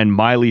and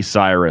Miley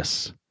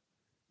Cyrus.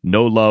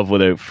 No love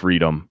without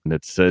freedom. And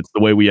it's the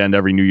way we end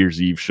every New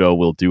Year's Eve show.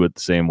 We'll do it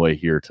the same way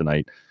here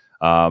tonight.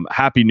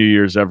 Happy New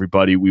Year's,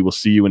 everybody. We will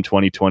see you in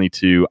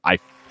 2022. I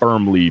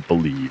firmly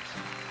believe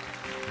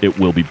it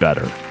will be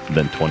better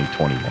than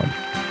 2021.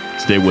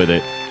 Stay with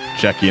it.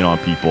 Check in on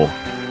people.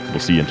 We'll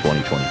see you in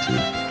 2022.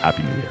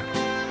 Happy New Year.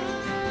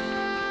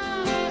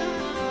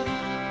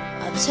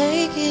 I'll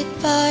take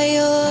it by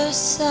your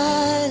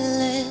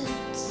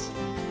silence.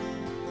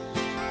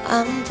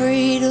 I'm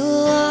free to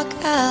walk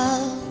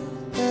out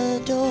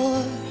the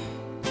door,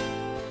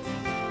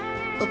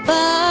 but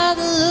by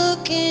the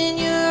look in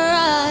your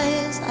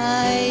eyes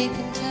I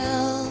can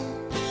tell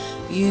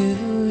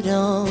you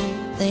don't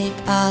think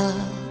I'll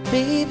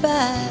be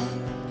back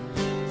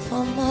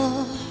for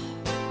more.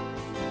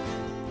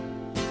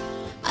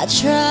 I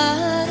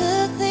try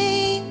to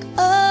think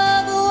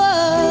of a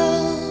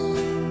world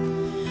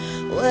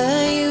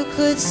where you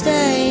could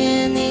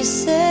stay and these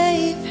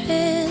safe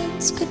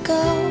hands could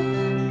go.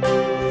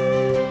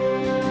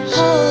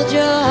 Hold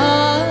your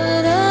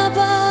heart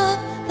above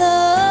the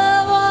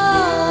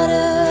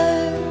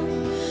water,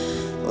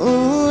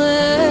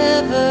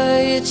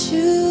 wherever you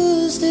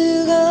choose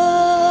to go.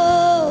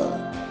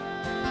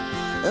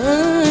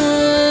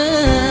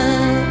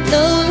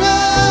 No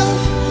love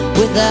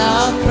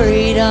without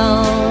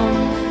freedom.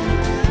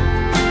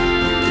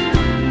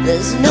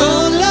 There's no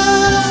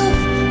love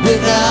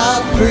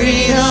without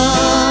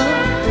freedom.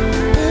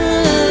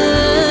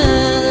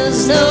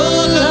 There's no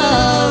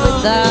love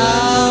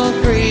without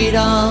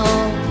freedom.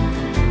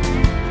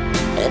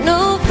 And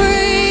no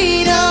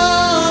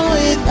freedom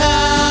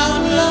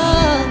without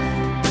love.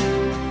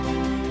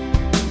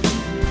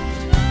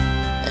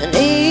 And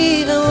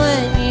even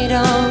when you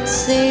don't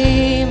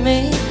see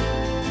me,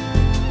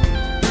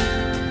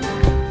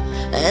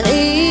 and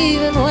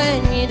even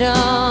when you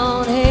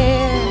don't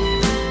hear,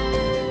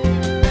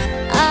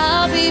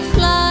 I'll be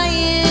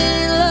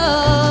flying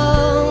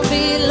low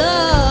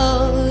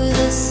below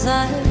the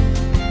sun,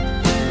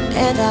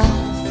 and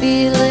I'll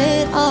feel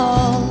it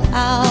all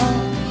out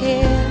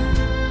here.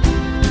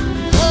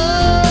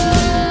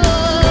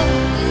 Oh,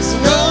 there's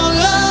no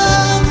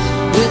love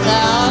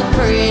without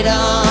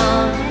freedom.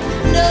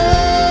 No,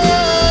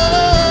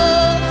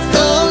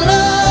 no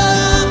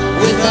love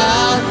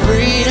without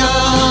freedom.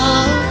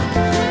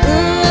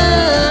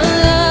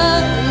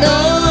 No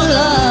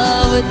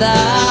love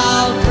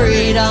without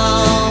freedom.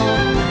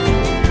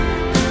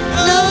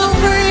 No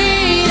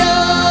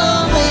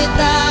freedom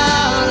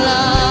without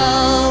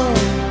love.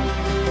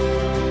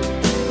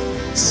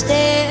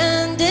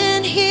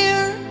 Standing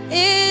here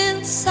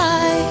in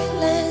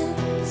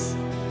silence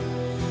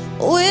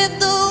with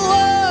the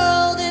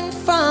world in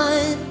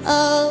front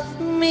of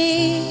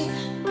me,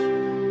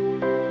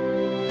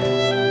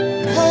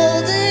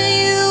 holding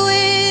you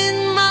in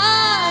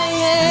my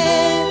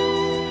hand.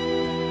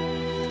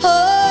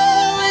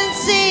 Oh, and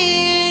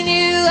seeing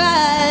you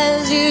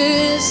as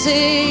you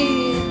see.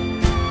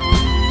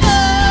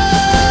 Oh,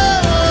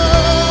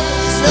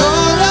 there's no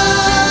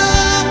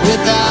love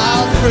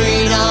without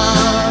freedom.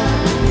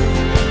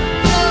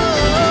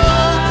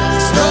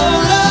 There's no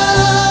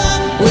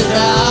love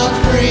without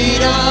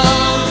freedom.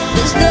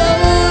 There's no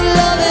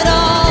love at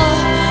all.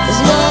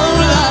 There's no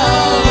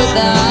love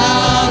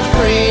without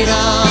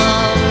freedom.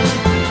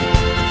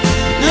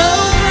 No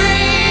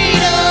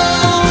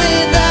freedom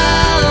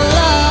without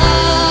love.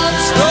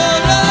 There's no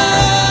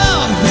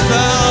love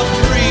without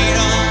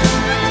freedom.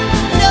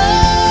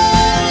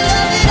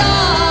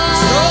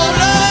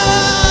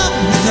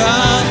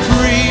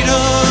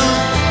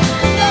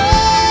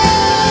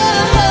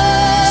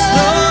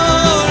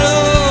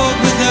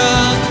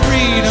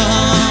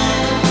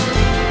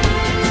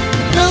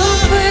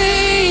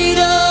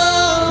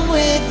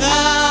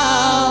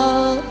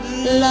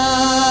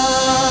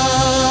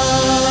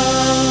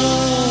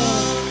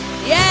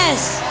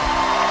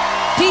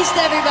 East,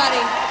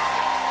 everybody.